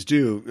stories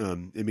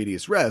do in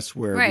medias res,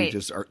 where we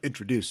just are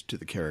introduced to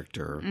the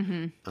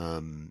character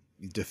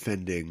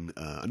defending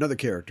another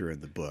character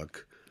in the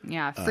book.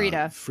 Yeah,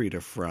 Frida.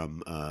 Frida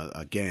from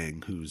a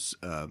gang who's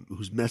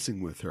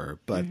messing with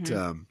her. But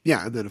and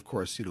then of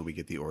course, we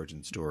get the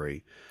origin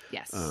story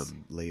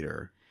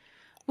later.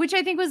 Which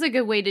I think was a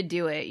good way to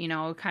do it,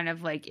 kind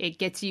of it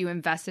gets you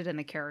invested in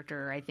the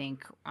character, I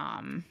think,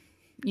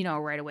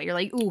 right away. You're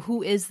like, ooh,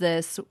 who is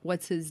this?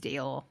 What's his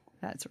deal?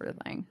 That sort of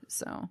thing.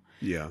 So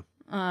yeah.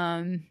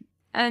 And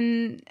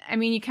I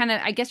mean,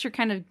 I guess you're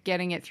kind of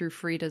getting it through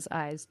Frida's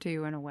eyes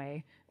too, in a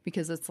way.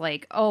 Because it's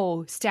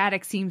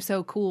Static seems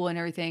so cool and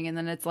everything. And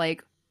then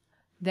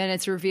then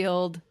it's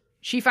revealed.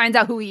 She finds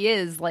out who he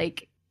is,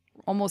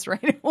 almost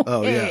right away.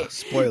 Oh, yeah.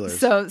 Spoilers.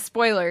 So,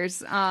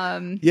 spoilers.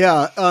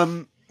 Yeah.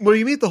 Well,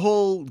 you meet the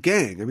whole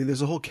gang. I mean,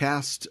 there's a whole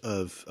cast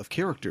of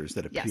characters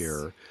that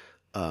appear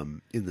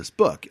in this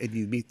book. And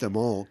you meet them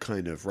all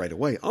kind of right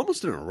away,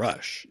 almost in a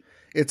rush.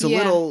 It's a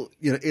little,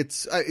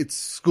 it's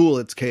school,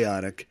 it's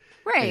chaotic.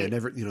 Right. And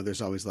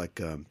there's always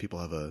people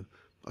have a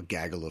a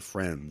gaggle of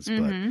friends,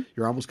 but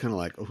you're almost kind of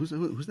like, oh, who's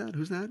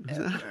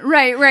that?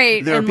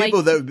 Right. There are and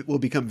people that will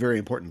become very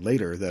important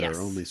later that Yes.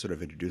 are only sort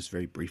of introduced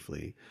very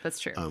briefly. That's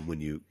true. When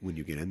you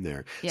get in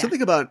there, Yeah.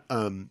 something about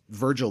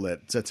Virgil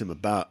that sets him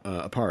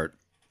apart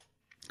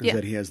is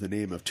that he has the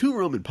name of 2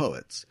 Roman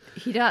poets.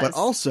 He does, but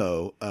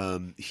also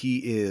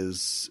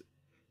he's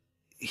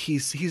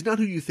not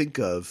who you think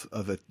of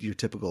your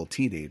typical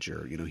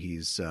teenager. You know,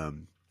 he's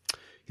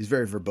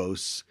very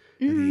verbose.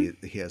 And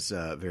he has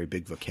a very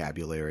big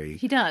vocabulary.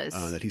 He does.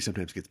 That he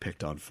sometimes gets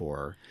picked on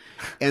for.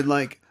 And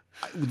like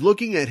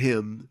looking at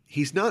him,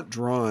 he's not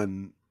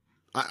drawn,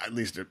 at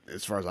least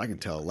as far as I can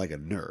tell, like a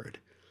nerd.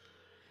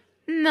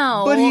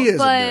 No, but he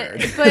is a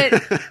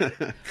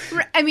nerd.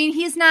 But I mean,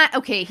 he's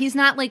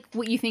not like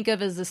what you think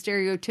of as a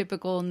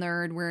stereotypical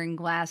nerd wearing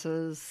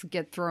glasses,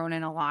 get thrown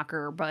in a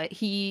locker. But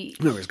he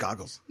wears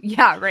goggles.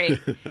 Yeah, right.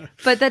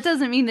 But that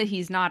doesn't mean that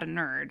he's not a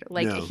nerd.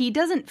 Like No. he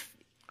doesn't.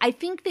 I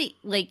think that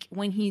like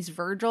when he's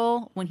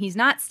Virgil, when he's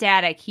not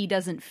Static, he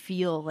doesn't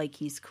feel like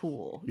he's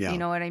cool. Yeah. You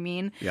know what I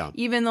mean? Yeah.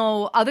 Even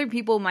though other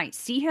people might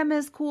see him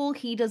as cool,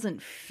 he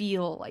doesn't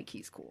feel like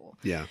he's cool.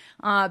 Yeah.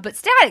 But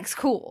Static's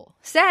cool.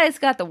 Static's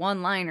got the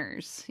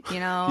one-liners, you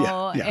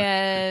know? Yeah.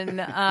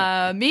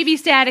 And maybe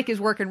Static is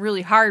working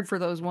really hard for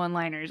those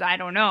one-liners. I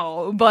don't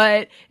know.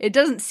 But it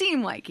doesn't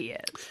seem like he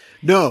is.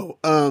 No.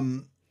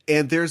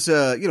 And there's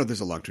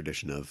a long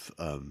tradition of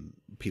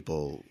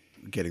people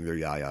getting their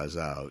yayas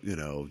out, you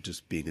know,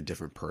 just being a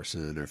different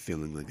person or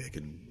feeling like they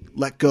can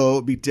let go,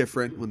 be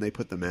different when they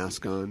put the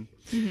mask on.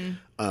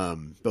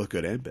 Both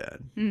good and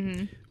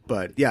bad.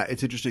 But yeah,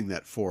 it's interesting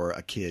that for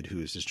a kid who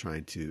is just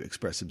trying to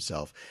express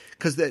himself,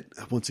 because that,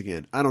 once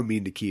again, I don't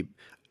mean to keep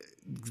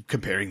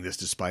comparing this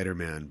to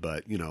Spider-Man,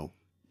 but you know,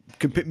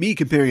 me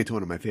comparing it to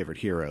one of my favorite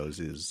heroes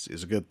is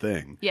a good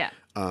thing. Yeah.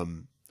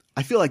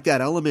 I feel like that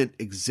element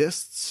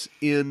exists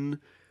in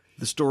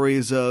the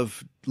stories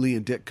of Lee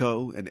and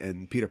Ditko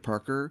and Peter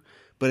Parker,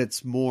 but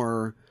it's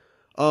more,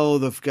 oh,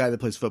 the guy that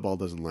plays football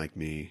doesn't like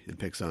me and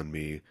picks on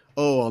me.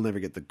 Oh, I'll never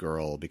get the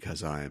girl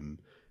because I'm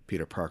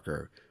Peter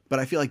Parker. But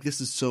I feel like this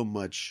is so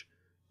much.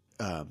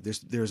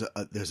 There's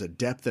a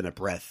depth and a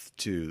breadth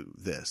to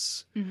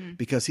this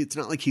because it's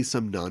not like he's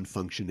some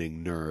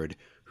non-functioning nerd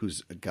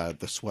who's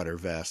got the sweater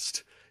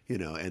vest, you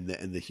know, and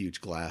the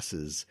huge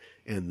glasses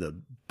and the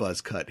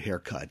buzz cut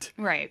haircut.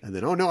 Right. And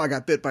then, oh no, I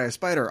got bit by a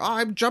spider. Oh,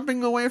 I'm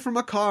jumping away from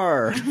a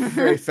car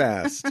very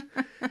fast.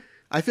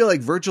 I feel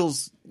like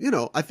Virgil's, you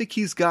know, I think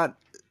he's got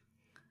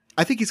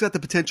the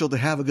potential to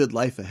have a good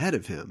life ahead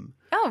of him.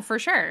 Oh, for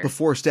sure.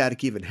 Before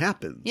Static even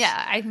happens.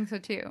 Yeah, I think so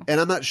too. And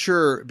I'm not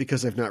sure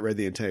because I've not read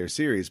the entire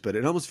series, but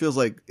it almost feels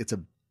like it's a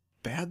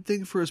bad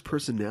thing for his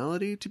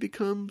personality to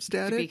become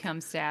Static.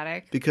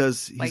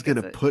 Because he's like,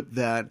 going to put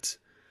that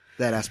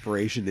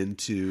aspiration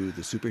into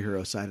the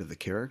superhero side of the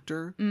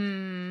character.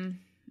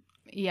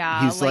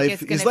 Yeah. His life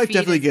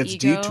definitely gets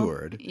ego.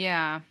 detoured.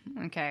 Yeah.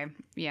 Okay.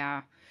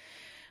 Yeah.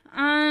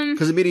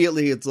 Because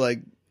immediately it's like,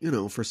 you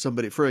know, for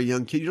a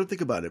young kid, you don't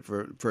think about it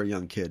for a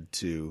young kid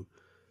to,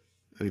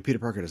 I mean, Peter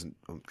Parker doesn't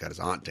got his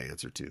aunt to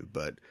answer to,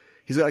 but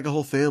he's got like a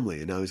whole family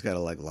and now he's got to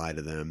like lie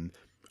to them.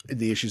 And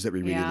the issues that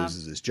we read, he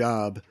loses his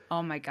job.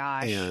 Oh my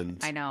gosh.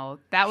 And I know.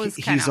 That was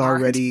kind of he's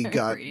already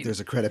got, there's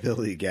a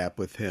credibility gap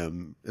with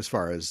him as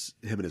far as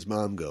him and his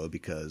mom go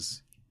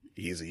because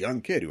he's a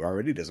young kid who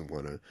already doesn't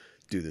want to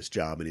do this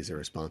job and he's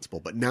irresponsible.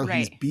 But now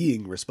he's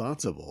being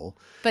responsible.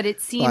 But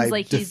it seems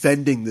like he's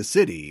defending the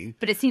city.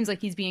 But it seems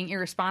like he's being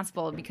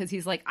irresponsible because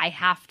he's like, I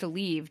have to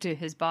leave to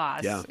his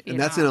boss. Yeah. And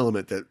that's an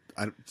element that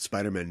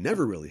Spider-Man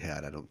never really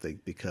had, I don't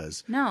think,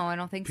 because no, I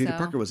don't think Peter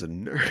Parker was a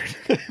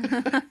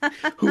nerd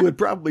who would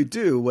probably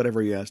do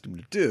whatever he asked him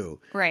to do.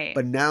 Right.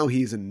 But now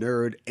he's a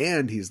nerd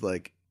and he's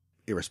like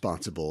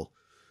irresponsible.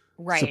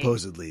 Right.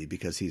 Supposedly,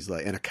 because he's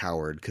like, and a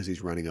coward because he's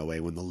running away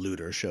when the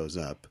looter shows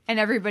up. And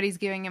everybody's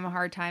giving him a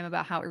hard time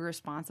about how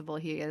irresponsible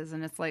he is.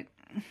 And it's like,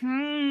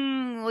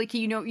 like,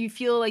 you know, you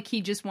feel like he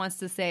just wants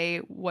to say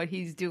what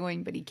he's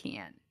doing, but he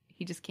can't.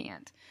 He just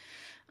can't.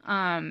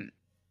 I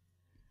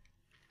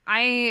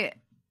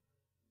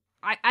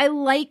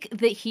like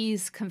that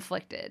he's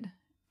conflicted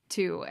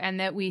too. And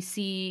that we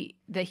see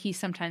that he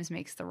sometimes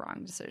makes the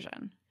wrong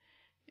decision.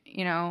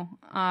 You know,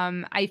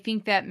 I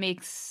think that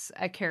makes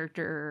a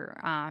character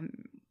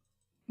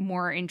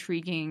more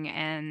intriguing,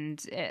 and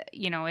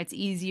you know, it's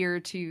easier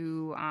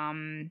to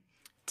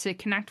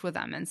connect with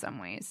them in some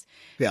ways.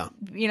 Yeah,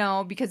 you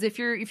know, because if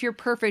you're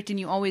perfect and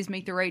you always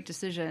make the right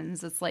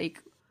decisions, it's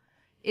like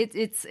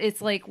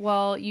it's like,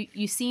 well,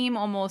 you seem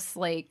almost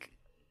like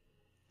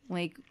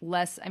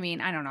less. I mean,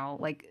 I don't know,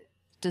 like.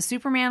 Does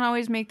Superman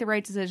always make the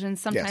right decisions?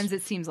 Sometimes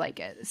it seems like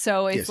it.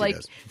 So it's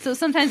so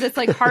sometimes it's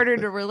like harder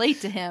to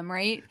relate to him,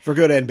 right? For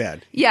good and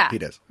bad. Yeah. He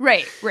does.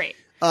 Right.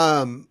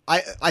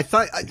 I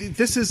thought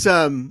this is,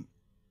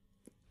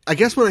 I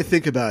guess when I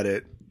think about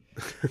it,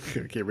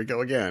 here we go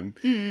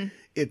again.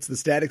 It's the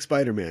Static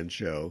Spider-Man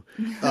show.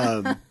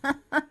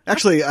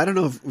 Actually, I don't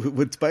know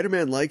would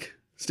Spider-Man like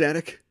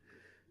Static?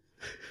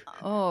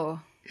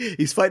 Oh.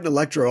 He's fighting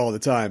Electro all the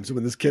time. So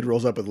when this kid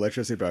rolls up with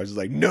electricity powers, he's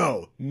like,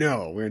 no,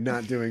 we're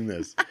not doing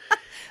this.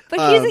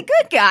 But he's a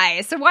good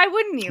guy, so why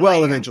wouldn't you?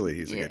 Well, eventually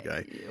he's a good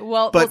guy.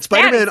 But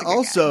Spider-Man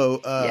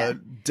also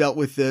dealt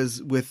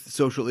with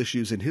social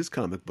issues in his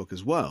comic book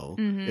as well.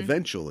 Mm-hmm.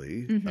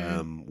 Eventually,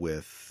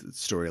 with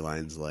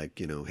storylines like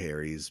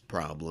Harry's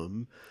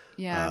problem.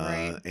 Yeah,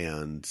 right.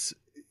 And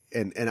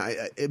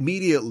I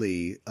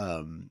immediately,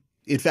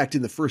 in fact,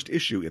 in the first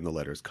issue in the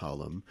letters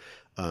column,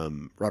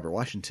 Robert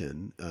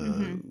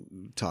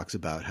Washington talks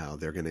about how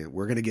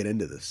we're gonna get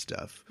into this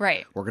stuff.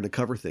 Right. We're gonna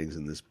cover things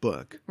in this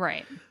book.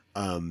 Right.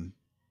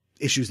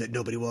 Issues that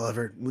nobody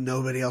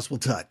else will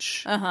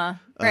touch.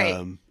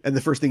 Right. And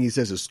the first thing he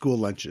says is school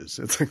lunches.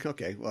 It's like,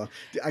 okay, well,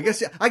 I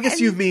guess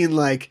you mean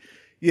like,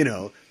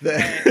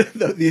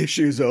 the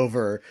issues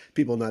over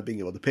people not being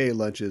able to pay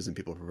lunches and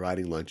people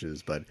providing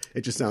lunches, but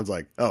it just sounds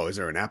like, oh, is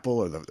there an apple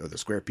or the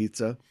square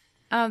pizza?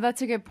 Oh,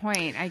 that's a good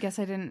point. I guess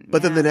I didn't.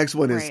 But then the next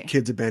one is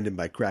kids abandoned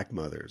by crack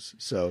mothers.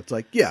 So it's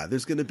like, yeah,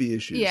 there's going to be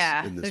issues.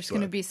 Yeah, in this there's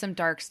going to be some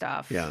dark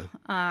stuff. Yeah,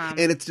 and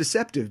it's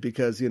deceptive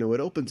because it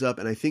opens up,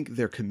 and I think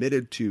they're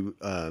committed to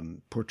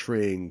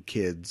portraying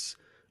kids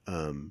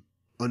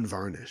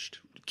unvarnished,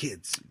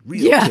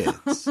 real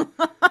kids.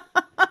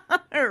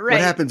 Right.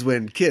 What happens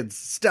when kids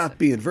stop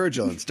being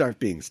Virgil and start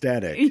being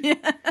Static? Yeah.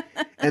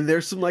 And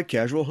there's some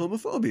guasual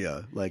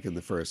homophobia, in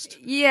the first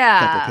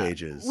couple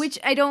pages. Which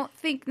I don't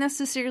think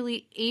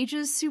necessarily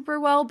ages super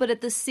well, but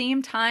at the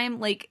same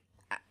time,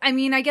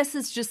 I guess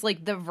it's just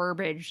the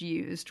verbiage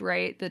used,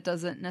 right? That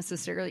doesn't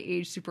necessarily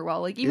age super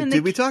well.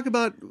 Did we talk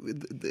about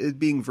it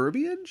being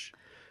verbiage?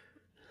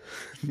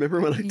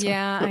 Remember when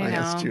I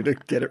asked you to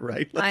get it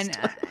right last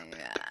time?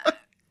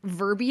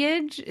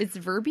 Verbiage? It's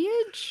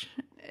verbiage?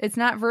 It's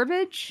not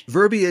verbiage?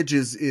 Verbiage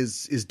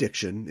is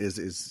diction,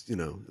 is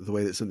the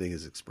way that something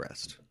is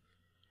expressed.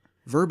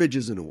 Verbiage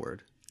isn't a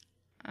word.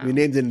 Oh. We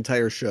named an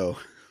entire show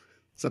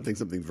something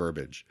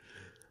verbiage.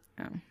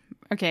 Oh.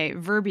 Okay,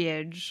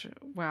 verbiage.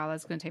 Wow,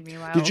 that's going to take me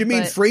a while. Did you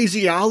mean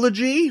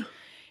phraseology?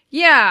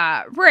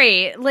 Yeah,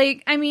 right.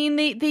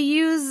 They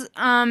use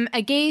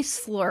a gay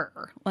slur,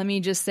 let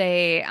me just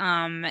say.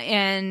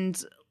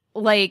 And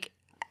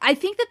I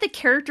think that the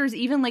characters,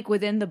 even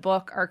within the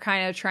book, are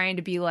kind of trying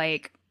to be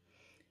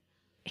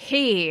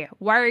hey,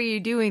 why are you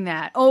doing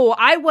that? Oh,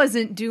 I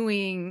wasn't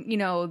doing,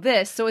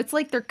 this. So it's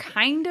they're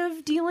kind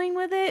of dealing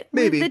with it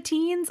with the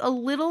teens a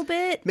little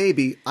bit.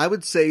 Maybe. I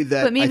would say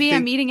that. But maybe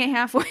I'm meeting it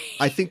halfway.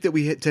 I think that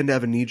we tend to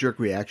have a knee-jerk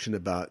reaction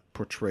about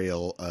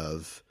portrayal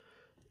of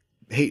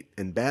hate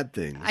and bad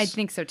things. I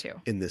think so too.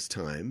 In this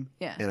time.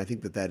 Yeah. And I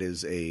think that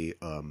is an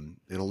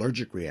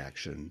allergic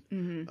reaction,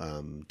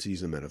 to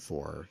use a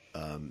metaphor,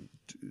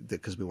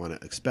 because we want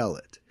to expel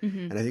it.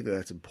 Mm-hmm. And I think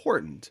that's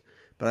important.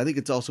 But I think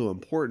it's also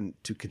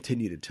important to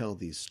continue to tell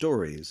these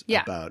stories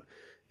about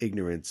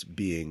ignorance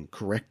being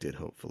corrected,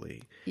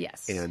 hopefully.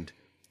 Yes. And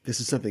this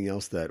is something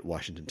else that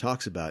Washington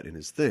talks about in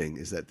his thing,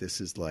 is that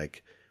this is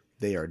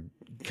they are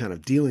kind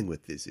of dealing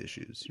with these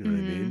issues. You know what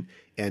I mean?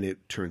 And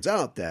it turns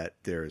out that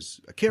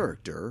there's a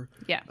character,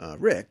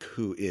 Rick,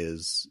 who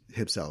is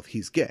himself,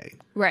 he's gay.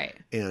 Right.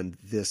 And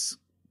this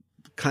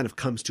kind of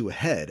comes to a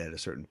head at a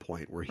certain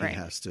point where he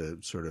has to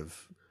sort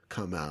of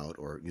come out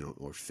or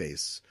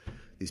face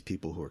these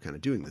people who are kind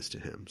of doing this to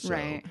him. So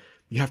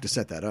you have to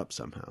set that up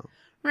somehow.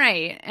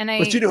 Right.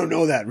 But you don't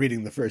know that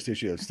reading the first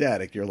issue of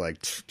Static. You're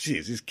like,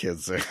 geez, these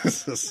kids.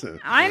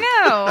 I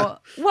know.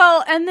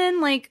 Well, and then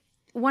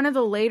one of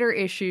the later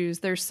issues,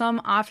 there's some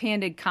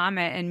offhanded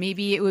comment, and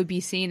maybe it would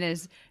be seen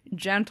as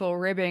gentle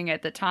ribbing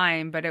at the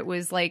time, but it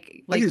was I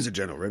use a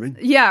gentle ribbing.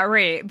 Yeah,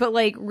 right. But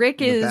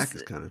Rick is... The back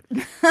is kind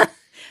of...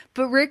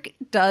 But Rick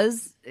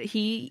does...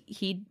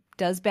 He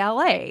does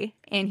ballet,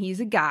 and he's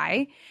a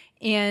guy,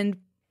 and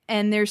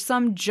there's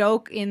some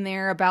joke in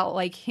there about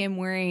him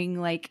wearing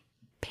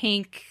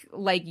pink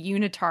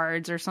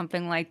unitards or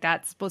something like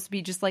that. It's supposed to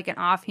be just an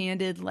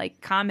offhanded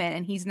comment,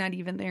 and he's not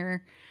even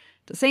there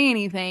to say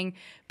anything.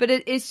 But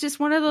it's just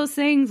one of those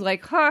things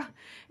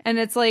and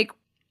it's I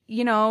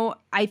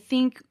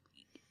think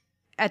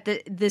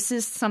this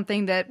is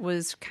something that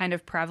was kind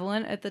of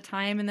prevalent at the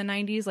time in the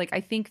 90s.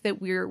 I think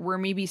that we're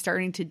maybe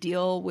starting to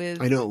deal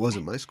with... I know it was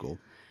in my school.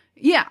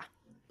 Yeah,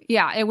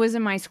 it was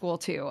in my school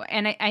too,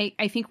 and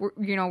I think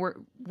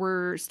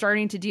we're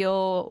starting to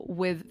deal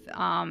with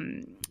how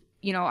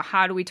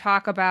do we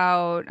talk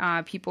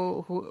about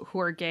people who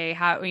are gay?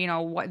 How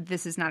what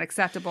this is not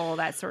acceptable,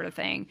 that sort of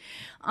thing.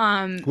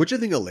 What'd you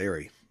think of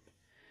Larry?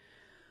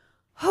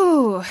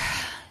 Oh,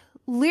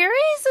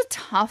 Larry's a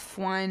tough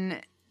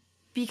one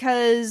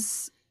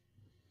because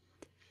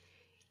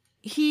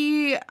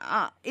he's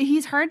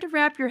hard to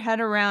wrap your head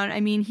around. I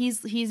mean,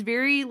 he's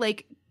very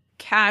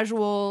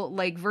casual.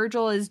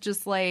 Virgil is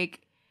just he's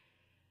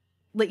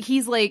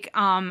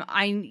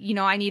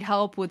I need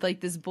help with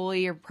this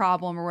bully or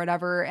problem or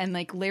whatever, and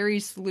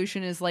Larry's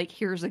solution is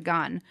here's a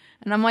gun,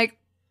 and I'm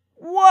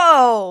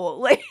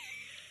whoa,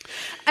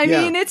 I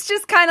mean, it's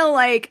just kind of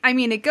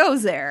it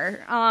goes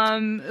there,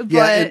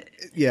 but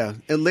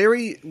and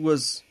Larry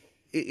was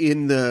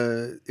in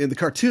the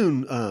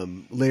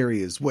cartoon,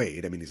 Larry is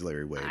Wade. I mean, he's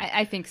Larry Wade.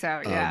 I think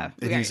so. Yeah,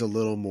 and he's a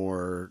little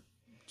more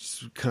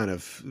kind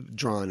of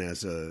drawn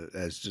as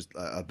just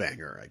a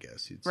banger, I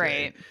guess you'd say.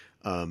 Right.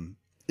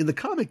 In the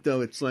comic,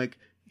 though, it's like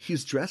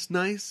he's dressed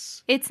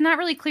nice. It's not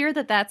really clear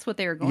that that's what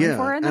they were going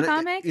for in the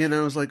comic. And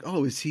I was like,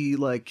 oh, is he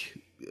like,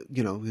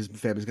 his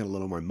family's got a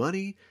little more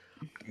money?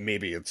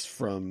 Maybe it's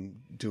from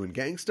doing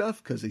gang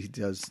stuff because he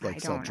does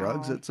like sell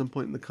drugs at some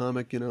point in the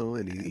comic,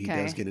 and he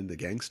does get into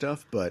gang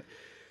stuff. But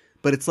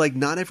it's like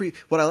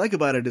what I like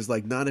about it is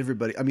like not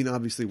everybody. I mean,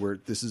 obviously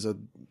this is a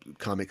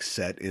comic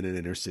set in an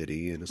inner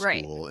city in a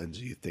school, and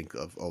you think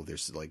of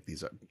there's like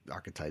these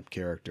archetype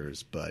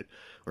characters,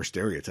 or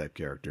stereotype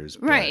characters,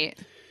 right?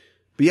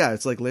 But yeah,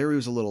 it's like Larry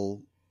was a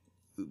little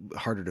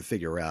harder to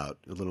figure out,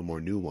 a little more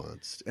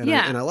nuanced, and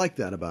I like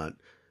that about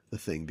the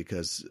thing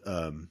because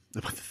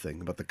about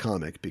the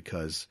comic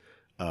because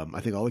I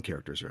think all the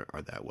characters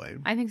are that way.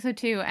 I think so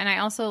too, and I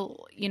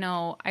also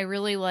I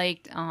really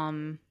liked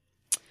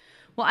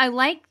I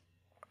like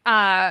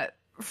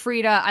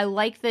Frida. I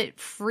like that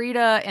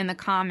Frida in the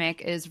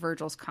comic is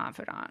Virgil's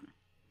confidant.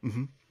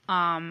 Mm-hmm.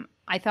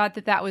 I thought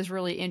that was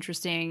really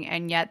interesting,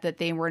 and yet that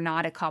they were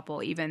not a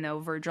couple, even though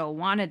Virgil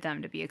wanted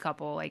them to be a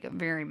couple, like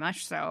very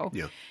much so.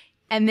 Yeah.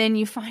 And then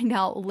you find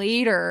out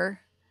later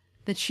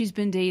that she's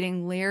been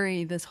dating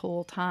Larry this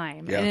whole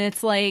time. Yeah. And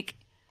it's like,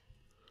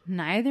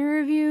 neither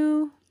of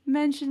you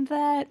mentioned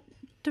that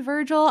to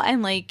Virgil,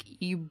 and like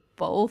you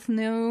both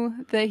knew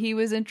that he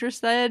was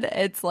interested.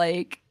 It's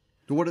like,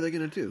 what are they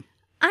gonna do?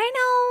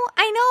 I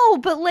know,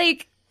 but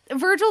like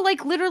Virgil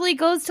like literally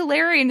goes to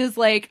Larry and is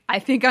like, I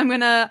think I'm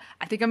gonna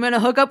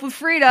hook up with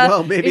Frida.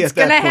 Well, maybe it's at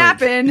that gonna point,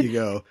 happen. You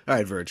go, all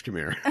right, Virg, come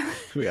here.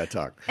 We gotta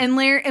talk. And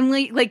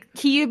Larry, like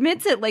he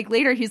admits it. Like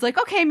later, he's like,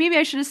 okay, maybe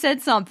I should have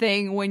said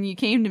something when you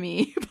came to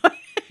me. But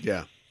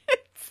yeah,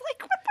 it's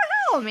like, what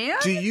the hell, man?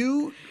 Do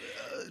you?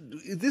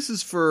 This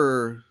is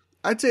for.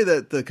 I'd say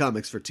that the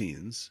comics for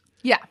teens.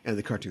 Yeah, and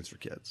the cartoons for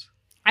kids.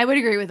 I would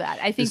agree with that.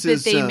 I think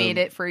they made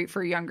it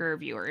for younger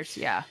viewers.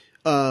 Yeah.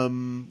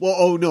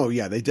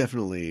 They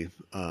definitely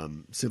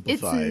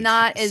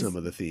simplified some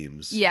of the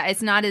themes. Yeah,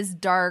 it's not as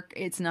dark,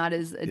 it's not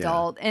as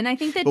adult. Yeah. And I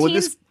think that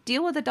teens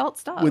deal with adult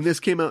stuff. When this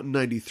came out in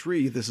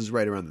 93, this is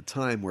right around the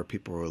time where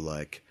people were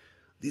like,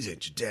 these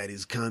ain't your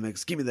daddy's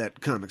comics, give me that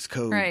comics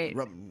code, right.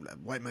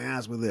 Wipe my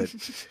ass with it.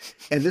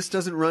 And this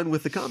doesn't run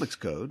with the comics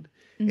code.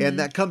 Mm-hmm. And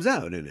that comes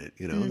out in it,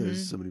 mm-hmm.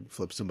 There's somebody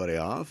flips somebody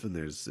off, and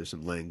there's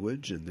some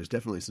language, and there's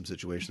definitely some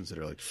situations that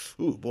are like,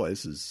 "Ooh, boy,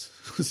 this is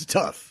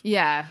tough."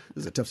 Yeah,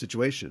 this is a tough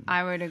situation.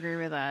 I would agree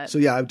with that. So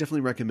yeah, I would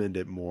definitely recommend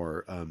it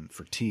more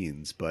for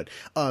teens. But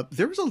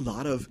there was a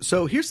lot of.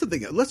 So here's the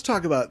thing. Let's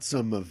talk about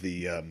some of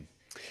the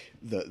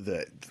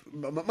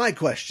my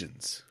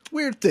questions,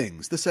 weird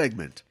things. The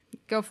segment.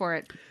 Go for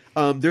it.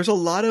 There's a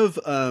lot of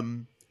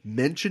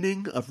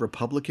mentioning of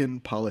Republican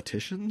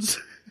politicians.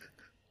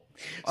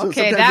 So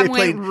okay, that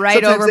went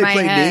right over my head. Sometimes they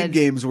play name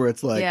games where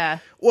it's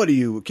like, what are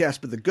you,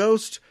 Casper the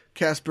Ghost?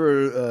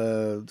 Casper,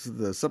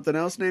 the something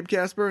else named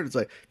Casper? And it's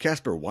like,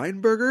 Casper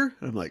Weinberger?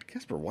 And I'm like,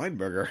 Casper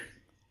Weinberger?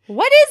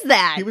 What is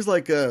that? He was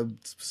like a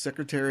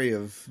secretary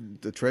of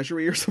the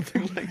Treasury or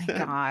something like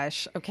that.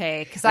 Gosh,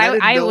 okay. Because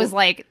I was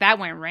like, that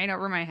went right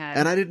over my head.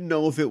 And I didn't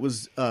know if it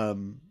was there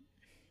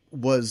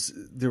was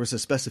a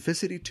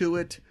specificity to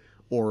it,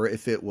 or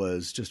if it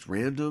was just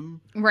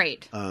random.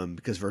 Right.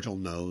 Because Virgil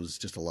knows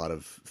just a lot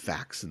of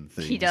facts and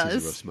things. He does.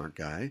 He's a real smart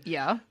guy.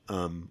 Yeah.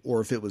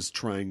 Or if it was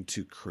trying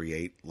to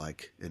create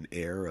like an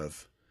air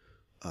of,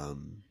 a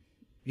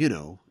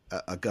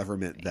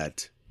government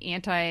that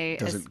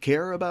doesn't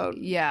care about.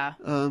 Yeah.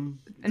 And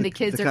the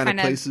kids are kind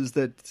of places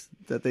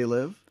that they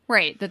live.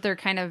 Right. That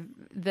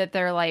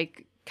they're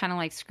like, kind of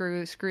like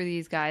screw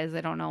these guys. They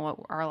don't know what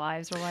our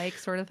lives are like,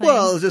 sort of thing.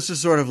 Well, this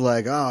is sort of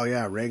like, oh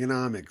yeah,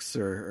 Reaganomics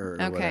or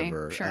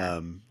whatever. Sure.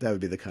 That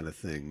would be the kind of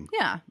thing.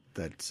 Yeah.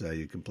 That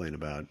you complain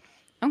about.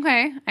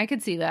 Okay, I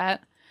could see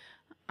that.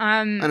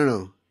 I don't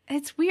know.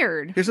 It's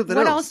weird. Here's something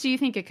else. What else do you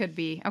think it could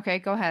be? Okay,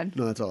 go ahead.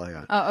 No, that's all I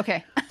got. Oh,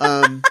 okay.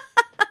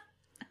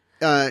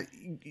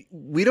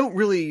 We don't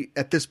really,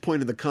 at this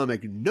point in the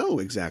comic, know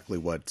exactly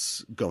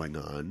what's going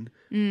on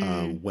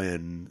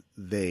when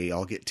they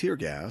all get tear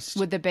gassed.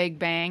 With the Big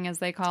Bang, as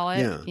they call it?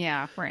 Yeah.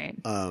 Yeah, right.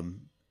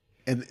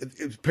 And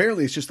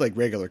apparently it's just like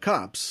regular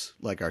cops,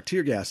 like are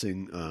tear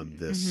gassing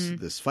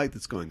this fight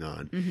that's going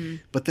on. Mm-hmm.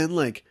 But then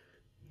like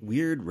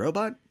weird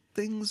robot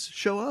things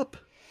show up,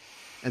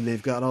 and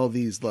they've got all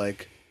these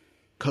like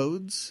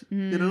codes,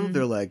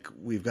 They're like,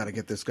 we've got to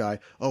get this guy.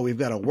 Oh, we've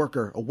got a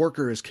worker. A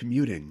worker is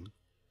commuting.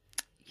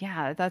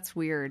 Yeah, that's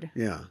weird.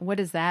 Yeah. What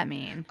does that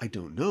mean? I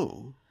don't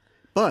know.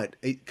 But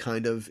it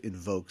kind of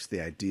invokes the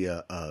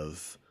idea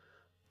of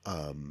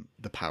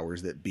the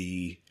powers that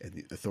be and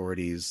the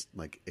authorities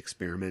like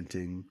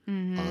experimenting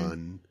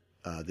on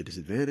the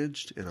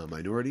disadvantaged and on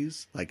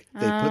minorities. Like they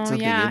put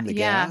something in the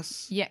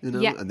gas,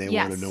 and they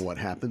want to know what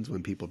happens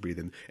when people breathe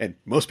in. And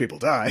most people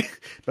die,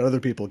 but other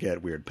people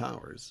get weird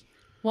powers.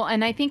 Well,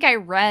 and I think I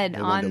read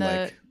they want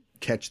to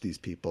catch these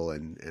people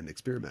and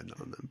experiment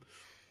on them.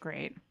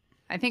 Great.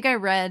 I think I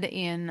read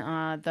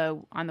on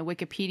the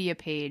Wikipedia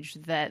page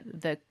that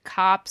the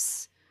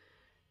cops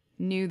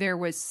knew there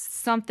was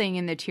something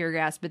in the tear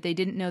gas, but they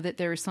didn't know that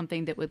there was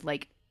something that would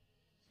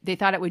they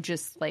thought it would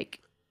just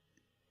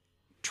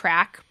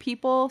track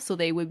people, so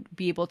they would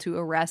be able to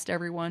arrest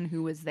everyone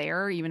who was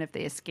there, even if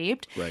they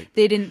escaped. Right.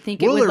 They didn't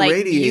think it would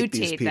irradiate mutate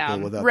these people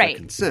them without their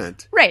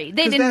consent. Right.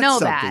 They didn't know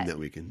that's that. something that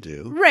we can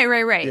do.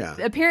 Right. Yeah.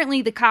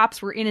 Apparently, the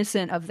cops were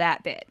innocent of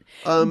that bit,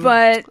 but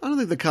I don't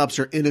think the cops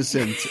are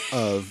innocent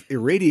of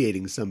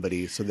irradiating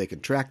somebody so they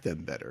can track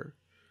them better.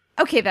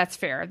 Okay, that's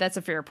fair. That's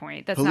a fair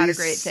point. That's not a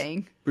great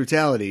thing.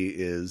 Brutality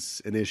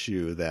is an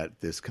issue that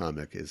this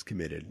comic is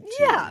committed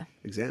to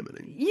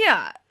examining.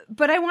 Yeah,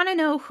 but I want to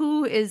know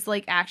who is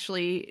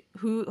actually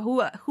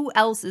who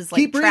else is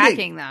Keep tracking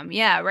reading. them.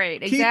 Yeah,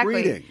 right. Exactly.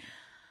 Keep reading.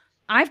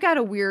 I've got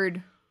a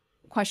weird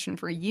question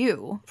for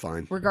you.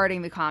 Fine.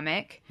 Regarding the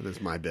comic.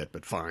 That's my bit,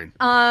 but fine.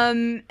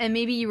 And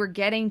maybe you were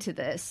getting to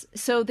this.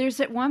 So there's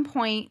at one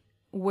point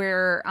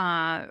where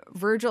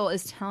Virgil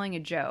is telling a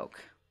joke,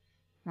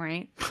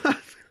 right?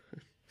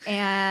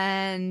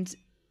 And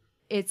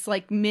it's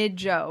mid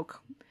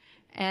joke,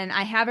 and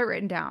I have it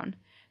written down,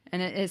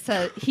 and it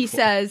says, he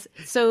says,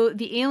 so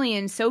the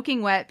alien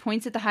soaking wet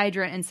points at the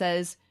hydrant and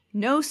says,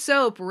 "No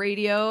soap,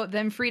 radio."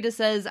 Then Frida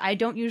says, "I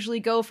don't usually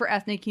go for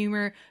ethnic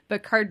humor,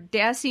 but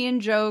Cardassian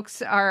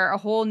jokes are a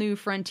whole new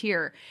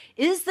frontier."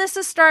 Is this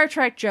a Star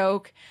Trek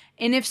joke?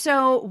 And if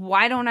so,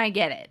 why don't I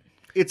get it?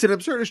 It's an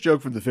absurdist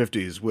joke from the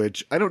 50s,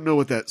 which I don't know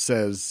what that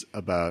says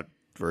about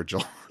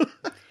Virgil.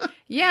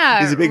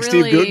 Yeah, he's a big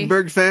really. Steve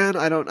Guttenberg fan.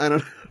 I don't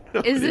know.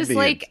 Is this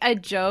a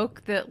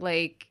joke that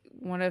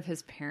one of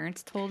his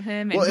parents told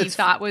him, and he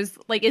thought was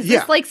is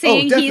this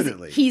saying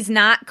he's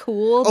not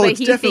cool, but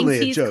he thinks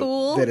he's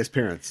cool? That his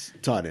parents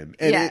taught him,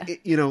 and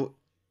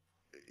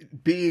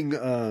being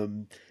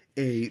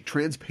a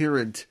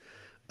transparent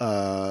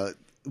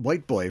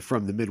white boy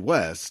from the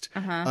Midwest,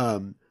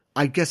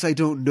 I guess I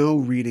don't know,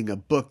 reading a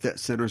book that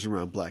centers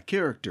around black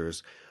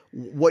characters,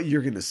 what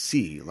you're going to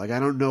see. I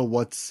don't know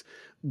what's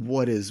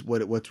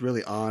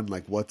really on,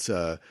 what's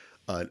an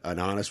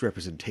honest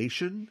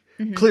representation.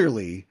 Mm-hmm.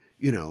 Clearly,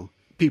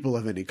 people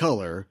of any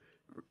color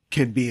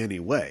can be any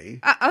way.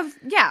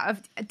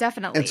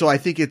 Definitely. And so I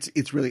think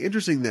it's really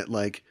interesting that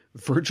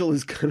Virgil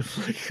is kind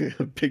of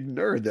a big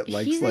nerd that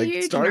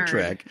likes Star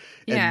Trek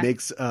and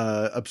makes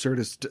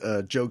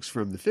absurdist jokes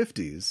from the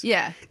 50s.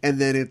 Yeah. And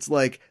then it's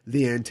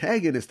the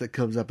antagonist that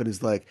comes up and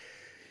is like,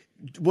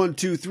 1,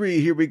 2, 3,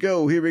 here we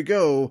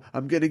go.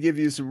 I'm going to give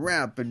you some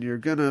rap and you're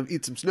going to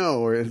eat some snow.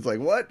 Or it's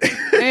what?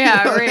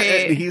 Yeah,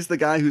 right. And he's the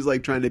guy who's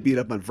trying to beat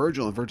up on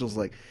Virgil. And Virgil's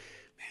like,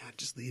 man,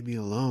 just leave me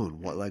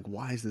alone. What,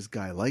 why is this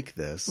guy like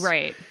this?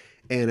 Right.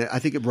 And I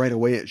think right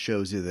away it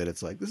shows you that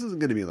it's this isn't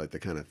going to be the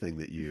kind of thing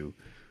that you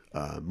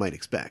might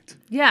expect.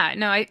 Yeah,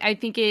 no, I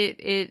think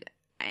it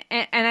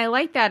and I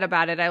like that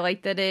about it. I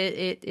like that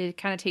it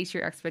kind of takes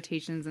your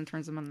expectations and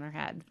turns them on their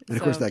head. And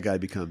of course that guy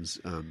becomes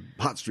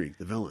Hot Streak,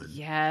 the villain.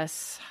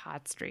 Yes,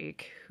 Hot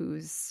Streak,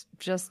 who's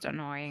just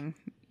annoying.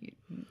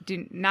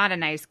 Not a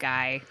nice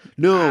guy.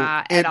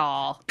 No, at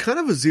all. Kind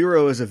of a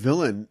zero as a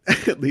villain,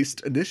 at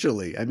least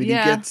initially. I mean,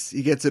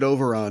 he gets it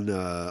over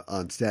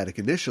on Static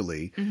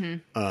initially.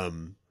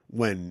 Mm-hmm.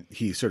 When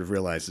he sort of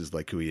realizes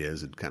who he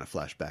is and kind of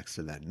flashbacks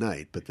to that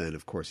night. But then,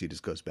 of course, he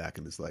just goes back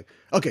and is like,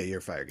 okay, you're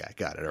a fire guy.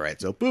 Got it. All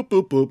right. So boop,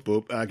 boop, boop,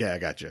 boop. Okay, I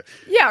got you.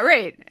 Yeah,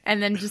 right.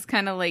 And then just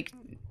kind of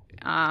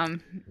I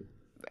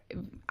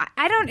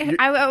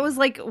was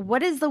like,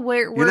 what is the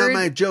word? You're not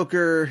my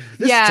Joker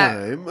this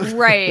time.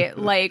 Right.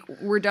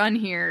 We're done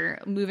here.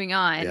 Moving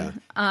on. Yeah.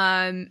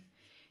 And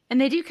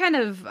they do kind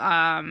of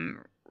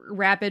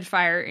rapid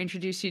fire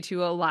introduce you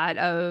to a lot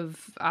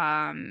of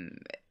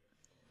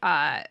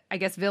I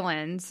guess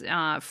villains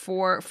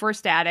for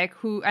Static,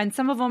 who, and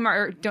some of them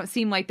don't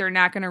seem like they're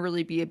not going to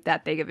really be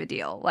that big of a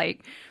deal.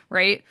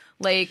 Right?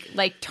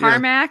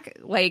 Tarmac,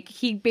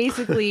 he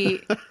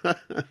basically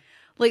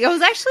I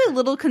was actually a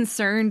little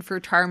concerned for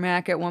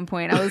Tarmac at one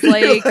point. I was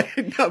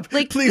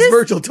please,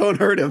 Virgil, don't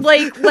hurt him.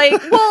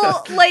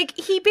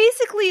 He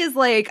basically is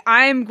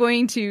I'm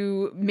going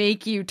to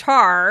make you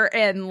tar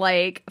and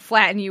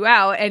flatten you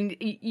out. And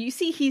you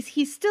see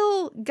he's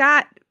still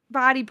got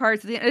body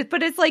parts,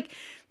 but it's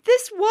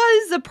this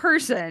was a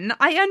person.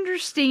 I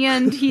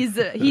understand he's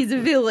a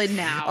villain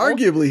now.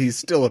 Arguably, he's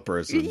still a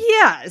person.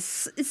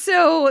 Yes.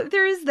 So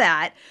there is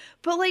that.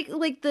 But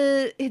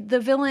the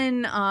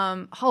villain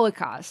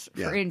Holocaust,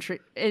 for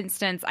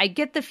instance, I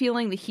get the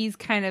feeling that he's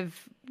kind of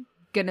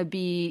gonna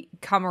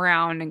come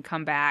around and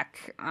come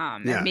back,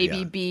 and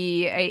maybe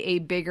be a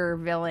bigger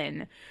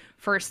villain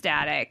for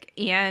Static,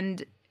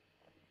 and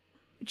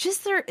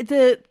just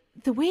the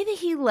way that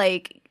he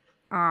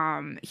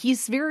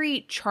he's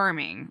very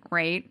charming,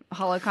 right?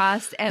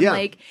 Holocaust,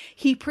 and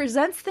he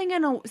presents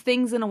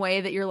things in a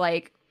way that you're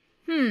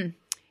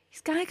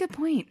he's got a good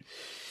point.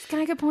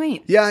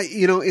 Yeah,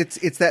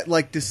 it's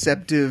that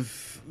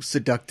deceptive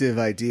seductive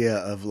idea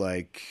of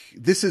like,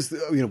 this is,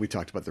 we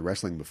talked about the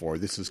wrestling before.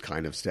 This is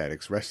kind of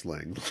Static's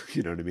wrestling.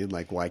 You know what I mean?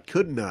 Like, why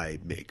couldn't I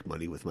make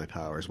money with my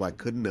powers? Why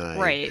couldn't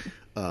I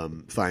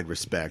find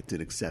respect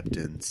and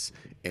acceptance?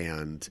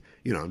 And,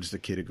 I'm just a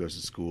kid who goes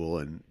to school,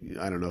 and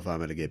I don't know if I'm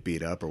going to get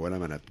beat up or what I'm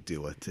going to have to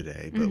deal with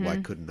today, but why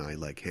couldn't I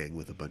like hang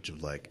with a bunch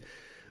of like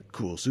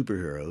cool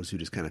superheroes who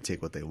just kind of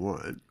take what they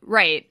want?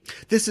 Right.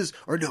 This is,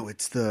 or no,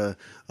 it's the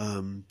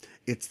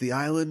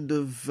island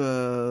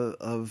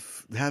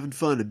of having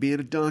fun and being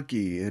a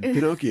donkey and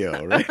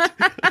Pinocchio, right?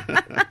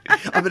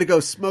 I'm gonna go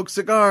smoke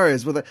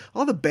cigars with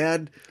all the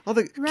kids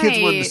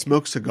wanted to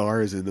smoke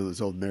cigars in those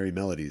old Merry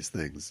Melodies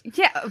things.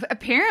 Yeah,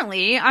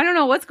 apparently. I don't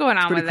know what's going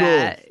on with cool.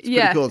 that. It's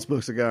pretty cool to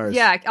smoke cigars.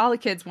 Yeah, all the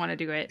kids want to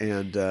do it.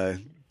 And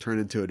turn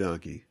into a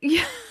donkey.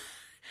 Yeah.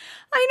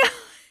 I know.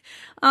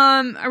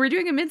 Are we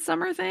doing a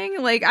midsummer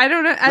thing? Like, I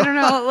don't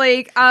know.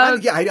 Like,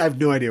 I have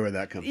no idea where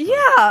that comes from.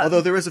 Yeah.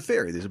 Although there is a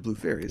fairy. There's a blue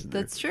fairy, isn't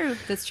there?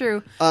 That's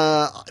true.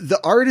 The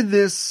art in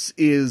this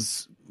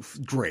is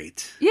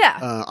great.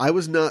 Yeah. I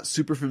was not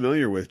super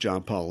familiar with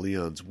John Paul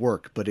Leon's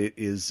work, but it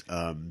is,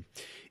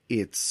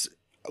 it's,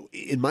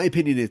 in my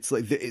opinion, it's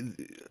like,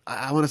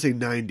 I want to say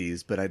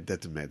 90s, but that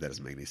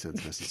doesn't make any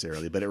sense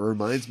necessarily. But it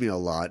reminds me a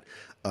lot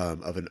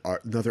of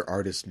another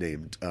artist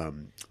named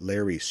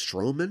Larry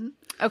Stroman.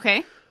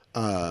 Okay.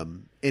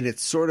 And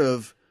it's sort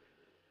of,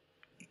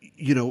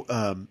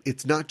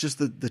 it's not just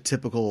the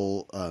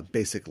typical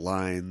basic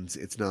lines.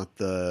 It's not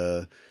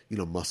the,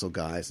 muscle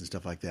guys and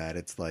stuff like that.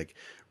 It's like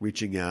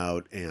reaching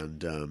out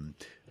and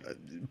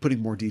putting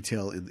more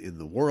detail in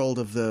the world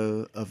of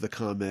the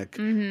comic,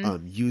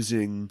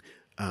 using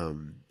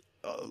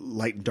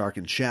light and dark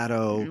and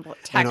shadow,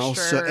 and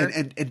also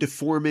and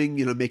deforming,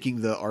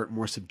 making the art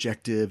more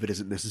subjective. It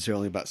isn't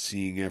necessarily about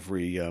seeing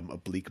every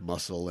oblique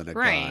muscle in a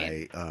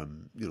guy,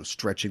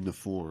 stretching the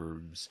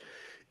forms.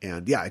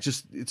 And yeah, it's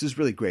just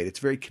really great. It's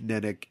very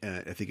kinetic.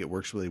 I think it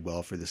works really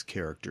well for this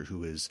character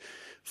who is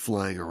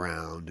flying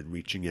around and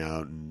reaching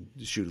out and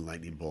shooting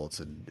lightning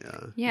bolts. And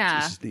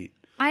it's just neat.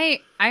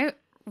 I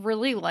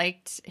really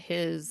liked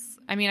his.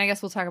 I mean, I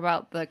guess we'll talk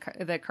about the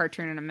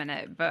cartoon in a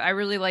minute, but I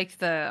really liked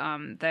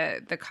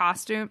the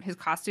costume. His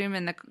costume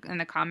in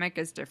the comic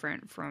is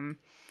different from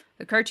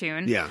the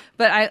cartoon. Yeah,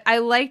 but I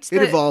liked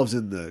it evolves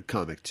in the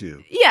comic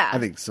too. Yeah, I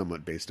think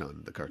somewhat based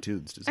on the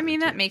cartoons. I mean,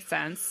 that makes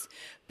sense,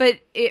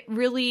 but it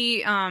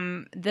really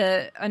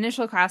the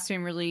initial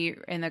costume really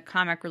in the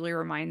comic really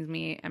reminds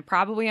me, and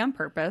probably on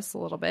purpose, a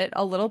little bit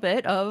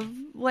of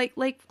like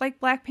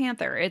Black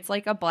Panther. It's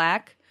like a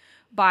black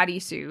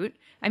bodysuit.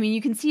 I mean,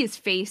 you can see his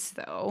face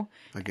though,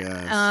 I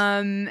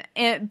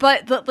guess.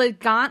 But the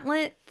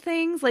gauntlet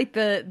things, like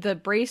the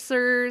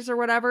bracers or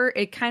whatever,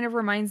 it kind of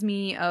reminds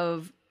me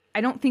of. I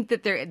don't think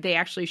that they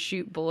actually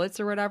shoot bullets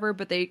or whatever,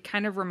 but they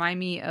kind of remind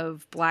me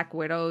of Black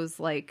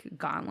Widow's like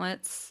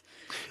gauntlets.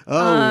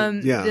 Oh,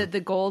 yeah, the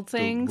gold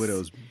things. The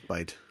Widow's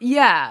bite.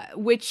 Yeah,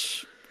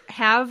 which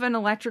have an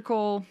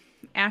electrical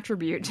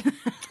attribute.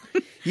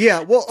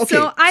 Yeah, well, okay.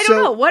 So I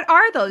don't know. What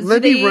are those?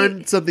 Let me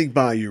run something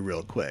by you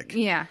real quick.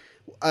 Yeah.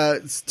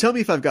 Tell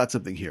me if I've got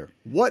something here.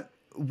 What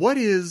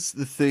is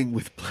the thing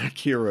with black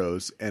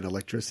heroes and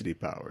electricity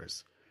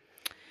powers?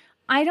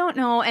 I don't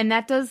know, and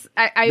that does.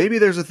 Maybe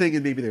there's a thing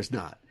and maybe there's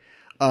not,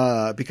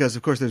 because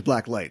of course there's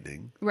Black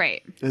Lightning,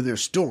 right? And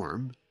there's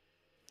Storm.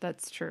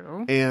 That's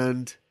true.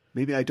 And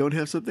maybe I don't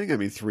have something. I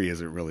mean, 3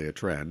 isn't really a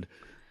trend.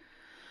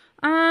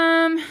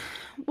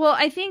 Well,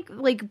 I think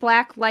like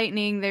Black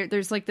Lightning,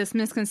 there's like this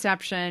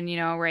misconception,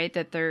 right,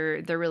 that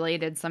they're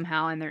related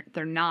somehow, and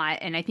they're not.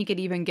 And I think it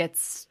even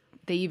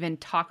they even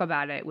talk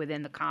about it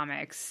within the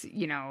comics,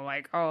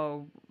 like,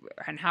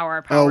 and how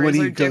our powers when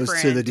he are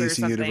goes to the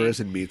DC universe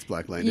and meets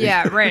Black Lightning.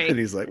 Yeah, right. And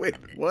he's like, wait,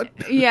 what?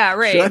 Yeah,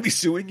 right. Should I be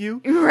suing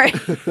you? Right.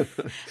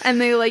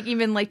 And they like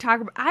even like talk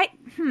about,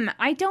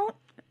 I don't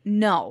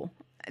know.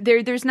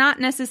 There's not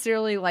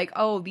necessarily like,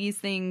 these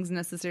things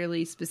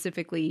necessarily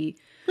specifically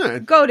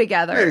go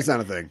together. It's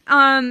not a thing.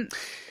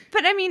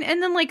 But I mean,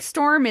 and then like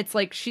Storm, it's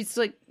like she's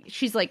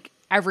like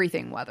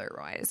everything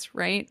weather-wise,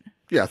 right?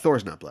 Yeah,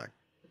 Thor's not black.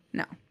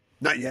 No.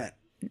 Not yet.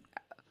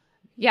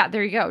 Yeah,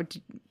 there you go.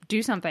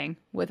 Do something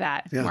with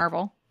that,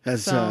 Marvel.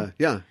 Let's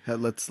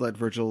let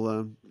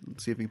Virgil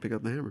see if he can pick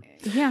up the hammer.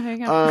 Yeah, there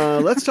you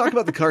go. Let's talk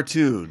about the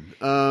cartoon.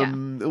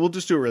 We'll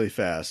just do it really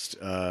fast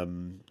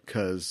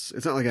because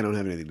it's not like I don't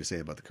have anything to say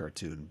about the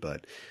cartoon,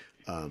 but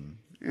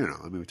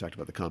we talked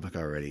about the comic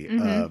already.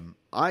 Mm-hmm.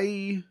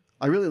 I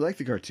really liked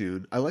the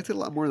cartoon. I liked it a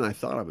lot more than I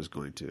thought I was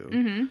going to.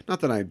 Mm-hmm. Not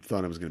that I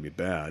thought it was going to be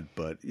bad,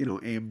 but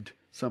aimed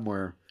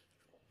somewhere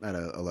at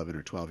a 11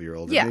 or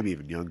 12-year-old, or maybe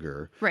even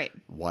younger, right?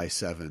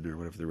 Y7 or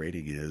whatever the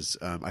rating is.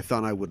 I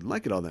thought I wouldn't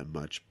like it all that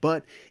much,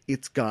 but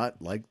it's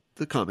got, like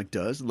the comic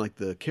does and like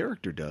the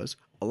character does,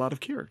 a lot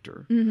of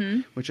character,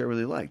 which I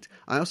really liked.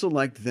 I also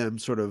liked them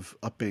sort of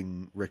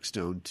upping Rick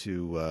Stone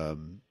to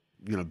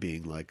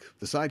being like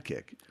the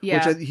sidekick,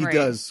 which he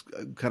does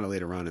kind of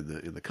later on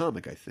in the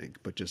comic, I think,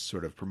 but just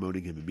sort of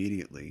promoting him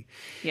immediately.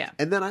 Yeah,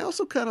 and then I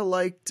also kind of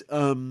liked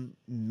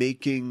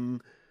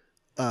making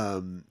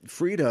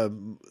Frida,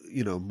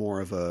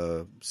 more of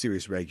a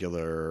series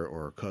regular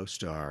or a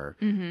co-star,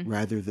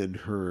 rather than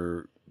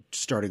her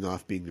starting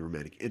off being the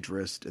romantic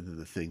interest and then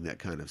the thing that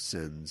kind of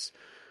sends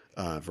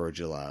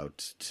Virgil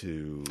out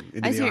into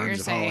the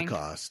arms of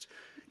Holocaust,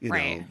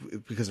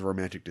 because of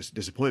romantic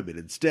disappointment.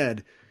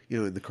 Instead,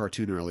 in the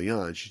cartoon early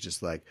on, she's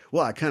just like,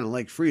 well, I kind of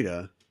like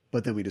Frida,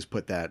 but then we just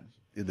put that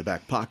in the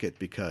back pocket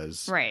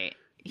because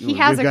he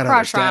has a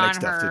crush on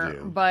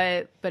her,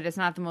 but it's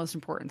not the most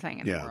important thing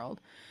in the world.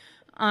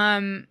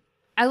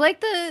 I like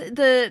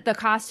the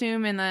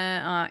costume in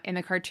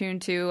the cartoon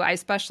too. I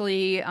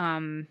especially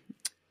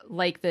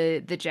like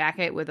the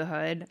jacket with the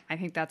hood. I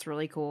think that's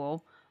really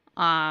cool.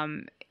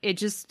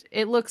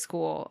 It looks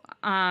cool.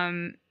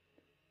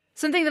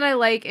 Something that I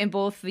like in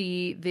both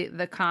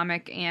the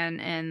comic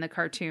and the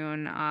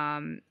cartoon.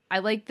 I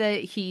like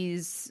that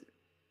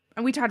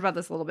and we talked about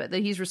this a little bit,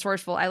 that he's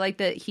resourceful. I like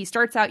that he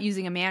starts out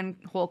using a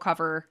manhole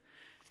cover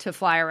to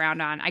fly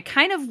around on. I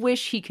kind of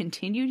wish he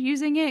continued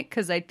using it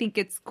because I think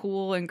it's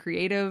cool and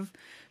creative,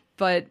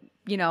 but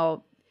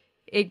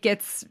it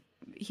gets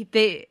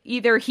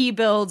either he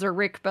builds or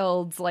Rick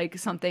builds like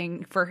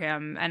something for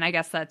him, and I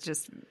guess that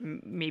just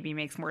maybe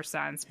makes more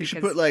sense. You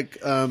should put like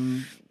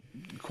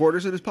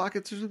quarters in his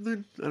pockets or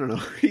something. I don't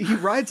know. He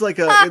rides like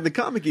in the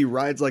comic. He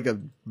rides like a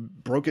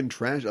broken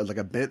trash, like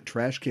a bent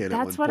trash can.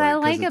 That's what I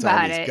like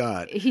about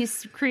it.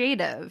 He's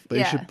creative. But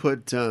you should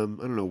put I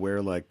don't know,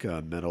 wear like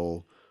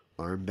metal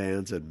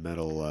armbands and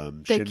metal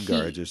shin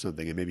guards or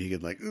something, and maybe he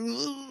could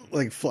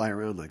like fly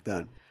around like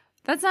that.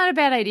 That's not a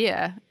bad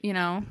idea,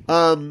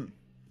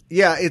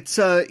 Yeah, it's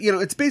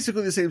it's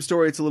basically the same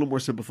story. It's a little more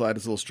simplified.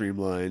 It's a little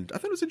streamlined. I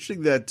thought it was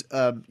interesting that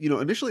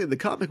initially in the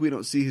comic we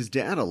don't see his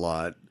dad a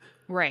lot,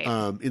 right?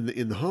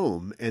 In the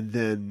home, and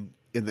then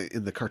in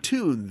the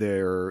cartoon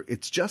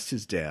it's just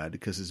his dad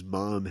because his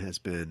mom has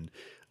been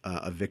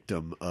a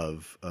victim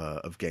of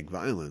gang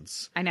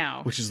violence. I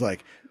know, which is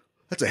like.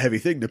 That's a heavy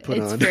thing to put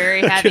on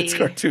very a heavy. kid's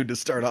cartoon to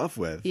start off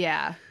with.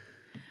 Yeah.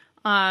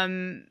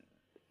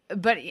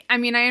 But I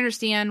mean, I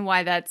understand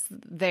why that's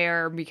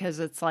there because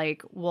it's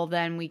like, well,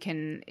 then we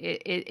can.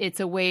 It's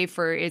a way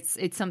for it's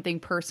something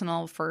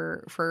personal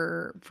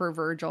for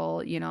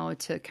Virgil,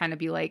 to kind of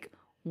be like,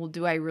 well,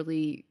 do I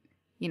really,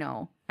 I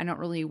don't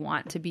really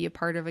want to be a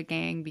part of a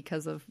gang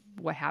because of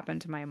what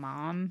happened to my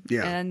mom,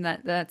 and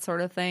that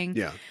sort of thing.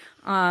 Yeah.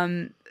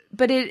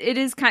 But it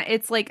is kind of,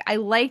 it's like I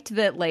liked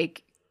that,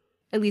 like.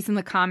 At least in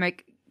the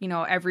comic,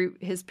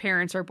 his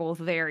parents are both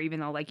there, even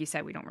though, like you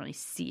said, we don't really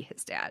see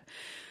his dad.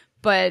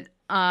 But,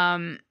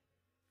 I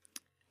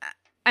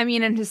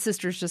mean, and his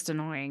sister's just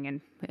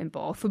annoying in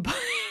both,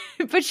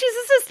 but she's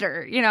a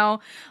sister,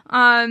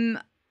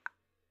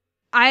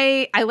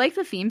 I like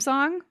the theme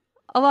song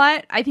a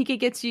lot. I think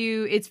it's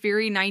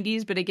very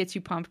 90s, but it gets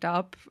you pumped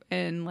up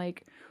and,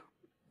 like,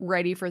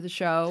 ready for the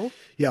show.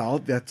 Yeah,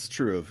 that's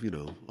true of,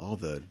 all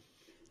the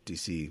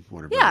DC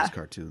Warner Brothers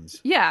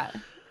cartoons. Yeah.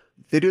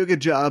 They do a good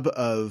job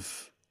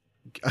of.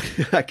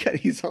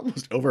 He's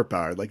almost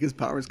overpowered. Like his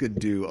powers can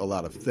do a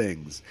lot of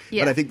things,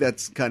 but I think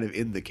that's kind of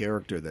in the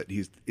character that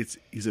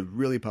he's a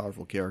really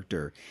powerful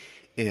character,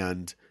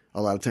 and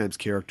a lot of times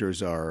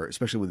characters are,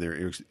 especially when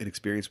they're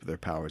inexperienced with their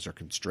powers, are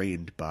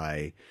constrained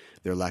by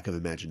their lack of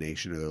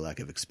imagination or their lack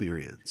of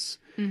experience,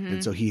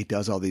 and so he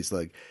does all these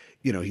like.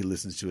 He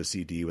listens to a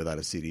CD without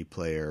a CD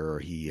player, or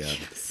he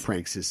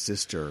pranks his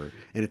sister,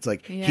 and it's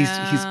like he's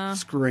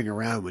screwing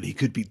around when he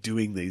could be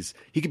doing these.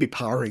 He could be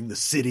powering the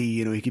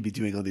city, he could be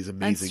doing all these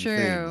amazing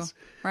things.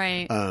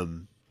 Right?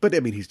 But I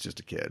mean, he's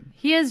just a kid.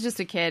 He is just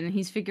a kid, and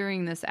he's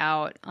figuring this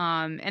out.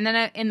 And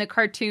then in the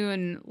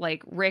cartoon,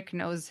 like Rick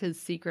knows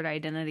his secret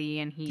identity,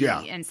 and he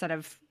instead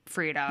of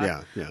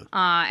Frida,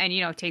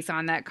 and takes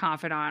on that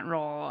confidant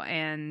role,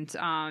 and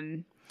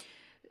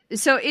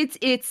so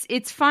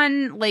it's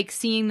fun, like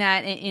seeing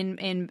that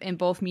in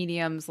both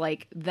mediums,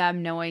 like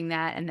them knowing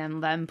that and then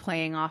them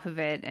playing off of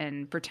it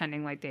and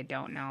pretending like they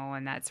don't know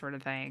and that sort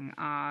of thing.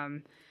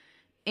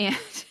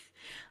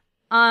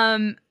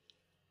 Something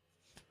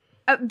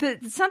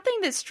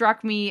that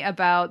struck me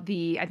about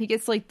I think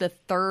it's like the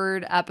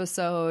third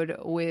episode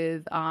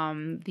with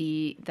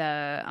the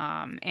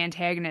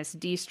antagonist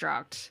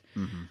Destruct.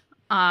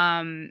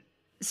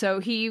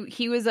 So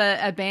he was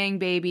a bang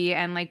baby,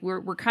 and like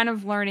we're kind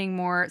of learning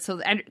more.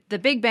 So the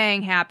Big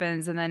Bang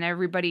happens, and then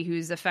everybody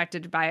who's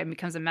affected by it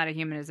becomes a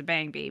metahuman as a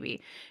bang baby,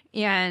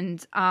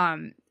 and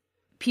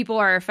people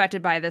are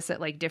affected by this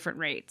at like different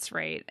rates,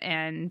 right?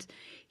 And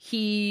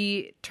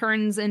he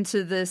turns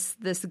into this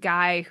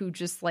guy who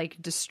just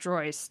like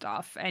destroys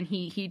stuff, and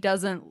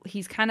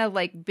he's kind of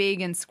like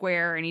big and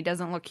square, and he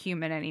doesn't look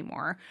human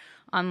anymore,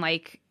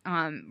 unlike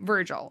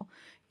Virgil.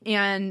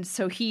 And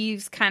so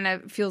he's kind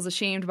of feels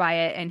ashamed by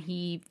it, and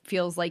he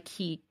feels like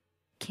he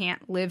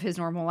can't live his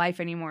normal life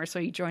anymore,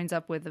 so he joins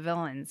up with the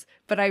villains.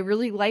 But I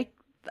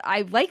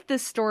like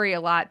this story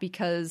a lot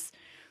because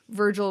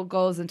Virgil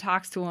goes and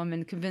talks to him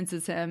and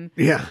convinces him,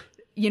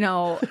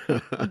 no,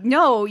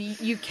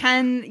 you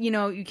can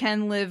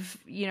live,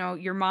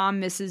 your mom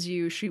misses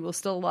you, she will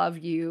still love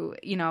you,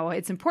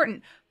 it's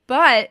important.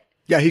 But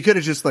Yeah, he could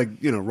have just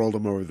rolled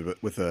him over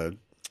with a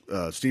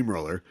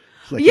steamroller.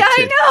 I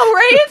know,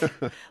 right?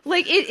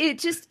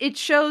 It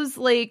shows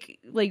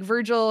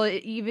Virgil,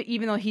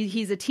 even though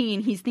he's a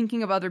teen, he's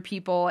thinking of other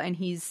people and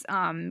he's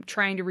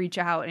trying to reach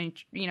out and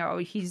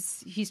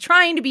he's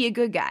trying to be a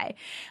good guy.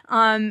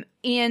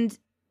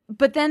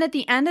 But then at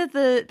the end of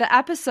the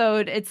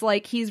episode, it's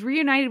like he's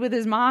reunited with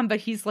his mom, but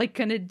he's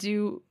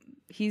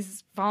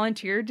he's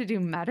volunteered to do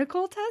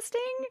medical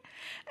testing,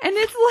 and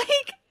it's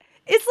like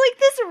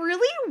this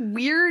really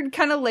weird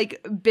kind of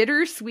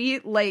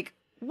bittersweet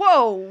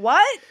whoa,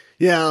 what?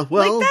 Yeah,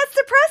 well, that's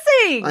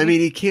depressing. I mean,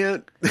 he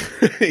can't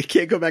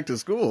go back to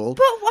school.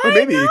 But why or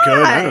maybe not? He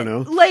could. I don't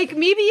know.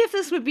 Maybe if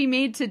this would be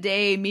made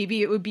today,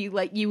 maybe it would be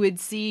you would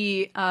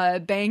see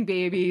Bang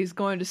Babies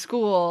going to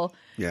school.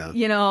 Yeah.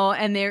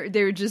 And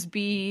there would just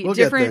be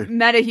different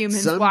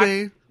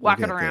metahumans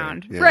walking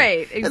around. Yeah.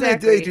 Right, exactly.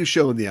 And they do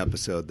show in the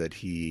episode that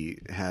he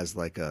has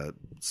a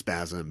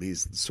spasm.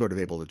 He's sort of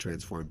able to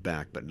transform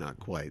back, but not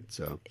quite.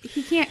 So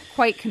he can't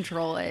quite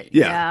control it.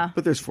 Yeah.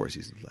 But there's 4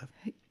 seasons left.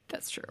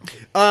 That's true.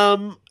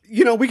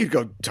 We could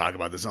go talk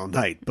about this all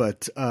night,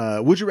 but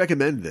would you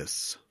recommend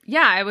this?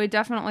 Yeah, I would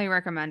definitely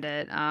recommend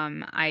it.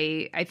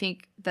 I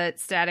think that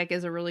Static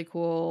is a really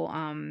cool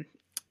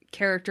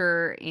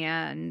character,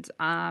 and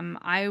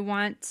I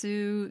want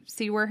to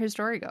see where his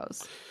story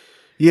goes.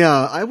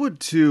 Yeah, I would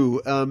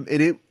too.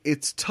 And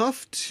it's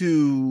tough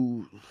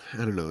to, I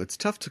don't know, it's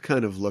tough to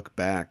kind of look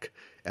back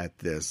at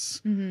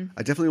this. Mm-hmm.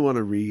 I definitely want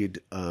to read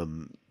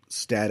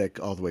Static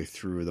all the way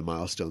through the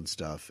Milestone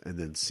stuff and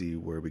then see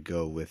where we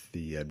go with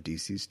the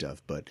DC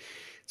stuff. But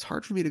it's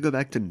hard for me to go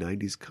back to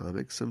 90s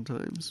comics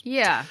sometimes.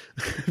 Yeah.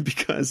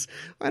 Because,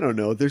 I don't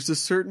know, there's a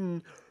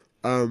certain,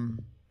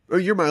 or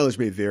your mileage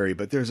may vary,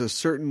 but there's a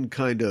certain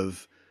kind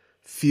of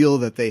feel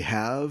that they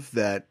have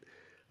that,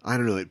 I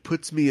don't know, it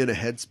puts me in a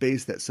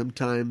headspace that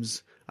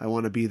sometimes I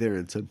want to be there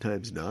and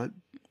sometimes not.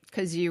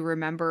 Because you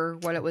remember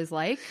what it was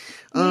like,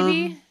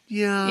 maybe?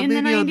 Yeah, in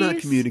maybe the 90s? I'm not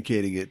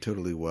communicating it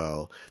totally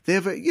well. They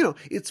have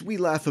we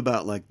laugh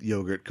about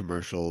yogurt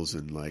commercials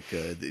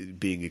and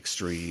being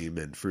extreme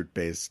and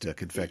fruit-based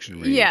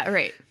confectionery. Yeah,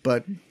 right.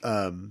 But,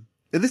 and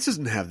this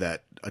doesn't have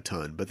that a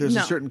ton, but there's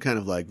a certain kind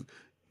of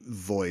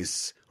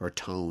voice or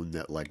tone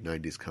that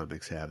 90s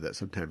comics have that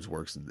sometimes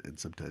works and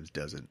sometimes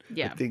doesn't.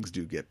 Yeah. But things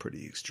do get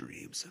pretty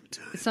extreme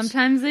sometimes.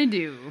 Sometimes they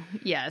do,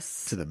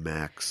 yes. To the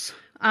max.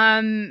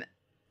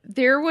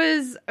 There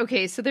was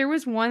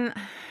one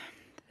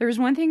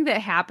thing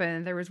that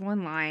happened. There was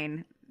one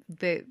line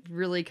that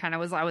really kind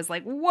of I was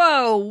like,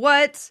 whoa,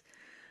 what?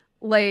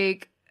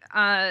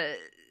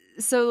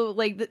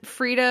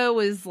 Frida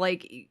was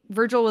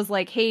Virgil was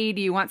like, hey,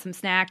 do you want some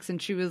snacks?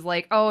 And she was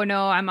like, oh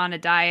no, I'm on a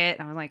diet.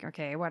 And I'm like,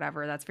 okay,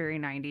 whatever. That's very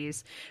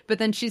 90s. But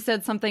then she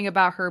said something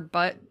about her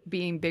butt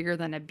being bigger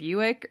than a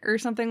Buick or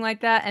something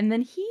like that. And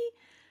then he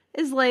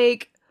is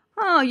like,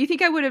 oh, you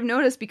think I would have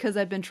noticed because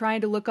I've been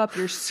trying to look up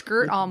your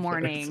skirt all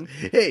morning.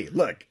 Hey,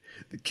 look,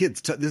 the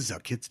kids, this is how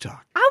kids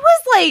talk. I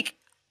was like,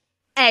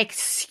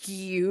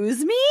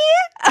 excuse me?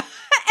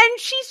 And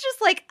she's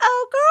just like,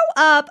 oh,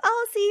 grow up.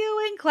 I'll see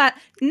you in class.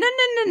 No.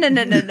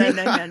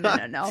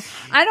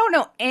 I don't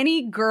know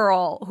any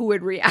girl who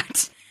would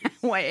react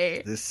that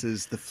way. This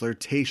is the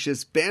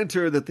flirtatious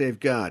banter that they've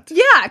got.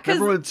 Yeah.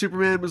 Remember when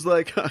Superman was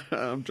like,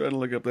 I'm trying to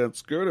look up that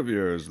skirt of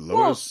yours,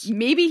 Lois. Well,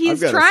 maybe he's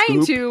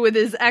trying to with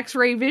his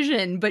X-ray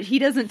vision, but he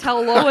doesn't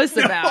tell Lois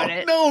about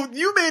it. No,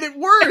 you made it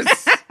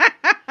worse.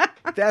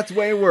 That's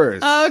way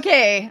worse.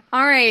 Okay.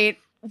 All right.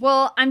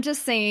 Well, I'm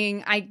just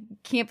saying, I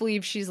can't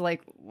believe she's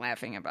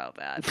laughing about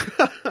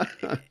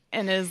that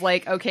and is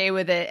okay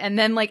with it. And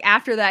then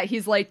after that,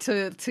 he's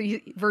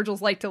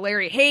Virgil's to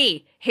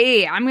Larry,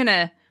 hey, I'm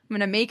gonna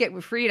make it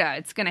with Frida.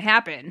 It's gonna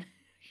happen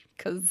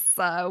because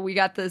we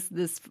got this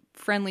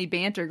friendly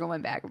banter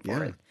going back and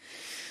forth.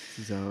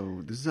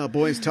 This is how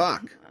boys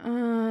talk.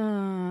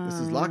 This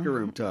is locker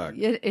room talk.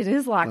 It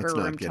is locker room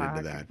talk. Let's not get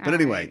into that. But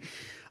anyway.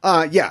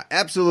 Yeah,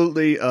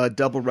 absolutely.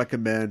 Double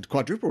recommend,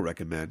 quadruple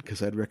recommend,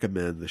 because I'd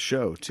recommend the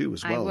show too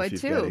as well. I would if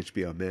you've too. got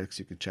HBO Max,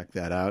 you can check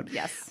that out.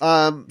 Yes.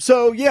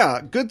 So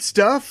yeah, good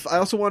stuff. I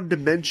also wanted to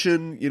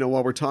mention,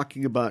 while we're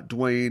talking about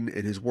Dwayne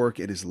and his work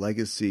and his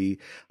legacy,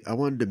 I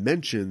wanted to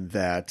mention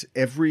that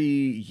every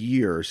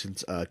year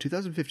since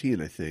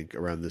 2015, I think,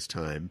 around this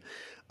time,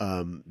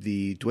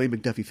 the Dwayne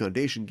McDuffie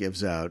Foundation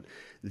gives out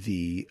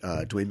the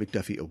Dwayne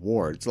McDuffie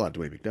Award. It's a lot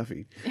of Dwayne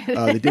McDuffie.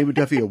 The Dwayne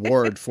McDuffie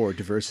Award for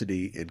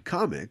Diversity in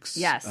Comics.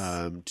 Yes.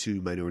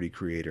 To minority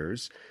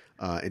creators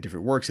in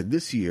different works. And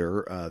this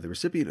year, the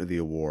recipient of the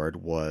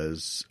award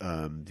was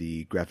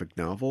the graphic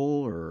novel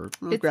or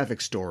graphic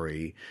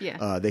story.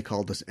 Yeah. They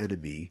Called Us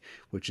Enemy,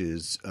 which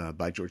is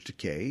by George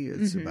Takei.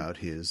 It's about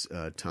his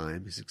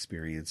time, his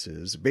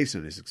experiences, based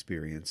on his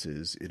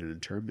experiences in an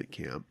internment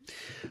camp.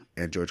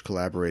 And George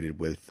collaborated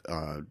with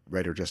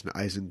writer Justin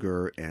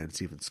Eisinger and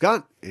Stephen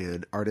Scott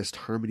and artist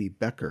Harmony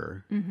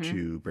Becker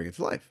to bring it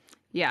to life.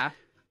 Yeah.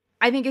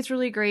 I think it's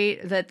really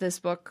great that this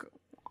book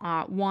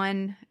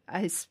won.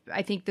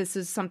 I think this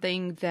is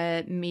something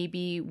that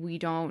maybe we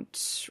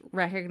don't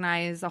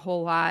recognize a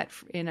whole lot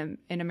in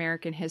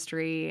American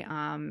history,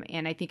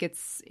 and I think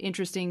it's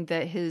interesting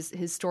that his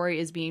story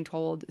is being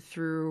told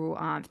through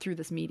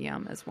this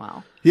medium as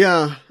well.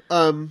 Yeah,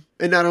 and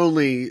not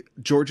only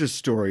George's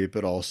story,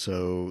 but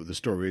also the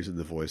stories and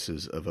the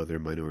voices of other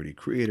minority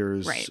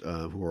creators, right,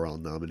 who are all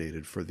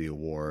nominated for the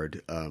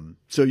award.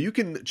 So you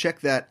can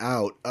check that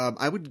out.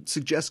 I would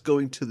suggest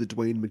going to the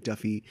Dwayne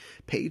McDuffie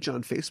page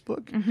on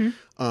Facebook,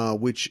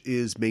 which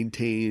is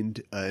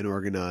maintained and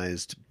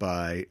organized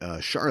by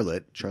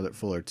Charlotte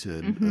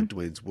Fullerton,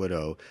 Dwayne's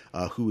widow,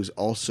 who is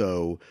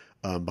also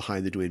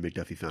behind the Dwayne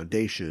McDuffie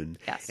Foundation.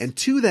 Yes. And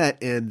to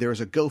that end, there's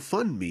a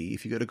GoFundMe.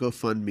 If you go to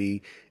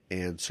GoFundMe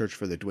and search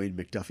for the Dwayne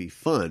McDuffie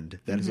Fund,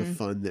 that is a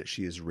fund that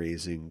she is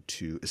raising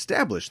to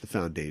establish the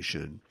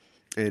foundation.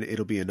 And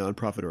it'll be a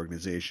nonprofit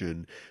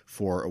organization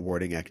for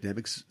awarding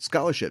academic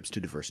scholarships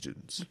to diverse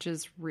students. Which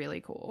is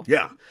really cool.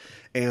 Yeah.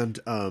 And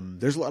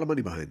there's a lot of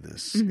money behind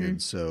this. And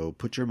so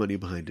put your money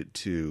behind it,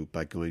 too,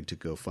 by going to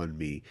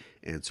GoFundMe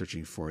and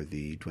searching for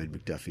the Dwayne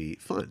McDuffie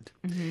Fund.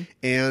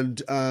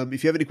 And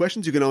if you have any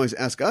questions, you can always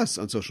ask us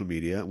on social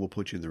media, and we'll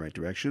point you in the right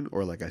direction.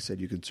 Or, like I said,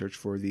 you can search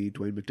for the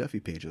Dwayne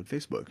McDuffie page on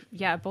Facebook.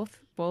 Yeah,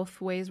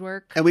 both ways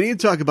work. And we need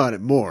to talk about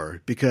it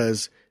more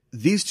because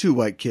these two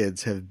white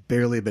kids have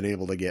barely been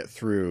able to get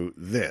through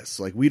this.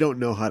 Like, we don't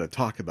know how to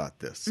talk about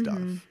this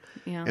stuff.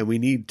 Yeah. And we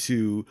need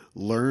to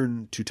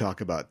learn to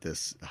talk about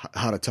this,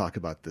 how to talk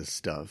about this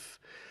stuff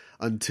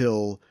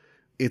until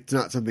it's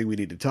not something we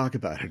need to talk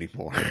about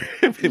anymore.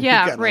 We've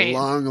got a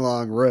long,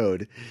 long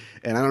road.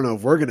 And I don't know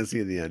if we're going to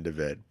see the end of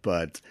it,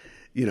 but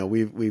you know,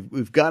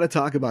 we've got to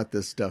talk about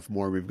this stuff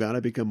more. We've got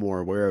to become more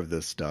aware of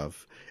this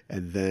stuff.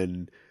 And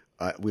then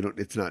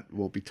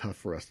won't be tough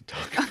for us to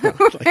talk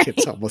about. Like,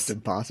 it's almost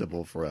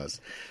impossible for us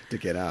to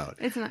get out.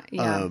 It's not,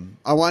 yeah.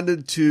 I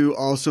wanted to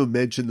also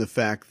mention the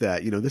fact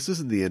that, you know, this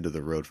isn't the end of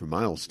the road for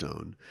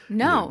Milestone. No.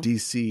 You know,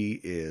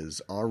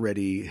 DC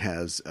already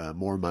has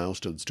more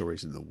Milestone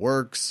stories in the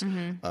works.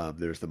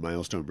 There's the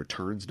Milestone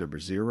Returns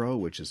 #0,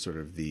 which is sort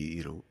of the,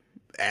 you know,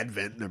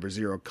 Advent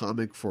 #0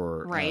 comic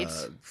for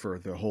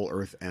the whole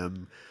Earth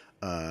M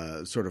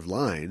sort of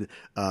line.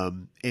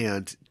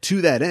 And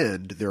to that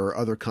end, there are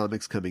other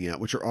comics coming out,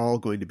 which are all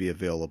going to be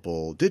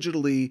available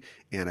digitally.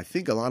 And I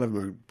think a lot of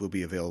them will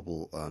be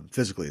available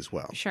physically as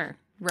well. Sure.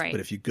 Right.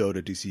 But if you go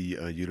to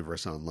DC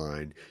Universe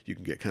Online, you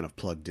can get kind of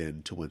plugged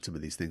in to when some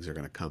of these things are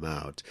going to come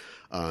out.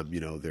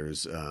 You know,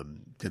 there's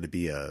going to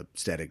be a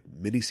static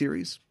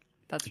miniseries.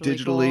 That's really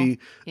digitally,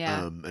 cool.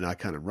 Yeah. An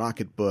Icon and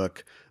Rocket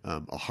book,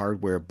 a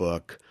hardware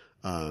book.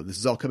 This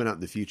is all coming out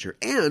in the future.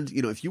 And,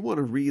 you know, if you want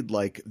to read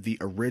like the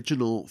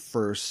original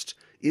first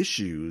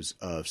issues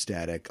of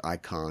Static,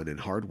 Icon, and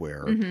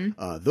Hardware,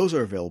 those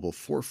are available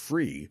for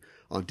free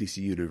on DC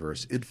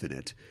Universe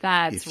Infinite.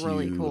 That's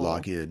really cool. If you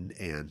log in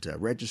and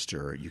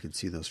register, you can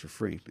see those for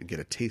free and get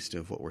a taste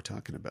of what we're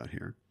talking about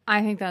here.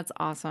 I think that's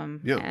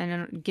awesome. Yeah.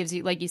 And it gives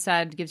you, like you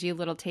said, gives you a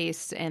little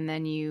taste, and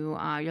then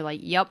you're like,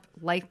 yep,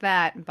 like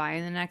that,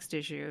 buy the next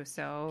issue.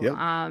 So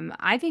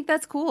I think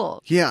that's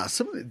cool. Yeah,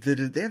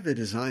 they have the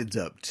designs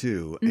up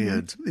too,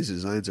 and some of these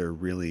designs are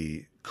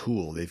really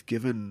cool. They've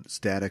given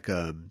Static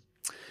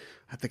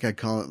I think I'd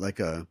call it like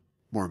a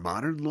more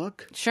modern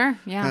look. Sure,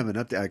 yeah.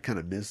 I kind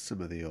of missed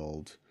some of the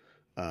old,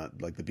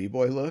 like the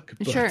B-boy look.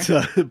 But,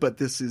 sure. But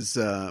this is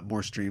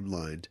more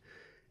streamlined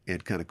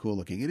and kind of cool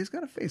looking. And he's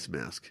got a face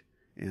mask.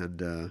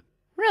 And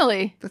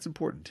really? That's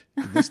important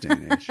in this day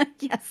and age.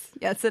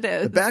 Yes, it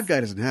is. The bad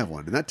guy doesn't have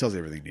one, and that tells you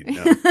everything you need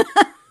to know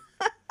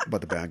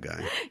about the bad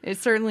guy. It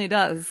certainly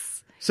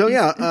does. So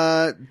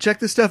yeah, check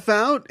this stuff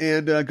out,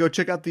 and go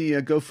check out the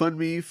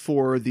GoFundMe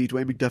for the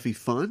Dwayne McDuffie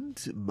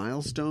Fund,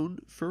 Milestone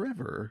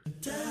Forever.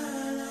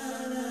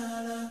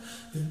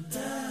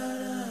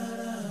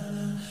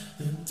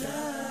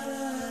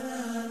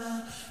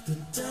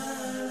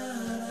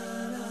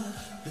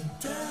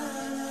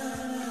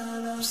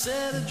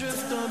 Set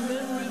adrift on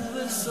memory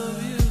bliss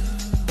of you.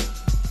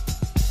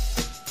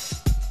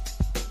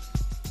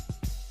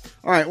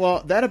 All right,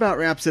 well, that about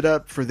wraps it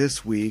up for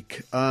this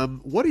week.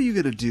 What are you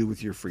going to do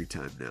with your free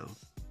time now?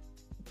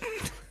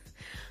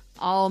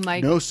 All my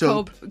no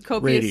soap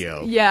copious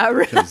radio. Yeah,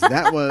 because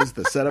that was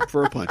the setup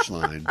for a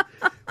punchline.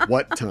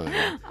 What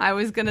time? I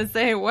was going to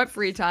say, what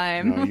free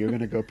time? No, you're going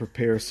to go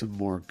prepare some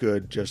more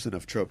good Just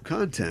Enough Trope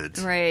content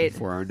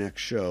for our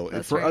next show. That's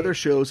and for other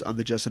shows on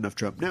the Just Enough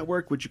Trope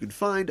Network, which you can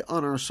find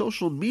on our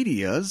social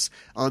medias,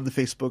 on the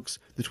Facebooks,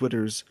 the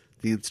Twitters,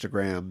 the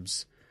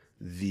Instagrams,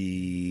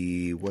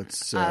 the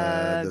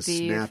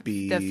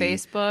Snappy... The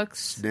Facebooks.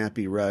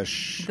 Snappy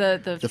Rush.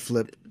 The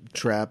Flip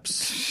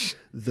Traps.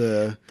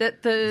 The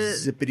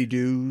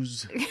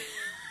Zippity-Doos.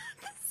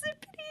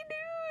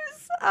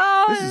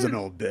 This is an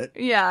old bit.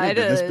 Yeah, it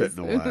is. This bit in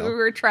a while. We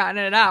were trying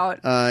it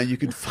out. You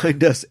can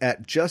find us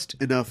at Just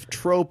Enough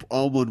Trope,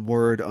 all one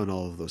word, on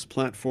all of those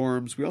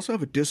platforms. We also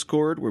have a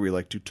Discord where we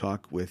like to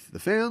talk with the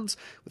fans,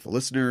 with the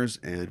listeners,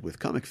 and with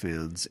comic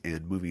fans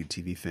and movie and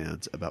TV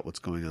fans about what's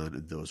going on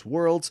in those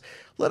worlds.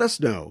 Let us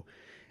know.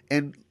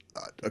 And,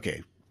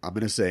 okay, I'm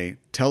going to say,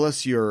 tell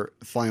us your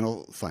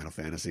Final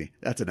Fantasy.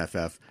 That's an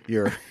FF.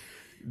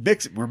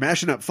 We're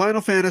mashing up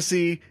Final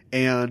Fantasy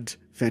and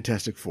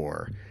Fantastic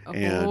Four.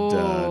 And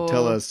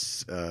tell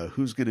us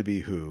who's going to be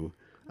who.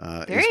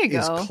 There you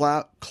go. Is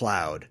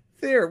Cloud.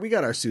 There, we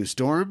got our Sue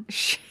Storm.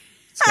 It's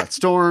got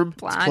Storm.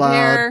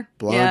 Blonde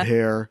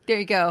hair. There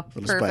you go.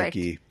 Little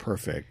spiky.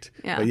 Perfect.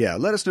 Yeah. But yeah,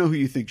 let us know who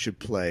you think should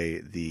play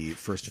the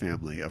first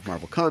family of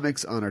Marvel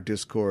Comics on our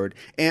Discord.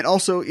 And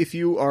also, if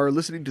you are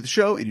listening to the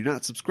show and you're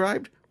not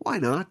subscribed, why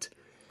not?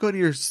 Go to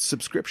your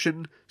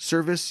subscription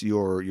service,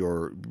 your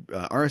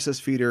RSS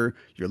feeder,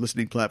 your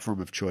listening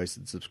platform of choice,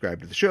 and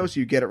subscribe to the show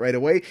so you get it right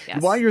away. Yes.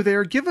 And while you're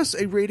there, give us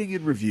a rating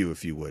and review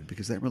if you would,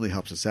 because that really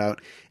helps us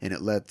out, and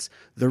it lets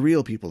the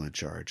real people in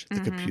charge, the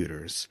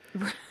computers,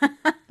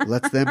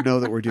 lets them know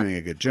that we're doing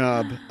a good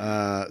job.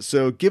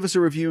 So give us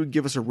a review and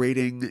give us a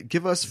rating.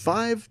 Give us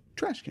 5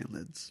 trash can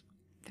lids.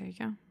 There you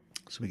go.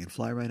 So we can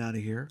fly right out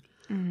of here.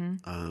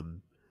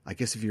 I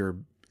guess if you're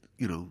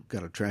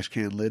got a trash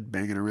can lid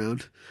banging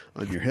around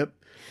on your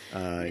hip,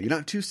 you're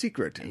not too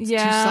secret. It's too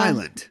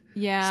silent.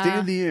 Yeah. Stay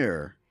in the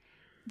air.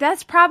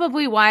 That's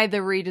probably why the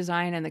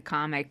redesign in the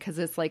comic, because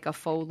it's like a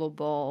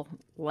foldable,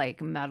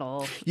 like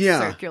metal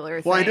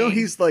circular thing. Well, I know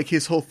he's like,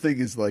 his whole thing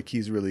is like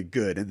he's really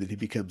good, and then he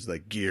becomes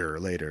like gear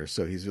later,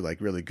 so he's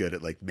like really good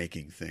at like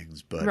making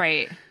things. But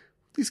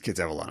these kids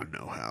have a lot of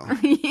know-how.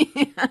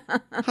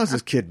 How's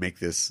this kid make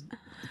this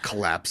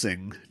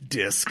collapsing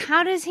disc?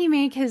 How does he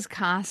make his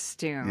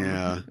costume?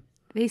 Yeah.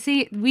 We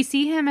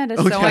see him at a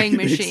sewing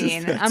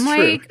machine. I'm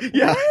like,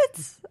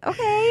 what?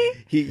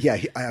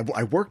 Okay.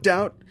 I worked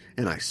out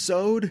and I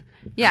sewed.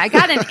 Yeah, I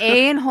got an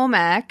A in home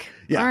ec.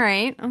 Yeah. All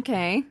right.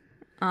 Okay.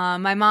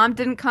 My mom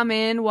didn't come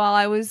in while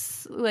I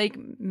was like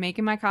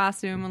making my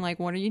costume and like,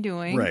 what are you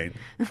doing? Right.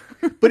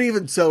 But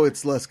even so,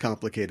 it's less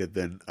complicated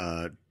than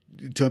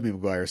Tobey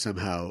Maguire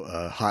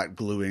somehow hot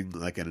gluing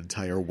like an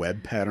entire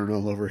web pattern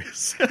all over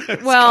his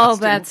well,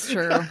 costume. That's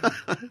true.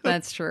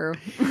 That's true.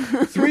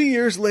 3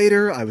 years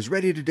later, I was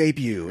ready to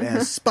debut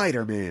as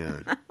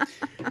Spider-Man.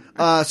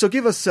 So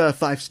give us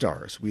 5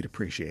 stars. We'd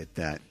appreciate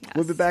that. Yes.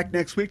 We'll be back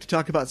next week to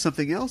talk about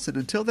something else. And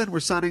until then, we're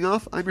signing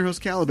off. I'm your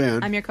host,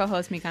 Caliban. I'm your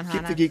co-host, Mikan Hana.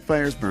 Keep the geek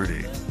fires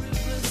burning.